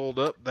still pulled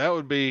up. That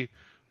would be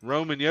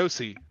Roman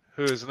Josi,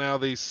 who is now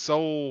the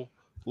sole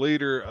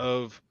leader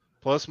of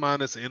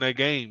plus-minus in a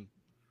game.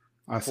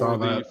 I saw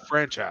that. The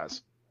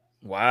franchise.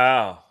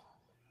 Wow.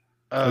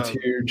 That's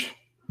huge.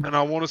 And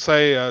I want to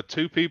say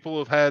 2 people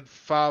have had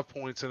 5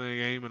 points in a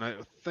game, and I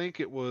think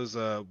it was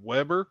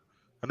Weber.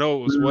 I know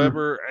it was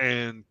Weber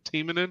and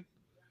Timonen.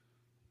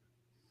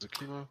 Is it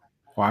Kimo?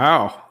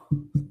 Wow.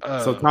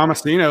 So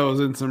Tomasino is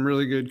in some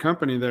really good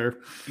company there.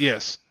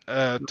 Yes.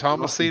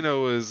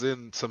 Tomasino is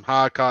in some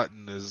high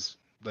cotton, as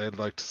they'd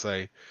like to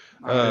say.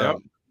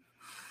 And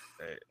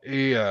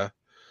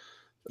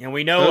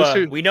we know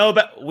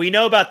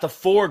about the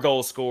 4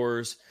 goal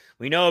scorers.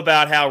 We know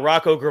about how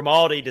Rocco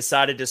Grimaldi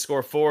decided to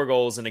score 4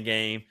 goals in a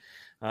game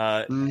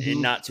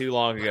not too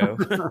long ago.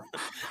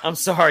 I'm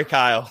sorry,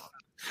 Kyle.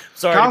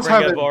 Kyle's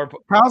having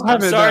Facebook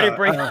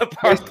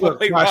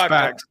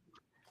flashbacks.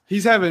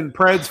 He's having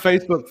Preds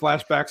Facebook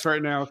flashbacks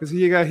right now because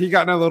he got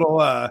in a little.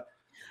 How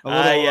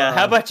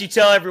about you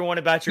tell everyone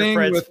about your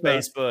Preds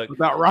Facebook?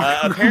 About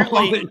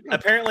Rocco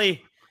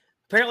apparently,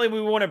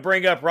 we want to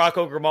bring up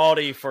Rocco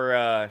Grimaldi for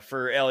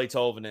Ellie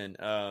Tolvanen.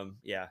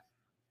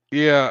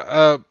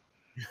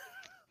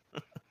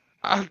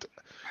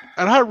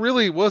 And I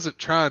really wasn't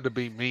trying to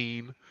be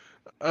mean.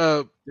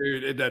 Dude,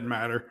 it doesn't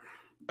matter.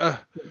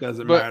 It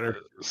doesn't but matter.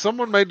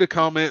 Someone made the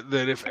comment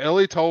that if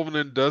Ellie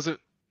Tolvanen doesn't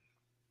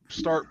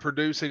start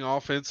producing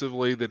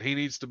offensively, then he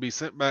needs to be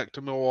sent back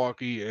to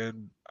Milwaukee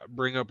and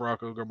bring up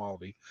Rocco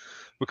Grimaldi,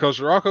 because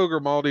Rocco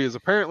Grimaldi is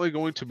apparently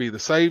going to be the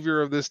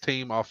savior of this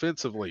team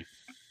offensively.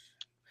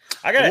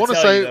 I gotta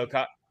tell you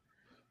though,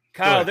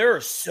 Kyle, there are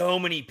so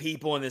many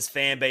people in this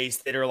fan base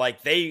that are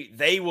like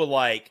they will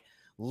like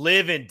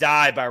live and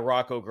die by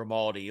Rocco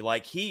Grimaldi.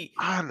 Like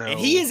I know, and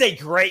he is a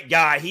great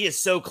guy. He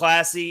is so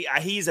classy.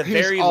 He's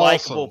very awesome.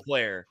 likable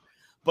player.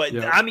 But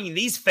I mean,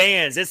 these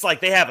fans, it's like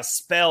they have a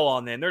spell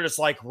on them. They're just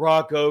like,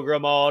 Rocco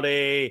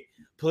Grimaldi,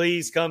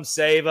 please come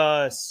save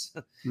us.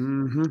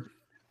 Mm-hmm.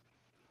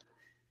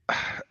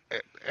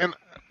 And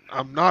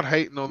I'm not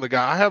hating on the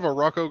guy. I have a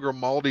Rocco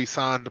Grimaldi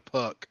signed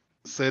puck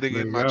sitting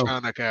in my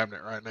China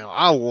cabinet right now.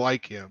 I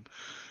like him.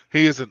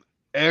 He is an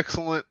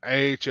excellent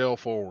AHL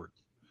forward,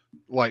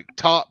 like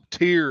top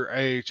tier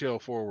AHL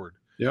forward.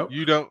 Yep.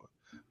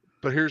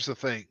 But here's the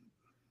thing.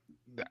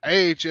 The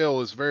AHL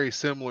is very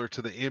similar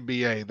to the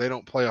NBA. They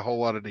don't play a whole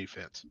lot of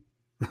defense.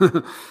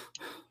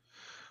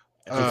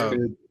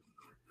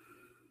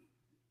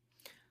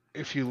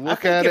 If you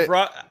look at it,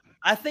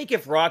 I think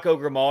if Rocco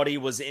Grimaldi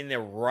was in the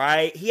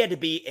right, he had to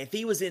be. If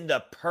he was in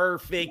the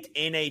perfect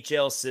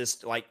NHL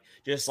system, I'm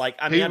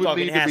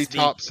talking, need to be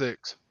top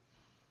 6.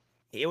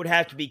 It would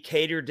have to be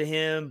catered to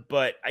him.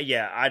 But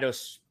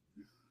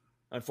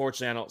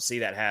unfortunately, I don't see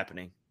that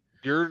happening.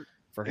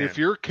 If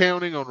you're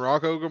counting on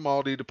Rocco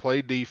Grimaldi to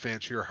play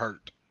defense, you're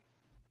hurt.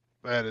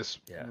 That is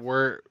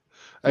where.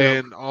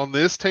 And on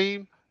this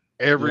team,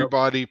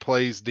 everybody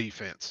plays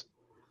defense.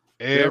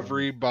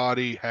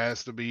 Everybody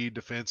has to be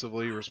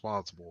defensively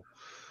responsible.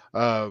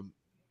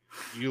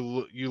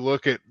 You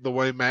look at the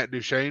way Matt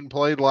Duchene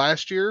played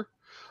last year,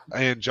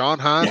 and John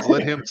Hines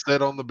let him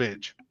sit on the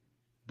bench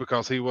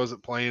because he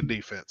wasn't playing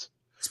defense.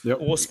 Yep.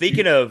 Well,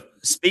 speaking of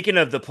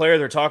the player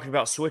they're talking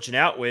about switching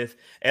out with,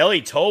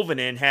 Ellie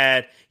Tolvanen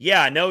had,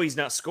 I know he's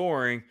not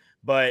scoring,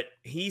 but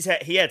he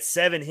had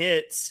 7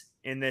 hits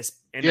in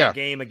that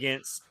game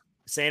against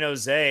San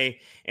Jose.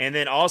 And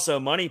then also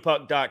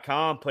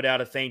MoneyPuck.com put out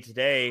a thing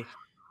today.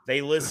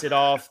 They listed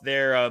off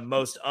their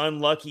most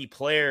unlucky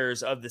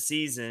players of the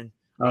season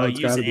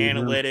using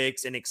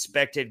analytics and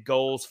expected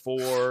goals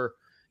for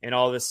and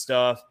all this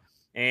stuff.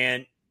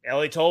 And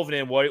Ellie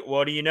Tolvanen,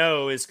 what do you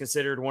know, is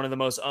considered one of the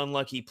most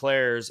unlucky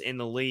players in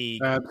the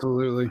league.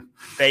 Absolutely,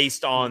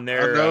 based on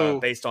their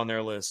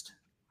list.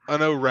 I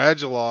know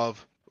Radulov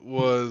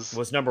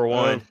was number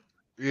 1.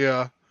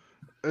 Yeah,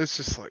 it's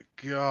just like,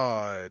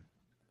 God,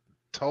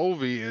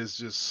 Tovey is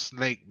just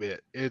snake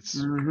bit.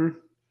 It's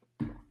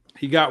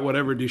he got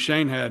whatever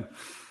Duchene had.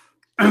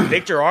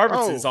 Victor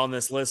Arvidsson's on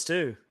this list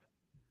too.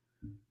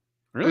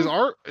 Really?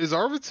 Is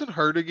Arvidsson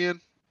hurt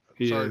again?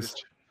 He is.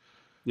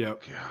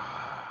 Yep.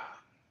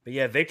 But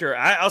yeah, Victor,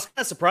 I was kind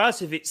of surprised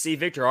to see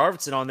Victor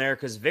Arvidsson on there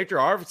because Victor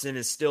Arvidsson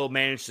has still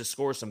managed to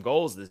score some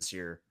goals this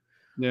year.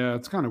 Yeah,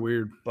 it's kind of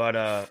weird. But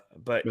I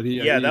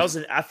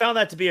found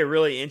that to be a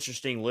really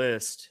interesting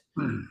list.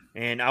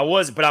 And I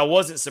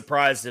wasn't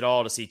surprised at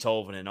all to see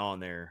Tolvanen on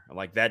there.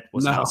 Like, that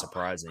was not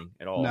surprising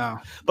at all.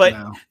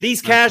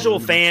 These casual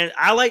fans,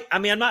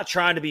 I'm not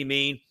trying to be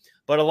mean,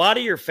 but a lot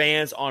of your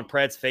fans on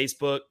Preds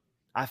Facebook,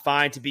 I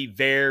find to be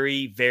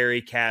very,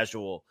 very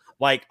casual.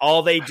 Like,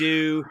 all they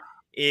do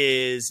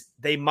is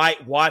they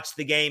might watch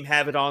the game,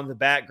 have it on the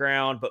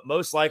background, but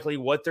most likely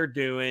what they're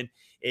doing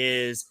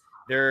is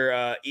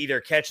they're either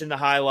catching the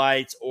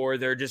highlights or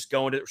they're just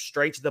going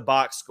straight to the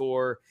box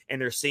score and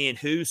they're seeing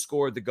who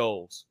scored the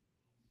goals.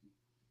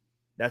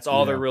 That's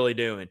all they're really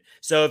doing.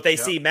 So if they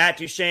see Matt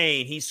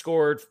Duchene, he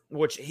scored,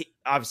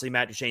 obviously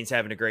Matt Duchene's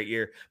having a great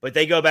year, but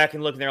they go back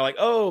and look and they're like,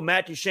 oh,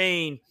 Matt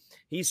Duchene,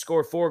 he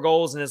scored 4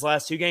 goals in his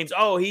last 2 games.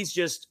 Oh, he's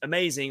just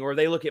amazing. Or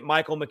they look at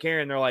Michael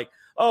McCarron, they're like,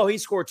 oh, he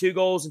scored 2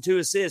 goals and 2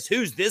 assists.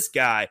 Who's this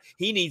guy?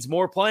 He needs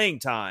more playing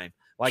time.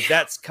 Like,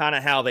 that's kind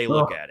of how they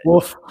look at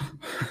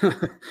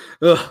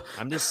it.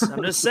 I'm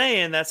just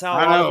saying that's how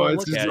all of them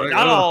look at it.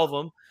 Not all of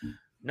them.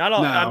 Not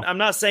all. No. I'm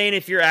not saying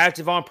if you're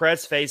active on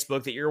Preds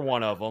Facebook that you're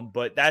one of them,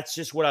 but that's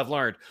just what I've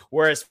learned.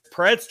 Whereas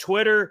Preds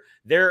Twitter,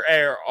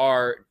 there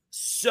are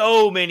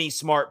so many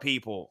smart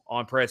people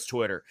on Preds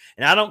Twitter,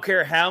 and I don't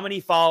care how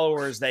many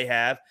followers they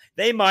have.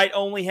 They might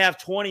only have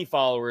 20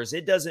 followers.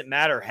 It doesn't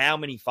matter how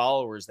many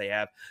followers they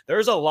have.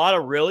 There's a lot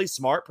of really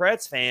smart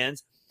Preds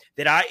fans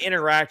that I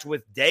interact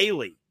with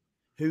daily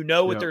who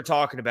know what they're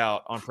talking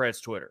about on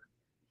Preds Twitter.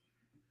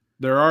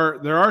 There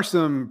are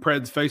some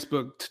Preds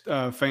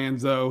Facebook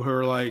fans though who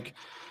are like,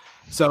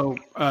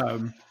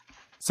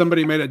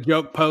 somebody made a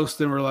joke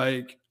post and were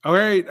like, all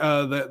right,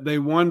 they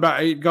won by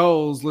 8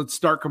 goals. Let's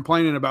start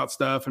complaining about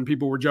stuff. And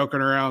people were joking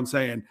around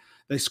saying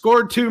they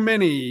scored too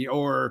many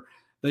or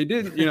they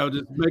didn't,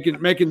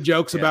 just making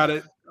jokes about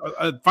it.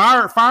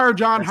 Fire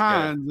John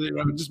Hines,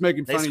 just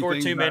making funny things. They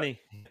scored too many.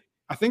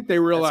 I think they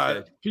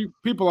realize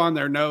people on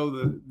there know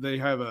that they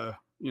have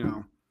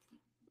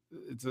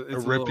it's a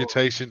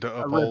reputation to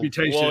uphold. A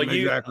reputation, well,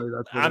 exactly.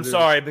 That's what I'm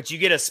sorry, but you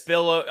get a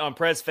spillover on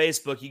Preds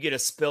Facebook. You get a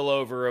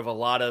spillover of a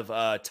lot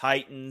of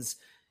Titans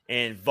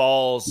and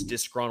Vols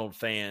disgruntled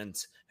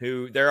fans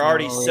who they're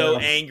already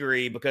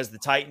angry because the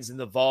Titans and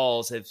the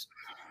Vols have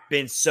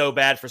been so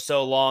bad for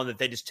so long that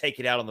they just take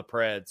it out on the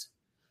Preds.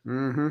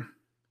 Mm-hmm.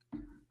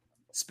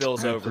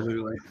 Spills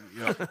Absolutely.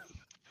 over. Yep.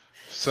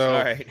 So,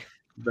 all right,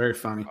 very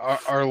funny.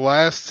 Our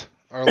last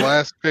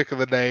pick of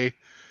the day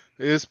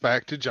is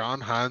back to John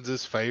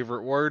Hines'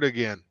 favorite word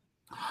again.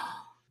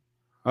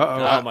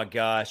 Oh my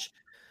gosh.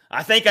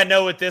 I think I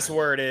know what this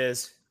word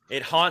is.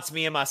 It haunts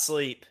me in my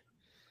sleep.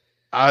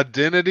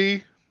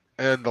 Identity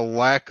and the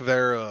lack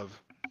thereof.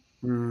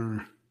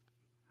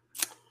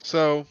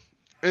 So,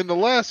 in the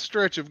last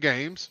stretch of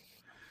games,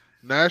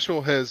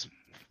 Nashville has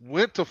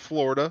went to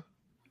Florida,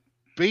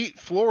 beat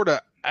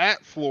Florida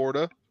at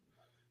Florida.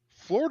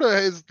 Florida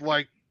is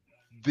like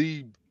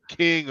the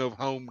king of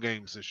home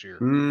games this year.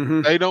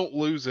 Mm-hmm. They don't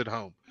lose at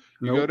home.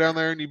 You go down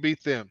there and you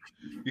beat them.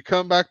 You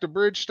come back to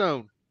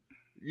Bridgestone.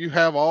 You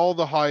have all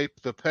the hype,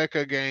 the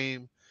Pekka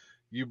game.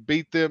 You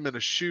beat them in a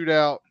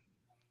shootout.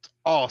 It's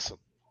awesome.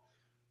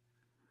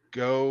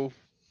 Go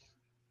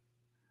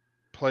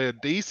play a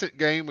decent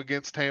game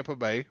against Tampa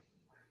Bay.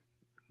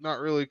 Not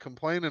really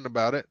complaining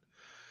about it.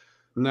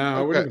 No,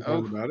 I wouldn't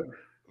complain about it.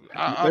 They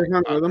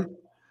hung with them.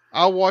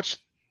 I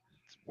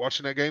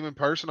watching that game in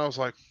person. I was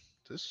like,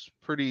 this is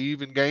a pretty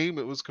even game.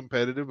 It was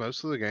competitive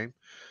most of the game.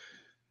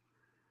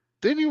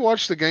 Then you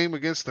watch the game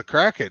against the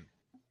Kraken,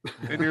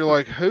 and you're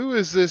like, who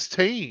is this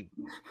team?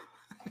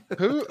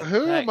 Who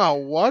am I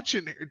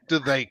watching here? Do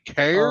they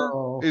care?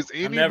 Is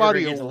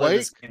anybody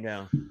awake?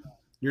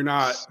 You're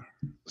not.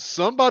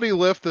 Somebody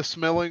left the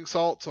smelling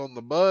salts on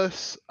the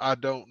bus. I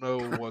don't know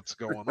what's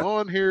going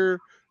on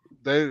here.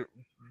 They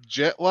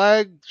jet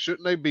lag.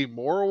 Shouldn't they be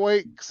more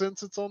awake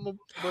since it's on the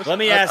bus? Let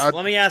me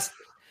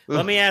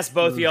ask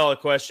both of y'all a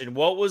question.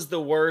 What was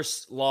the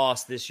worst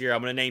loss this year?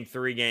 I'm going to name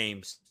 3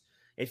 games.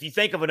 If you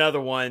think of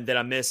another one that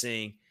I'm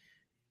missing,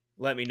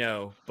 let me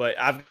know. But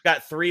I've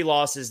got 3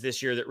 losses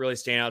this year that really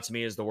stand out to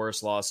me as the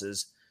worst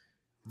losses.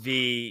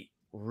 The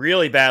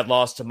really bad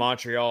loss to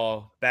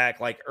Montreal back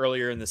like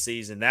earlier in the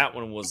season. That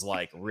one was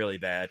like really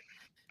bad.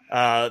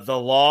 The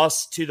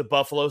loss to the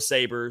Buffalo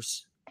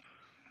Sabres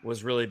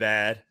was really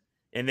bad.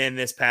 And then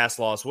this past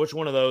loss, which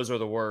one of those are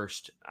the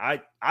worst?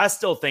 I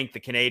still think the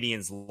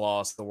Canadians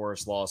lost the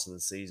worst loss of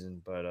the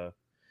season, but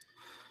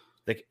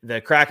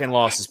the Kraken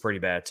loss is pretty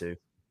bad too.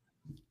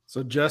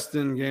 So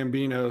Justin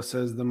Gambino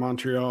says the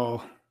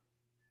Montreal.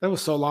 That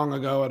was so long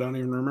ago, I don't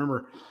even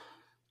remember.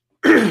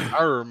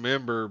 I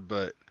remember,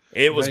 but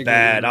it was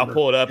bad. I'll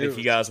pull it up if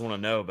you guys want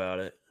to know about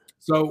it.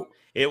 So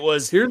it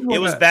was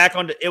back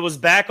on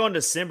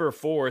December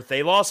 4th.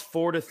 They lost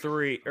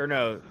 4-3, or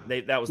no,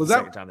 that was the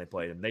second time they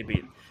played them.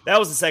 That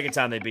was the second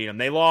time they beat them.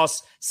 They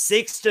lost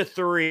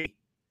 6-3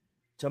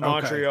 to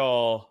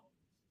Montreal.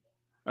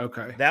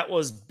 Okay. That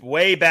was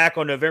way back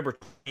on November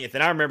 20th.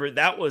 And I remember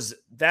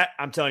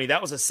I'm telling you,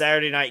 that was a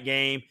Saturday night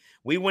game.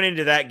 We went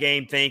into that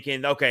game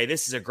thinking, okay,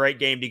 this is a great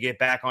game to get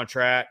back on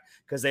track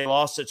because they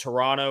lost to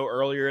Toronto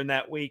earlier in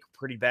that week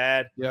pretty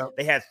bad. Yeah.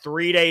 They had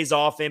 3 days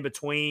off in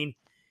between.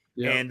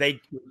 Yep. And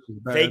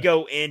they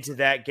go into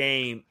that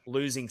game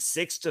losing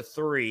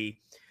 6-3.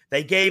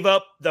 They gave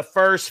up the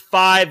first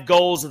 5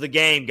 goals of the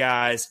game,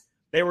 guys.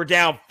 They were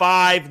down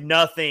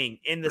 5-0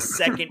 in the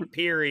second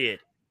period.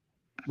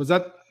 Was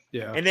that?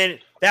 Yeah. And then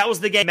that was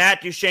the game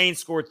Matt Duchene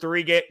scored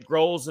 3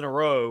 goals in a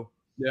row.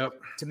 Yep.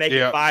 To make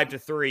it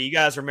 5-3. You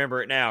guys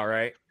remember it now,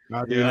 right?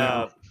 I do.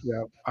 Yeah.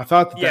 I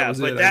thought that was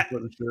but it.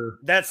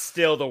 That's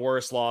still the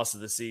worst loss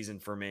of the season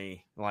for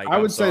me. Like I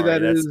would say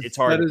it's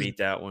hard to beat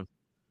that one.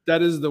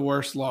 That is the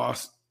worst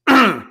loss.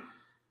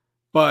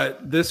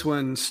 But this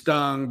one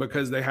stung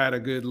because they had a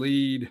good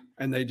lead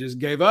and they just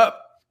gave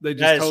up. They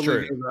just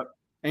totally gave up.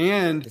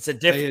 And it's a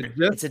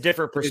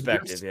different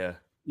perspective.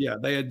 Yeah.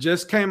 They had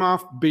just came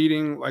off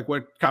beating, like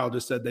what Kyle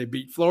just said. They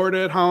beat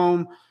Florida at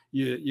home.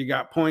 You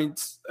got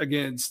points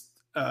against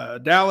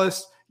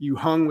Dallas. You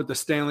hung with the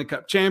Stanley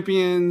Cup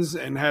champions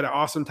and had an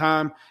awesome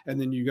time. And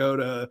then you go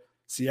to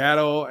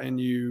Seattle and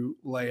you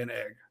lay an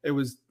egg. It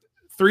was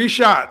 3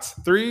 shots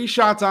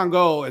on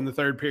goal in the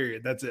third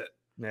period. That's it.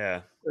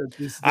 Yeah.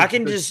 I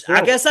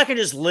guess I can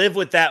just live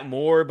with that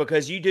more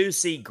because you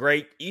see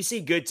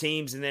good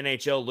teams in the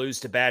NHL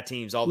lose to bad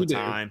teams all the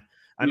time.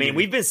 I mean,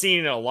 we've been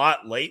seeing it a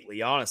lot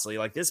lately, honestly.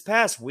 Like this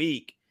past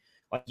week,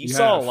 like you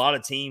saw a lot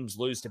of teams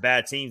lose to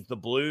bad teams. The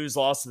Blues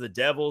lost to the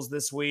Devils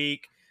this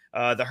week.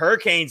 The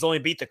Hurricanes only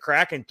beat the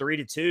Kraken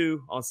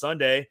 3-2 on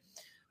Sunday.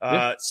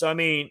 So I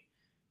mean,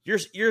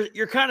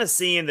 you're kind of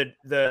seeing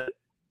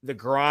the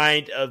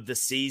grind of the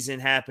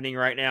season happening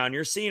right now, and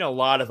you're seeing a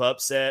lot of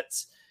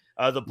upsets.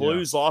 The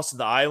Blues lost to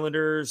the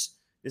Islanders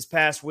this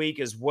past week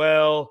as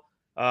well.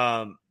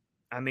 I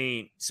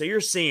mean, so you're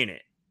seeing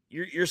it.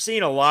 You're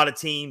seeing a lot of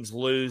teams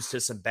lose to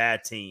some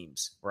bad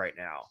teams right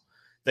now.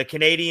 The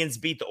Canadians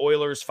beat the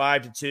Oilers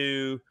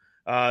 5-2.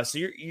 So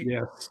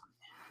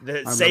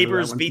The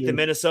Sabres beat the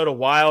Minnesota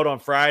Wild on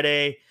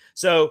Friday.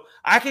 So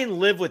I can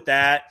live with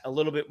that a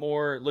little bit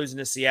more, losing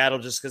to Seattle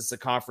just because it's a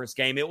conference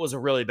game. It was a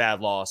really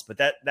bad loss, but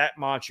that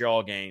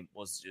Montreal game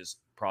was just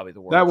probably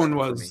the worst. That one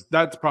was.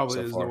 That's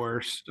probably the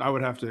worst. I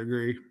would have to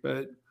agree,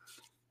 but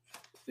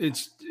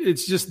it's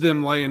just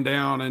them laying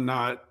down and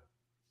not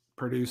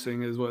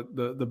producing is what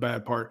the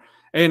bad part.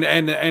 And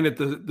at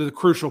the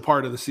crucial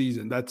part of the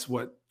season, that's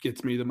what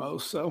gets me the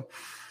most. So,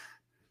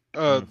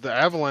 the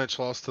Avalanche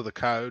lost to the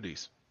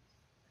Coyotes.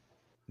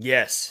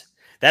 Yes.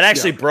 That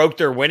actually broke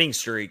their winning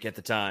streak at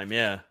the time.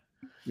 Yeah.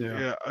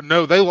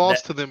 No, they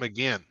lost to them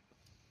again.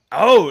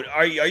 Oh,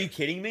 are you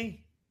kidding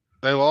me?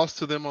 They lost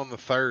to them on the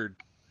 3rd.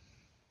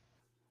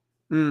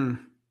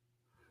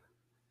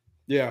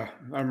 Yeah,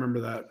 I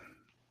remember that.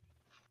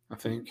 I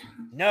think.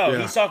 No,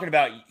 he's talking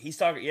about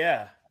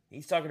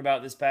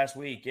this past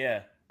week.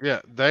 Yeah.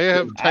 Yeah, they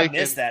have taken. I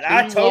missed that.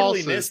 I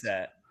totally missed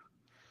that.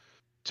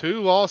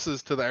 2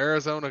 losses to the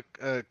Arizona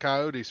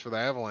Coyotes for the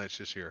Avalanche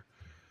this year.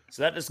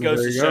 So that just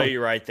goes to show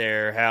you right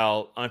there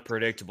how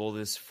unpredictable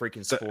this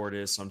freaking sport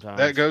is sometimes.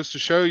 That goes to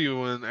show you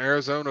when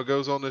Arizona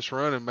goes on this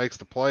run and makes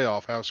the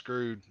playoff, how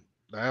screwed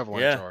the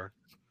Avalanche are.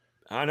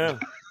 I know.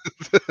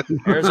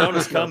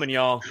 Arizona's coming,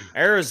 y'all.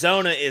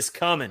 Arizona is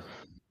coming.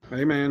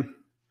 Hey, man.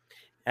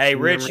 Hey,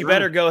 Rich, you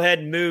better go ahead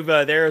and move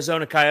the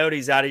Arizona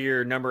Coyotes out of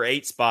your number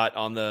 8 spot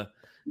on the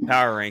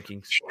power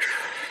rankings.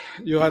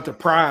 You'll have to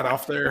pry it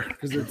off there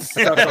because it's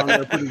stuck on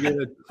there pretty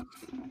good.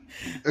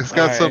 It's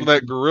got some of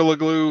that Gorilla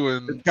Glue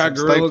and it's got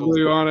Gorilla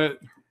Glue on it.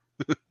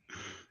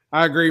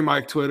 I agree,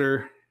 Mike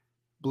Twitter.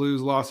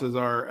 Blues losses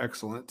are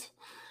excellent.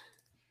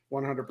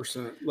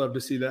 100%. Love to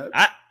see that.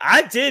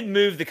 I did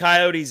move the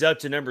Coyotes up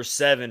to number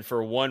 7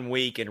 for 1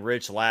 week, and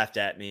Rich laughed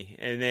at me.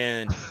 And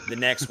then the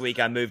next week,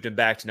 I moved him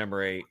back to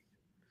number 8.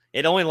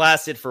 It only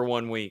lasted for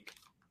 1 week.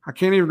 I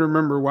can't even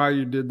remember why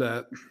you did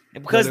that.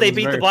 Because they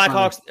beat the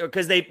Blackhawks.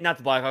 Because not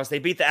the Blackhawks. They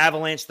beat the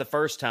Avalanche the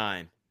first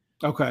time.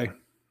 Okay.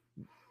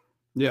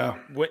 Yeah.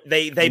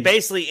 They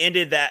basically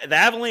ended that. The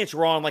Avalanche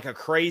were on like a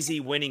crazy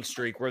winning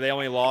streak where they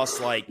only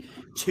lost like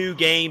 2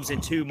 games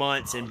in 2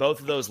 months, and both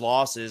of those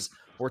losses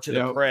were to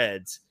the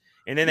Preds.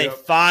 And then they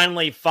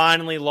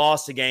finally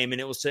lost a game,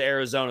 and it was to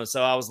Arizona.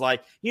 So I was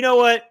like, you know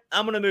what?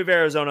 I'm going to move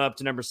Arizona up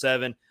to number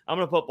 7. I'm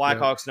going to put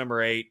Blackhawks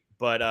number 8,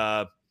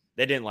 but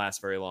they didn't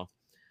last very long.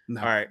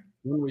 No. All right.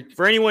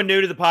 For anyone new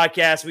to the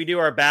podcast, we do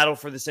our battle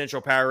for the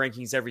Central Power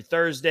Rankings every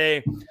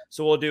Thursday.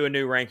 So we'll do a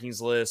new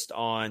rankings list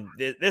on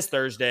this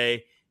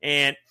Thursday.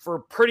 And for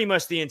pretty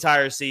much the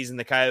entire season,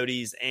 the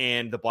Coyotes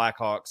and the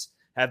Blackhawks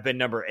have been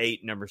number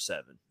 8 and number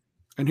 7.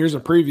 And here's a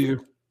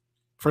preview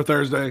for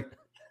Thursday.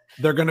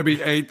 They're going to be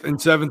 8th and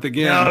 7th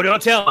again. No,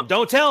 don't tell them.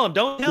 Don't tell them.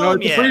 Don't tell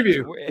them yet.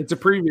 It's a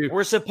preview.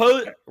 We're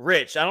supposed –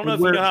 Rich, I don't know if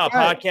you know how a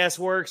podcast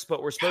works,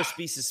 but we're supposed to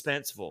be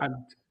suspenseful.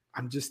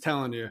 I'm just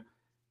telling you.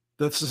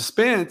 The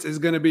suspense is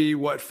going to be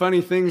what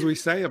funny things we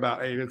say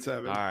about 8 and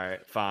 7. All right,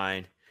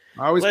 fine.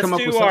 I always come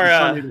up with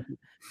something funny.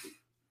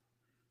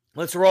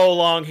 Let's roll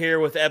along here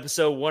with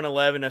episode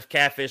 111 of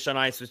Catfish on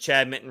Ice with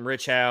Chad Minton,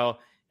 Rich Howe,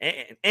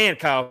 and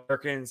Kyle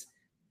Perkins.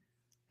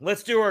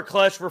 Let's do our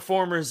clutch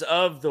performers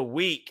of the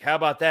week. How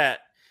about that?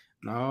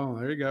 Oh,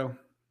 there you go.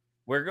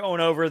 We're going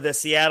over the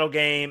Seattle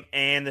game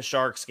and the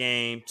Sharks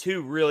game.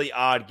 2 really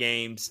odd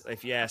games,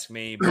 if you ask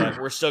me, but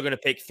we're still going to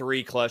pick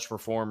 3 clutch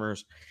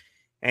performers.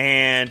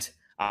 And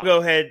I'll go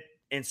ahead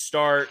and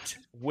start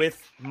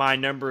with my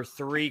number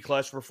 3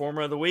 clutch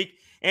performer of the week.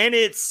 And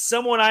it's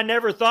someone I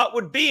never thought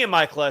would be in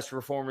my clutch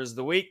performers of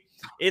the week.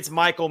 It's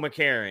Michael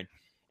McCarron.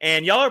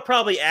 And y'all are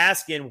probably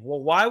asking,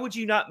 well, why would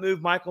you not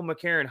move Michael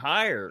McCarron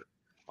higher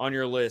on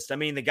your list? I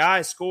mean, the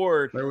guy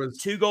scored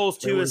 2 goals,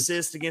 2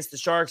 assists against the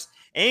Sharks.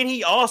 And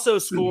he also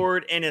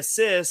scored an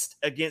assist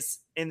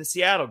in the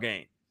Seattle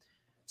game.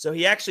 So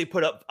he actually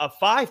put up a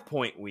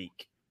 5-point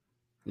week.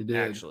 He did.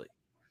 Actually.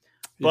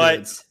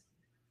 But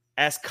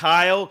as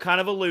Kyle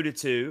kind of alluded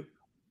to,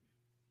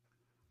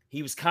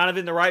 he was kind of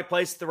in the right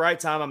place at the right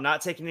time. I'm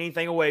not taking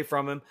anything away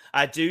from him.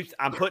 I'm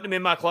putting him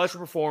in my clutch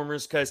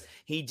performers because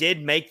he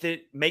did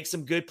make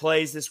some good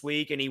plays this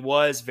week, and he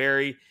was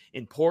very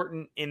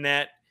important in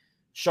that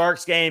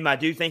Sharks game. I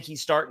do think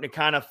he's starting to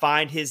kind of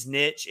find his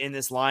niche in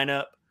this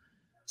lineup.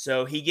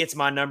 So he gets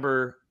my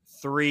number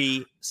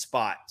 3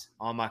 spot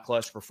on my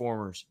clutch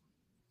performers.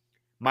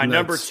 My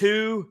number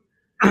 2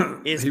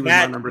 is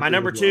my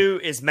number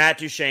 2 is Matt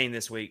Duchene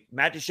this week.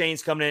 Matt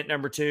Duchene's coming in at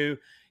number 2.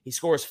 He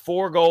scores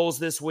 4 goals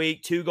this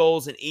week, 2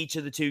 goals in each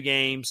of the 2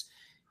 games.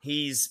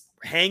 He's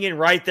hanging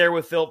right there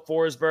with Philip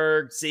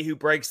Forsberg. See who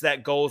breaks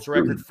that goals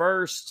record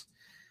first.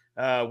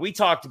 We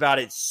talked about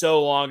it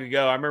so long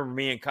ago. I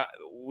remember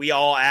we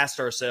all asked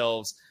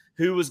ourselves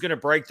who was going to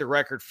break the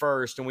record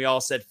first, and we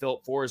all said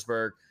Philip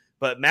Forsberg.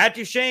 But Matt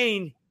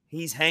Duchene,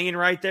 he's hanging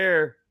right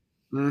there.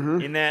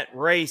 In that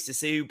race to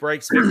see who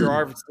breaks Victor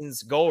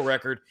Arvidsson's goal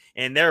record.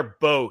 And they're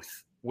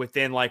both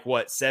within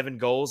 7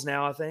 goals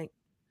now, I think,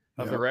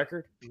 of the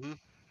record.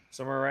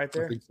 Somewhere right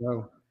there. I think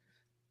so.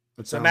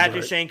 So Matt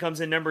Duchene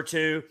comes in number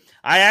 2.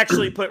 I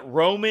actually put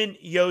Roman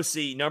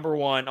Josi number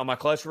 1 on my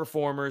Clutch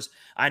Performers.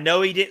 I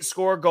know he didn't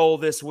score a goal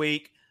this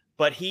week,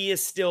 but he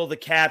is still the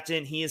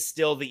captain. He is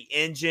still the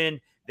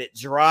engine that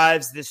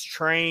drives this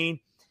train.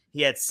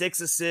 He had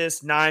 6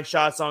 assists, 9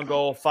 shots on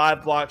goal,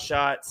 5 block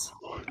shots.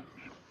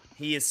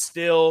 He is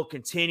still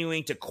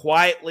continuing to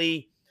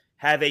quietly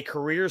have a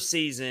career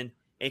season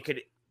and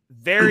could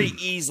very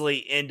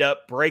easily end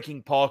up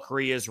breaking Paul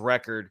Kariya's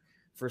record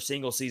for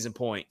single season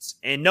points.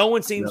 And no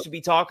one seems to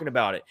be talking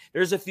about it.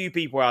 There's a few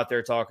people out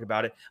there talking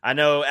about it. I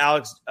know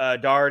Alex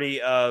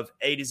Doherty of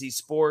A to Z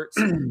Sports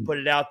put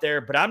it out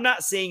there, but I'm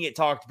not seeing it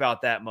talked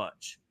about that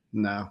much.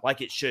 No.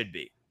 Like it should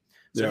be.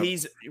 So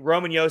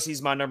Roman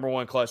Yosi's my number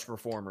 1 clutch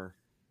performer.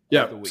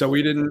 Yeah. So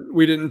we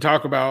didn't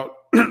talk about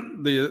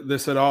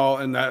this at all,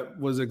 and that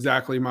was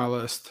exactly my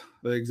list,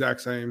 the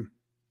exact same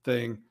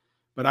thing.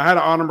 But I had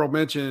an honorable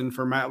mention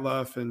for Matt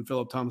Luff and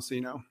Philip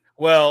Tomasino.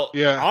 Well,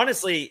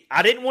 honestly,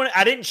 I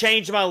didn't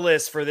change my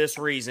list for this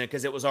reason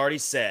because it was already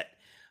set.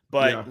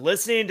 But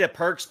listening to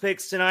Perks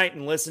Picks tonight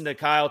and listening to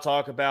Kyle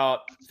talk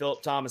about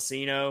Philip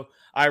Tomasino,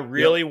 I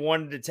really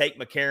wanted to take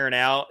McCarron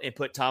out and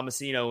put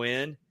Tomasino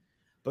in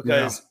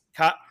because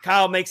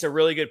Kyle makes a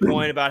really good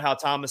point about how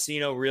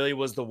Tomasino really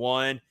was the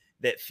one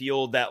that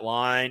fueled that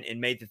line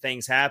and made the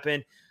things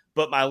happen.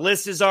 But my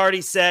list is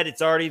already set.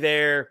 It's already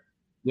there.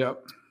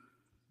 Yep.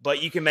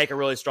 But you can make a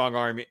really strong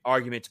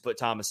argument to put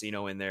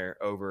Tomasino in there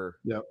over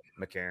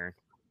McCarron.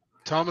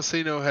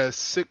 Tomasino has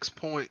 6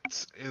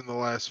 points in the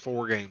last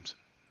 4 games.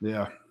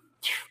 Yeah.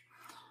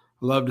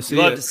 Love to see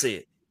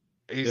it.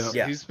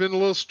 He's been a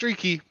little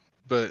streaky,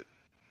 but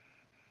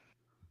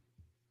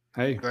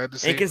hey, glad to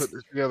see him put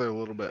this together a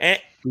little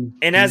bit.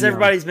 And as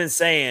everybody's been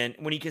saying,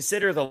 when you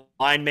consider the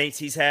line mates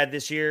he's had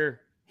this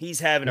year, he's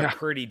having a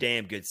pretty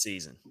damn good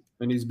season.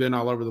 And he's been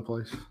all over the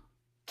place.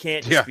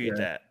 Can't dispute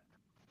that.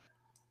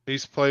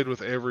 He's played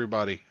with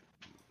everybody.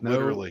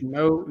 Literally.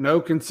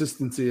 No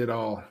consistency at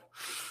all.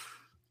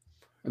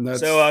 And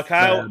that's so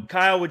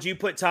Kyle, would you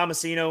put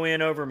Tomasino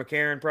in over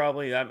McCarron?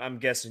 Probably. I'm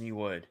guessing you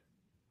would.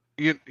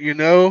 You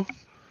know,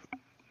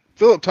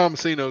 Philip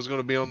Tomasino is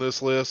going to be on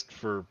this list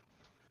for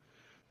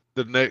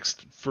the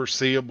next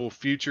foreseeable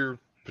future,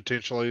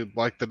 potentially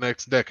like the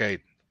next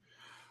decade.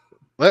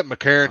 Let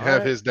McCarron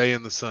have his day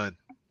in the sun.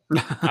 All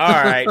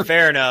right,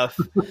 fair enough.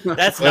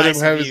 That's Let nice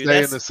him have of his you.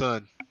 day in the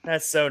sun.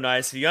 That's so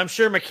nice of you. I'm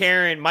sure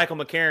Michael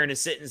McCarron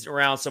is sitting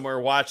around somewhere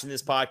watching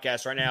this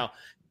podcast right now.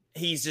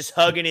 He's just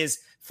hugging his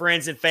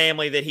friends and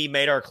family that he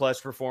made our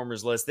clutch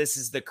performers list. This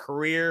is the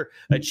career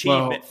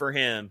achievement for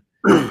him.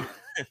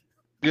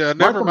 Yeah,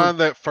 never mind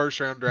that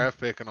first round draft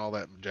pick and all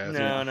that jazz.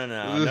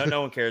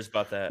 No one cares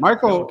about that.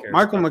 Michael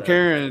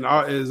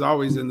McCarron is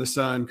always in the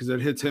sun because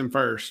it hits him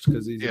first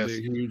because he's a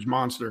big, huge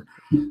monster.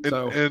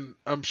 And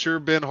I'm sure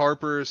Ben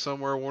Harper is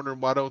somewhere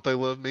wondering why don't they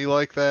love me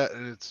like that,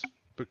 and it's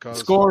because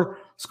score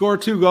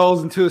 2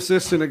 goals and 2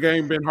 assists in a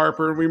game, Ben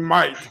Harper, and we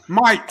might.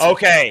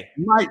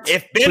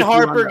 If Ben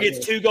Harper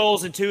gets 2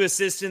 goals and 2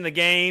 assists in the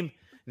game,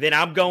 then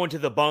I'm going to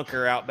the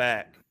bunker out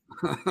back.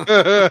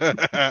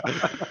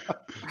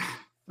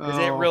 Because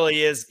it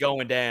really is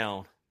going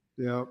down.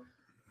 Yep.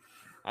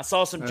 I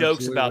saw some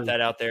jokes about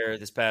that out there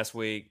this past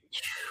week.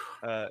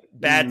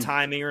 Bad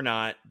timing or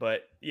not,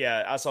 but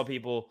yeah, I saw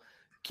people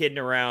kidding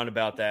around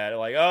about that.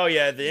 Like, oh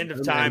yeah, the end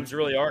of times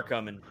really are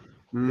coming.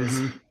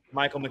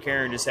 Michael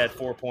McCarron just had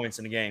 4 points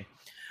in the game.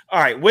 All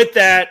right, with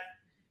that,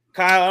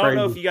 Kyle, I don't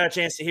know if you got a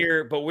chance to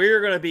hear, but we're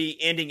going to be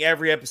ending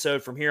every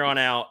episode from here on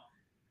out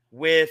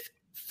with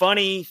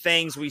funny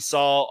things we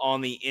saw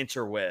on the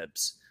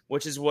interwebs,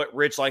 which is what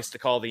Rich likes to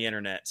call the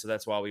internet. So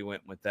that's why we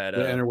went with that.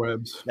 The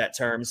interwebs. That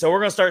term. So we're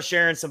going to start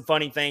sharing some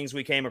funny things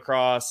we came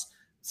across,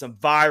 some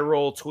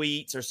viral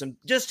tweets or some,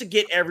 just to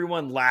get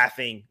everyone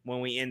laughing when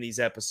we end these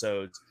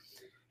episodes.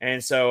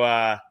 And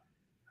so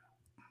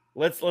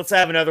let's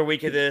have another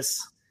week of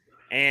this.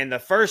 And the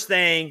first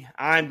thing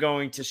I'm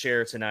going to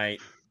share tonight,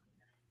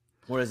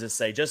 what does it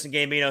say? Justin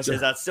Gambino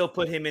says, I'd still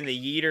put him in the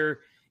yeeter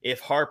if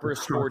Harper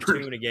scored 2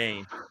 in a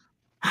game.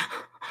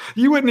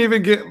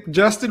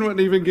 Justin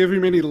wouldn't even give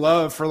him any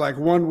love for like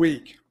 1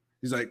 week.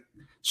 He's like,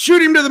 shoot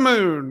him to the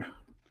moon,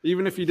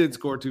 even if he did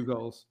score 2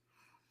 goals.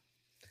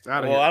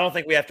 I don't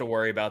think we have to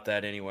worry about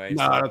that anyway.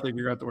 No, I don't think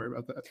you're going to have to worry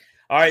about that.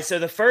 All right, so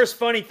the first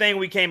funny thing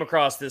we came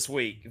across this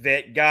week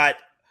that got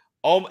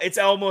it's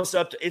almost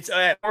up to it's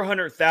at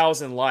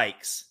 400,000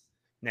 likes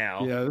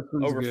now. Yeah,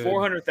 over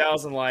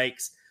 400,000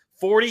 likes,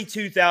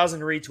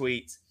 42,000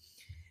 retweets.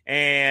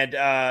 And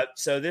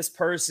so this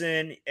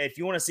person, if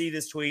you want to see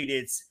this tweet,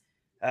 it's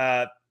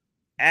at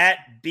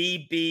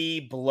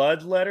BB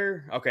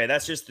Bloodletter. Okay,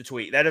 that's just the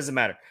tweet. That doesn't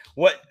matter.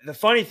 What the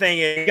funny thing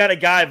is, you got a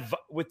guy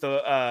with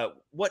the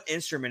what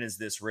instrument is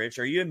this, Rich?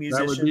 Are you a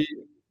musician?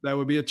 That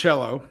would be a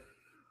cello.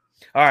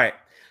 All right.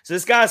 So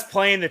this guy's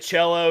playing the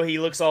cello. He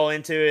looks all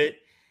into it.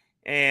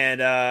 And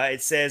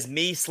it says,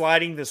 me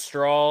sliding the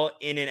straw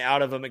in and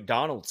out of a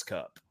McDonald's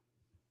cup.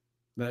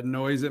 That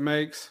noise it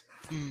makes.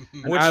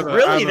 Which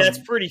that's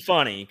pretty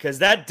funny because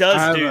that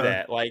does do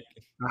that. Like,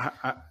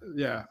 I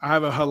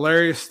have a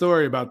hilarious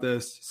story about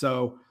this.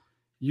 So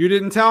you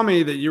didn't tell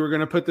me that you were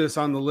going to put this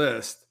on the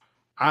list.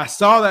 I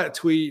saw that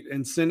tweet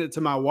and sent it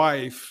to my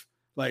wife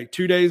like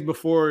 2 days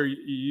before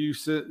you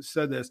said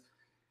this.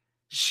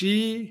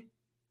 She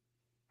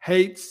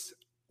hates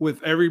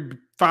with every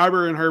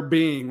fiber in her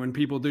being when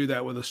people do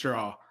that with a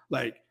straw.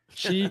 Like,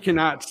 she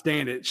cannot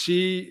stand it.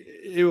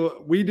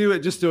 We do it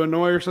just to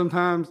annoy her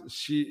sometimes.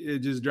 It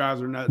just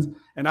drives her nuts.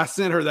 And I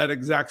sent her that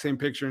exact same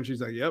picture, and she's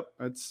like, "Yep,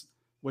 that's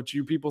what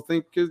you people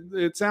think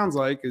it sounds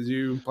like, is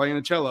you playing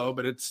a cello,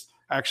 but it's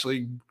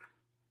actually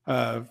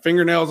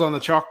fingernails on the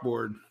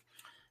chalkboard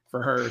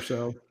for her."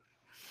 So,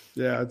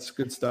 yeah, it's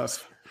good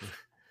stuff.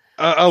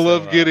 I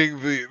love getting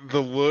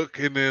the look,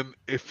 and then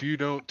if you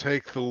don't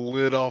take the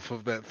lid off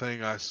of that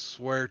thing, I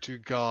swear to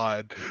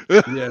God.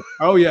 Yeah.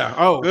 Oh yeah.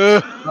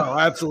 Oh,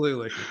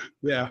 absolutely.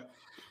 Yeah.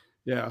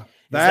 Yeah.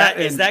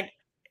 Is that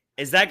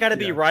got to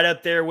be right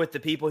up there with the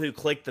people who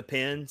click the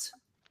pins,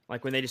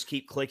 like when they just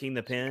keep clicking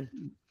the pin?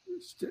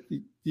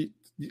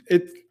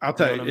 I'll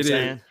tell you, it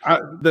is.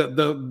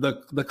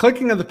 The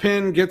clicking of the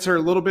pin gets her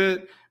a little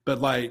bit, but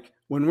like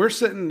when we're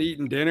sitting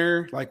eating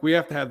dinner, like we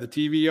have to have the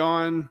TV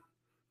on,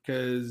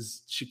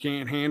 because she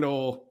can't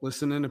handle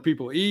listening to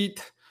people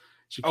eat.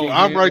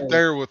 I'm right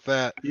there with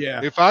that. Yeah.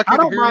 I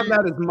don't mind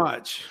that as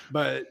much,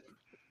 but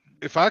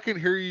if I can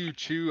hear you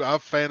chew,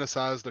 I've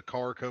fantasized a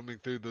car coming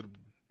through the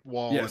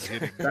wall and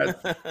hitting.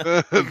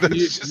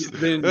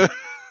 Then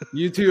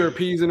you two are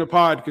peas in a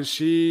pod, because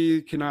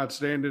she cannot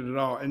stand it at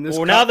all. And this.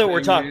 Well, now that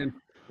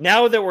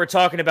we're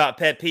talking about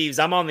pet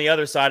peeves, I'm on the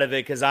other side of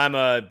it because I'm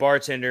a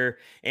bartender,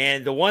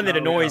 and the one that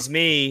annoys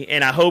me,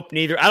 and I don't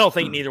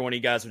think neither one of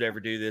you guys would ever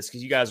do this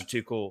because you guys are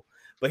too cool.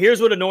 But here's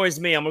what annoys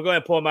me. I'm gonna go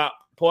ahead and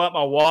pull out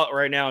my wallet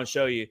right now and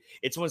show you.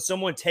 It's when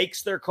someone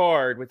takes their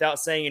card without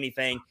saying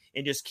anything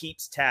and just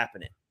keeps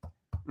tapping it.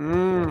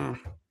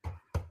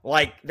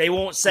 Like, they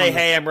won't say,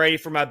 "Hey, I'm ready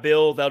for my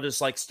bill." They'll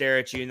just like stare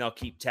at you and they'll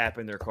keep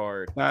tapping their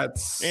card.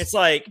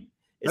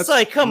 It's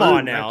like, come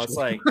on now.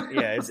 Actually.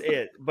 It's like,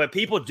 yeah, but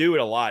people do it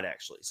a lot,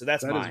 actually. So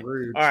that's mine.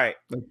 Rude. All right.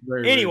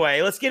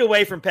 Anyway, let's get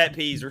away from pet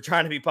peeves. We're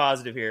trying to be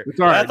positive here.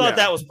 I thought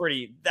that was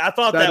pretty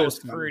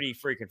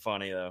freaking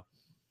funny, though.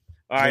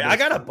 All right. I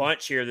got a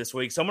bunch here this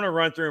week, so I'm going to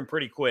run through them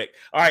pretty quick.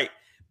 All right.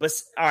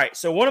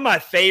 So one of my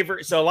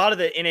favorite, so a lot of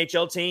the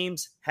NHL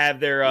teams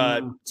have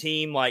their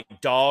team like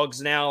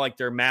dogs now, like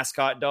their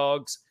mascot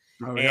dogs.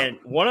 And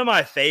one of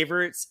my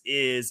favorites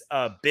is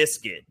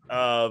Biscuit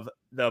of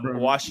the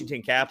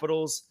Washington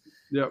Capitals.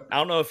 Yep. I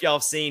don't know if y'all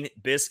have seen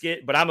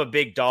Biscuit, but I'm a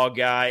big dog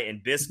guy,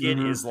 and Biscuit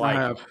is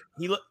like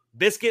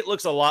Biscuit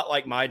looks a lot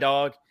like my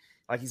dog.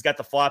 Like, he's got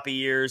the floppy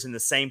ears and the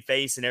same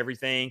face and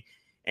everything.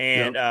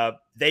 And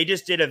they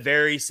just did a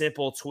very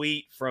simple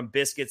tweet from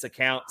Biscuit's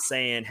account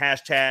saying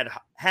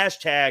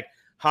hashtag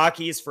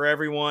hockey is for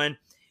everyone.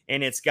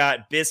 And it's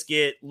got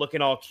Biscuit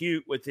looking all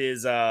cute with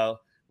his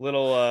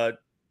little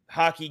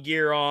hockey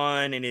gear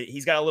on, and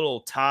he's got a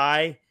little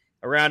tie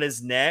around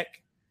his neck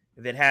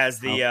that has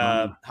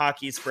the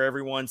hockey's for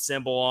everyone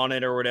symbol on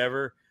it or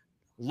whatever.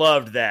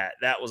 Loved that.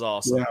 That was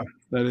awesome. Yeah,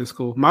 that is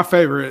cool. My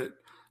favorite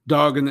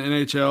dog in the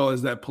NHL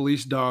is that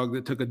police dog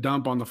that took a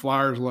dump on the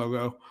Flyers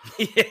logo.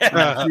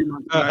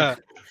 Yeah.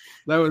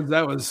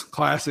 That was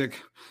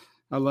classic.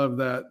 I love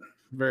that.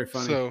 Very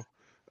funny. So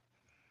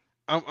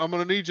I'm going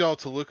to need y'all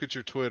to look at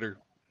your Twitter,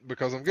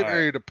 because I'm getting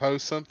ready to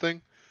post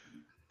something,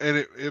 and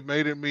it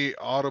made me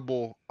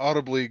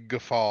audibly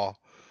guffaw.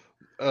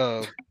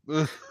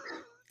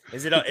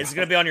 Is it going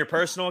to be on your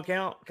personal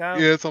account, Kyle?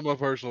 Yeah, it's on my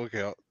personal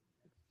account.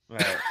 All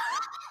right.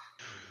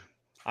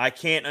 I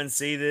can't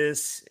unsee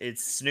this.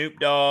 It's Snoop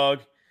Dogg,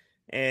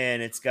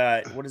 and it's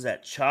got, what is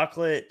that,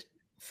 chocolate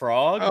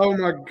frog? Oh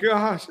my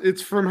gosh,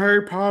 it's from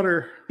Harry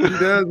Potter. He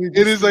does.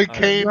 It is a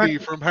candy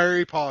from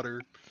Harry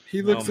Potter.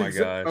 He looks.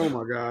 Oh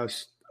my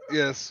gosh.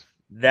 Yes,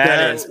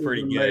 that is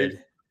pretty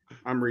good.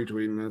 I'm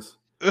retweeting this.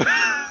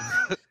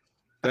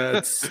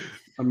 That's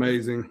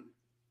amazing.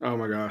 Oh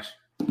my gosh.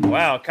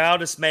 Wow, Kyle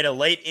just made a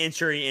late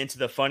entry into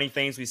the funny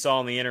things we saw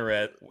on the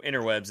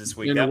interwebs this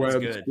week. That was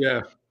good.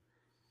 Yeah.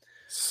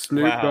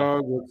 Snoop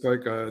Dogg looks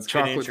like a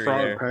chocolate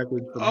frog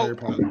package from Harry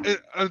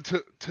Potter. And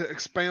to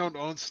expound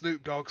on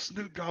Snoop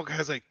Dogg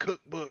has a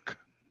cookbook.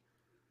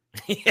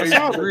 Hey,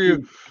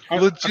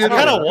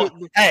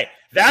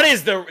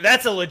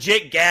 that's a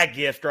legit gag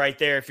gift right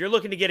there. If you're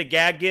looking to get a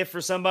gag gift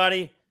for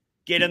somebody,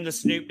 get him the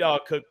Snoop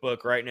Dogg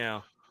cookbook right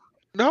now.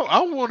 No,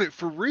 I want it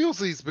for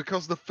realsies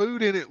because the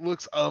food in it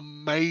looks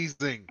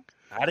amazing.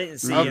 I didn't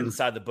see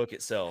inside the book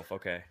itself.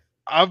 Okay.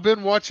 I've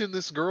been watching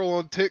this girl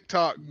on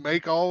TikTok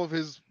make all of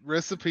his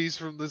recipes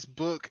from this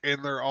book,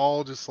 and they're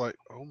all just like,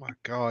 "Oh my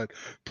god,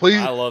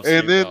 please!" I love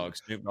Snoop Dogg.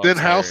 Snoop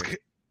Dogg's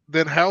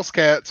then House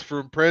Cats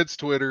from Preds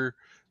Twitter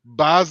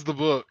buys the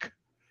book,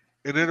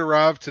 and it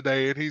arrived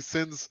today, and he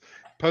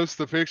posts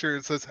the picture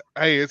and says,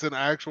 "Hey, it's an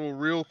actual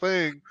real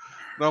thing."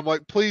 And I'm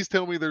like, "Please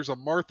tell me there's a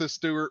Martha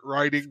Stewart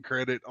writing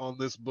credit on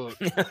this book."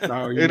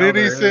 And then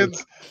he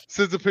sends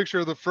a picture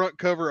of the front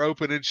cover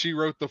open, and she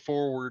wrote the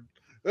foreword.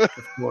 Of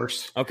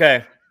course.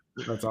 Okay.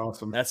 That's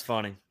awesome. That's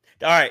funny.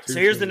 All right. So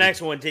here's the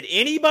next one. Did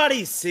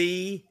anybody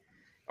see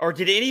Or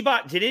did any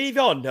of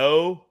y'all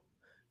know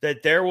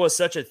that there was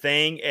such a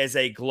thing as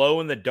a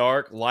glow in the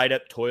dark light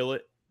up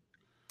toilet?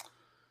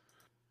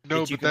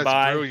 No, but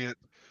that's brilliant.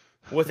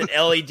 With an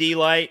LED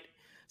light.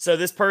 So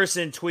this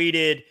person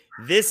tweeted,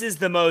 "This is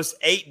the most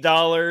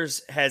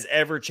 $8 has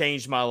ever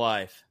changed my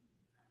life."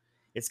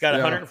 It's got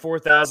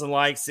 104,000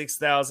 likes,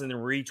 6,000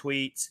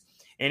 retweets,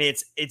 and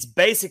it's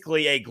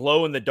basically a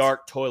glow in the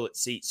dark toilet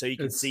seat, so you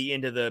can see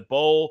into the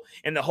bowl.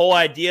 And the whole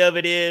idea of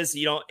it is,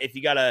 if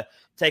you gotta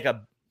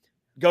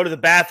go to the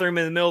bathroom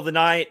in the middle of the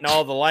night and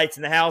all the lights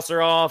in the house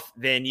are off,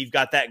 then you've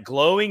got that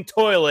glowing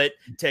toilet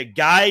to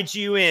guide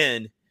you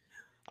in.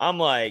 I'm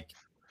like,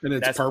 and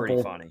it's that's purple.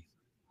 Pretty funny.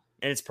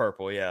 And it's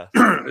purple, yeah.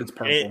 It's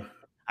purple.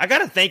 I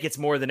gotta think it's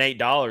more than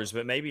 $8,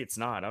 but maybe it's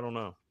not. I don't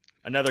know.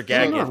 Another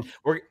gag gift.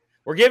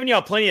 We're giving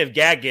y'all plenty of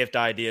gag gift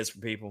ideas for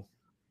people.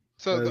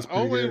 So the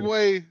only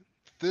way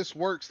this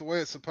works the way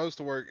it's supposed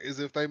to work is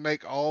if they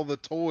make all the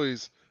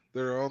toys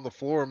that are on the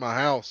floor of my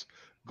house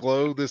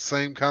glow this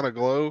same kind of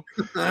glow,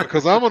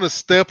 because I'm going to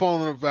step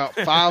on about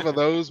 5 of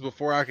those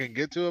before I can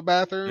get to a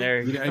bathroom.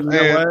 There you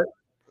know what?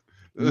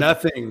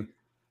 Nothing.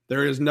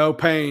 There is no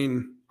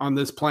pain on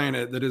this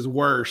planet that is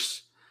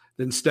worse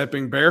than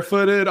stepping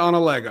barefooted on a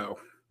Lego.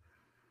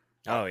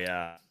 Oh,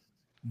 yeah.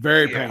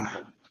 Very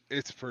painful.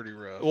 It's pretty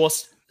rough. Well,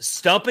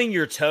 stumping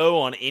your toe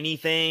on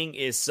anything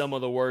is some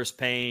of the worst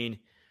pain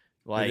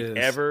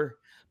ever.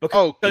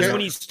 Because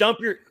when you stump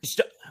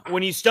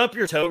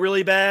your toe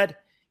really bad,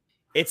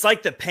 it's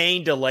like the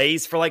pain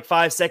delays for like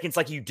 5 seconds.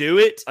 Like you do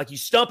it, like you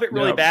stump it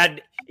really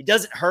bad. It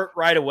doesn't hurt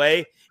right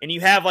away. And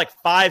you have like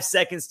 5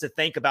 seconds to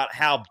think about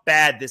how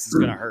bad this is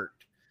going to hurt.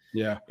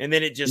 Yeah. And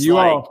then it just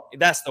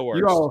that's the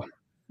worst.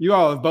 You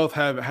all have both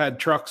had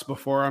trucks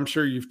before. I'm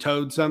sure you've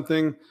towed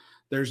something.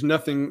 There's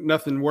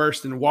nothing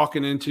worse than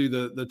walking into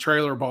the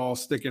trailer ball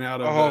sticking out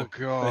of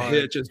the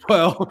hitch as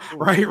well.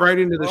 right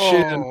into the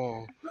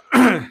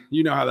shin.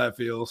 You know how that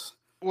feels.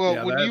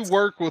 Well, when you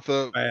work with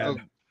a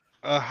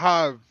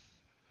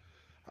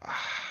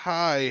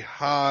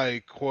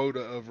high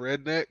quota of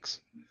rednecks,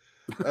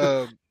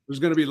 there's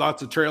going to be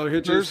lots of trailer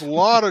hitches. There's a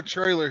lot of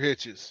trailer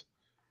hitches.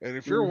 And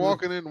if you're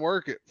walking in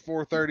work at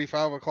 4:30,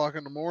 5 o'clock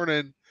in the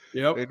morning,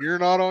 and you're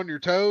not on your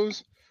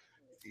toes,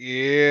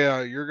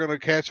 you're going to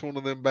catch one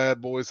of them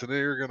bad boys, and then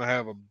you're going to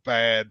have a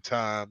bad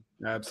time.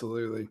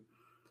 Absolutely.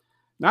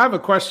 Now, I have a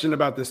question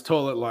about this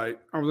toilet light.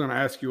 I was going to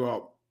ask you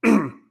all.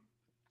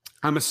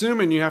 I'm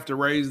assuming you have to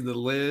raise the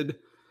lid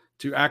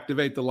to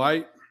activate the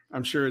light.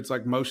 I'm sure it's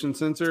like motion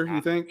sensor,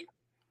 you think?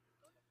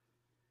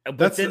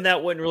 But then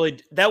that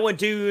wouldn't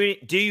do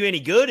you any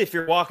good if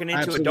you're walking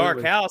into a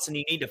dark house and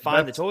you need to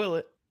find the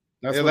toilet.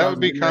 That would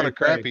be kind of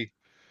crappy.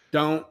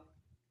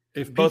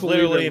 If both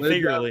literally and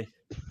figuratively.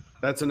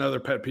 That's another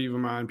pet peeve of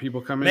mine.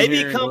 People come in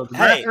here and go to the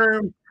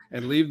bathroom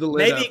and leave the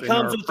lid up. Maybe it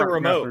comes with the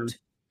remote.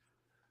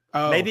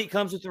 Maybe it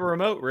comes with the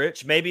remote,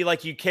 Rich. Maybe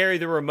like you carry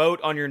the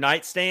remote on your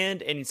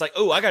nightstand and it's like,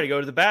 oh, I got to go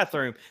to the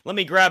bathroom. Let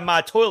me grab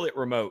my toilet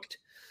remote.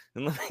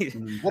 And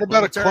what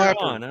about a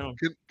clapper?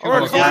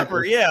 Or a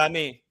clapper? Yeah, I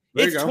mean,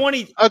 it's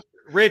 20.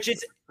 Rich,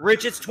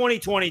 it's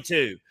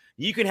 2022.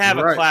 You can have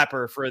a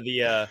clapper for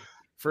the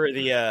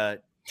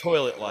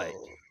toilet light.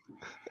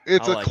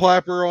 It's a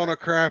clapper on a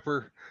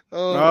crapper.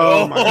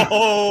 Oh my!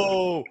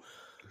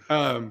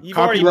 You've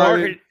already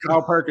marketed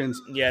Kyle Perkins.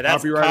 Yeah,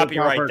 that's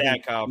copyright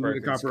that, Kyle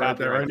Perkins. Copyright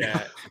that right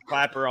now.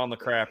 Clapper on the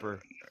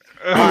crapper.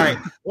 All right,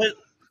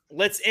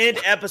 let's end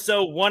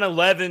episode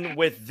 111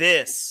 with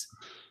this.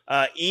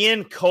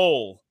 Ian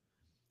Cole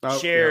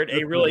shared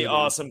a really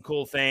awesome,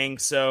 cool thing.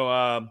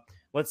 So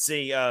let's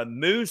see.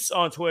 Moose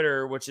on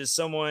Twitter, which is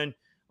someone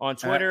on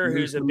Twitter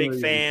who's a big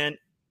fan.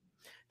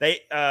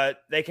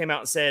 They came out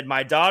and said,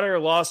 my daughter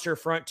lost her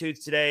front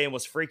tooth today and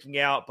was freaking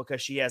out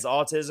because she has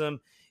autism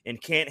and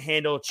can't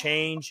handle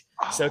change.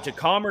 So to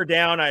calm her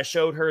down, I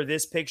showed her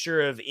this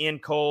picture of Ian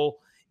Cole,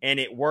 and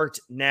it worked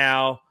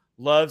now.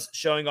 Loves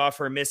showing off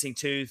her missing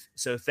tooth.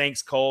 So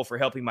thanks, Cole, for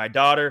helping my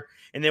daughter.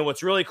 And then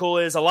what's really cool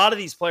is a lot of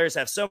these players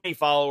have so many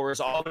followers,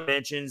 all the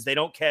mentions. They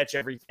don't catch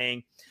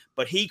everything.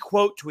 But he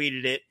quote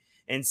tweeted it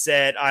and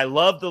said, I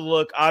love the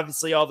look.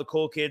 Obviously, all the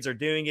cool kids are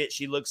doing it.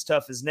 She looks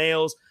tough as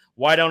nails.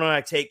 Why don't I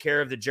take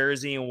care of the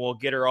jersey and we'll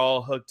get her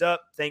all hooked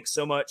up? Thanks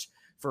so much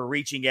for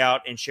reaching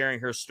out and sharing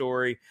her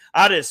story.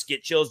 I just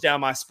get chills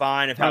down my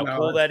spine of how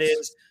cool that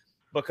is,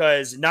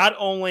 because not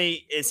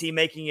only is he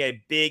making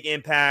a big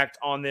impact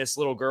on this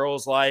little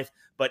girl's life,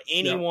 but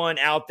anyone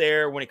out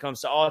there when it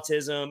comes to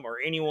autism or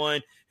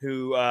anyone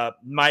who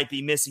might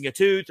be missing a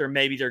tooth, or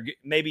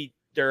maybe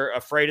they're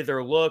afraid of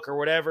their look or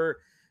whatever.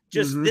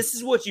 This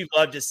is what you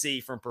love to see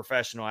from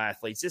professional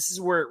athletes. This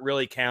is where it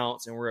really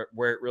counts and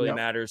where it really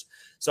matters.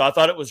 So I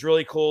thought it was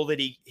really cool that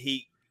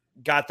he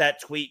got that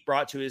tweet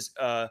brought to his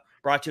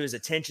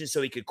attention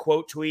so he could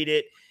quote tweet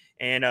it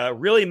and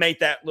really make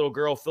that little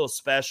girl feel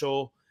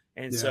special.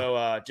 And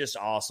so just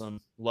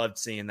awesome. Loved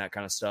seeing that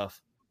kind of stuff.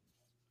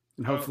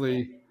 And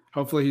hopefully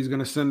he's going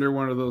to send her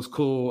one of those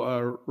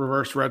cool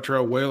reverse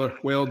retro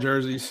whale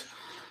jerseys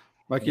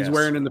like he's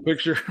wearing in the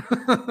picture.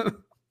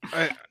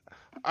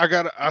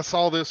 I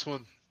saw this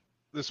one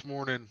this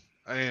morning,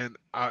 and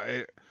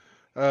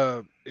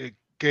it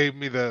gave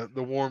me the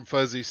warm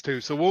fuzzies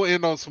too. So we'll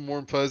end on some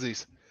warm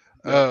fuzzies.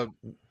 Yeah.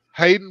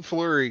 Hayden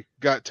Fleury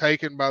got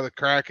taken by the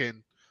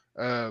Kraken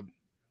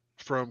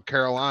from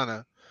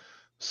Carolina.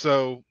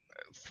 So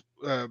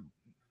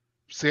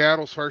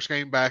Seattle's first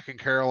game back in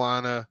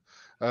Carolina.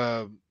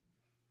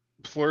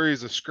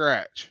 Fleury's a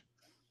scratch,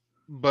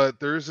 but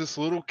there's this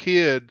little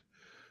kid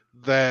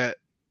that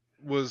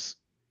was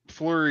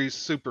Fleury's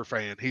super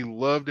fan. He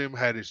loved him,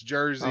 had his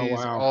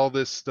jerseys, all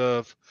this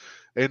stuff.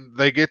 And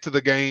they get to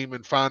the game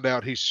and find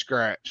out he's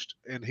scratched.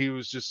 And he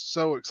was just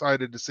so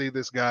excited to see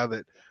this guy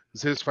that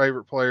is his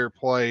favorite player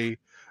play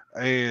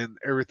and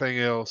everything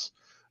else.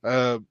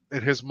 And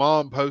his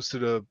mom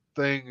posted a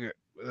thing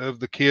of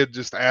the kid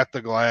just at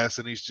the glass,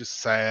 and he's just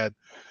sad.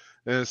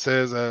 And it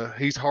says,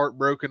 he's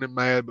heartbroken and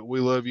mad, but we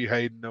love you,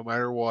 Hayden, no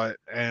matter what.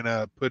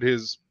 And put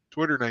his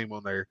Twitter name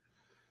on there.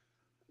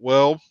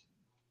 Well,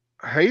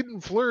 Hayden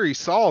Fleury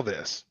saw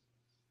this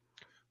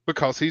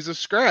because he's a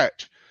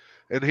scratch.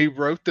 And he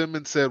wrote them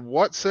and said,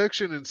 what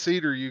section and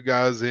seat are you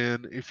guys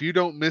in? If you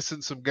don't miss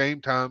in some game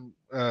time,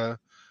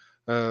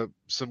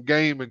 some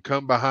game and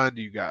come behind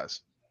you guys.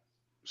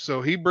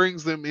 So he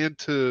brings them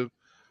into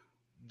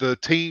the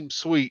team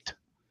suite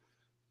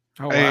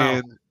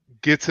and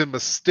gets him a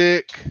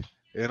stick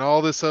and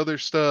all this other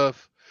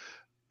stuff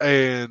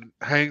and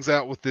hangs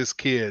out with this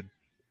kid.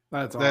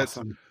 That's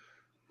awesome.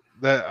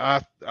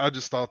 That I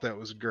just thought that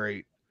was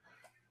great.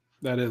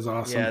 That is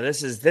awesome. Yeah,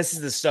 this is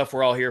the stuff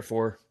we're all here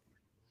for.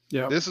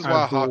 Yeah, this is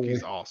why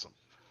hockey's awesome.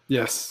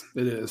 Yes,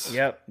 it is.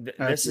 Yep,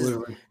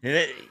 absolutely.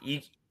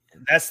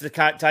 That's the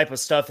type of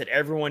stuff that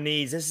everyone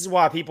needs. This is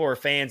why people are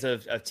fans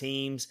of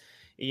teams.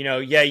 You know,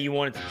 yeah, you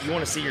want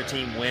to see your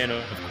team win,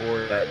 of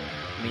course, but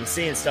I mean,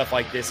 seeing stuff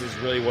like this is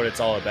really what it's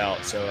all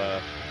about. So,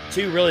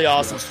 two really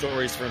awesome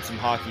stories from some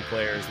hockey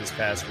players this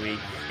past week,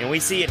 and we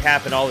see it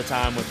happen all the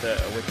time with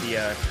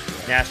the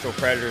Nashville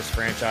Predators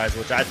franchise,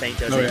 which I think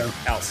does an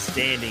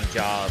outstanding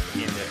job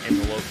in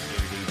the local community.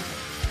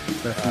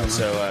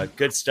 So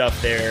good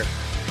stuff there.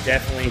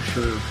 Definitely.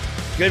 For sure.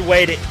 Good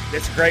way to.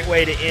 That's a great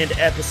way to end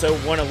episode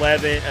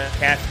 111 of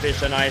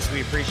Catfish on Ice.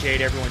 We appreciate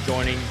everyone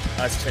joining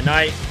us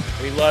tonight.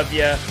 We love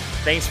you.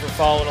 Thanks for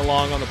following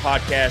along on the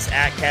podcast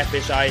at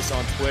Catfish Ice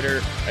on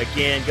Twitter.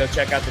 Again, go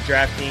check out the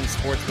DraftKings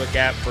Sportsbook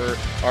app for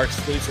our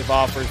exclusive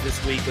offers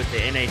this week with the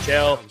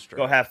NHL.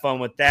 Go have fun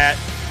with that.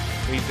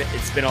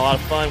 It's been a lot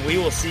of fun. We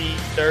will see you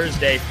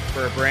Thursday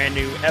for a brand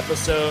new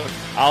episode.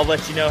 I'll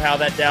let you know how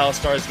that Dallas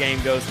Stars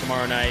game goes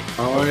tomorrow night.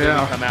 Oh,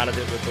 yeah. We come out of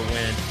it with a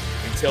win.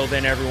 Until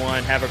then,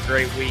 everyone, have a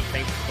great week.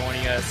 Thanks for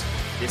joining us.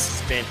 This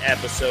has been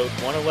episode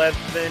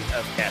 111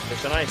 of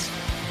Catfish on Ice.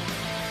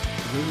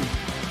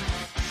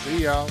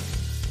 See y'all.